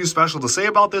really too special to say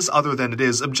about this other than it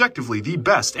is objectively the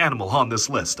best animal on this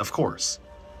list, of course.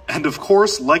 And of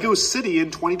course, LEGO City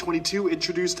in 2022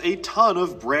 introduced a ton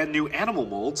of brand new animal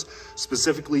molds,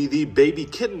 specifically the baby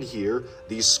kitten here,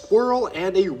 the squirrel,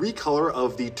 and a recolor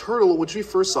of the turtle, which we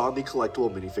first saw in the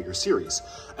collectible minifigure series,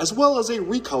 as well as a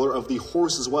recolor of the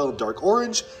horse as well in dark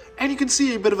orange. And you can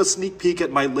see a bit of a sneak peek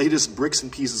at my latest Bricks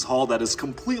and Pieces haul that is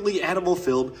completely animal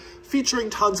filled, featuring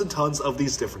tons and tons of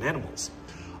these different animals.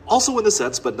 Also in the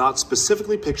sets, but not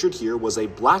specifically pictured here, was a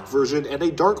black version and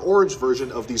a dark orange version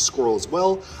of the squirrel as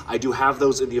well. I do have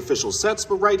those in the official sets,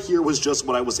 but right here was just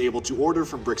what I was able to order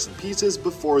from Bricks and Pieces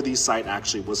before the site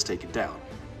actually was taken down.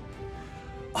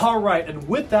 Alright, and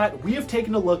with that, we have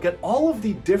taken a look at all of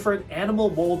the different animal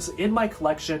molds in my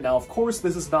collection. Now, of course,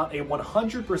 this is not a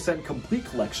 100% complete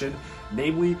collection.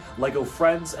 Namely, LEGO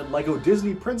Friends and LEGO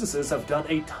Disney Princesses have done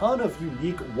a ton of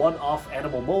unique one-off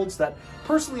animal molds that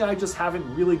personally I just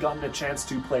haven't really gotten a chance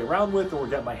to play around with or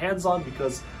get my hands on,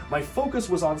 because my focus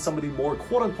was on some of the more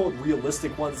quote-unquote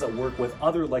realistic ones that work with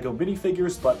other LEGO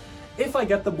minifigures. But if I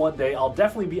get them one day, I'll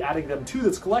definitely be adding them to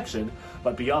this collection.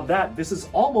 But beyond that, this is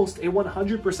almost a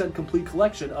 100% complete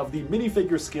collection of the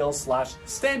minifigure scale /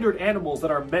 standard animals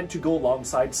that are meant to go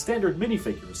alongside standard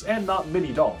minifigures, and not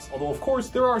mini dolls. Although of course,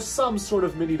 there are some sort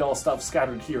of mini doll stuff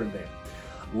scattered here and there.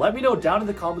 Let me know down in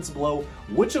the comments below,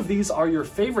 which of these are your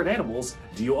favorite animals?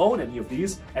 Do you own any of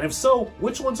these? And if so,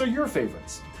 which ones are your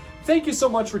favorites? Thank you so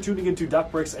much for tuning into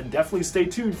Duck Bricks, and definitely stay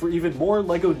tuned for even more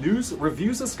LEGO news,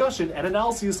 reviews, discussion, and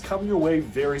analyses coming your way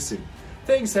very soon.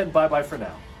 Thanks, and bye-bye for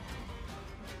now.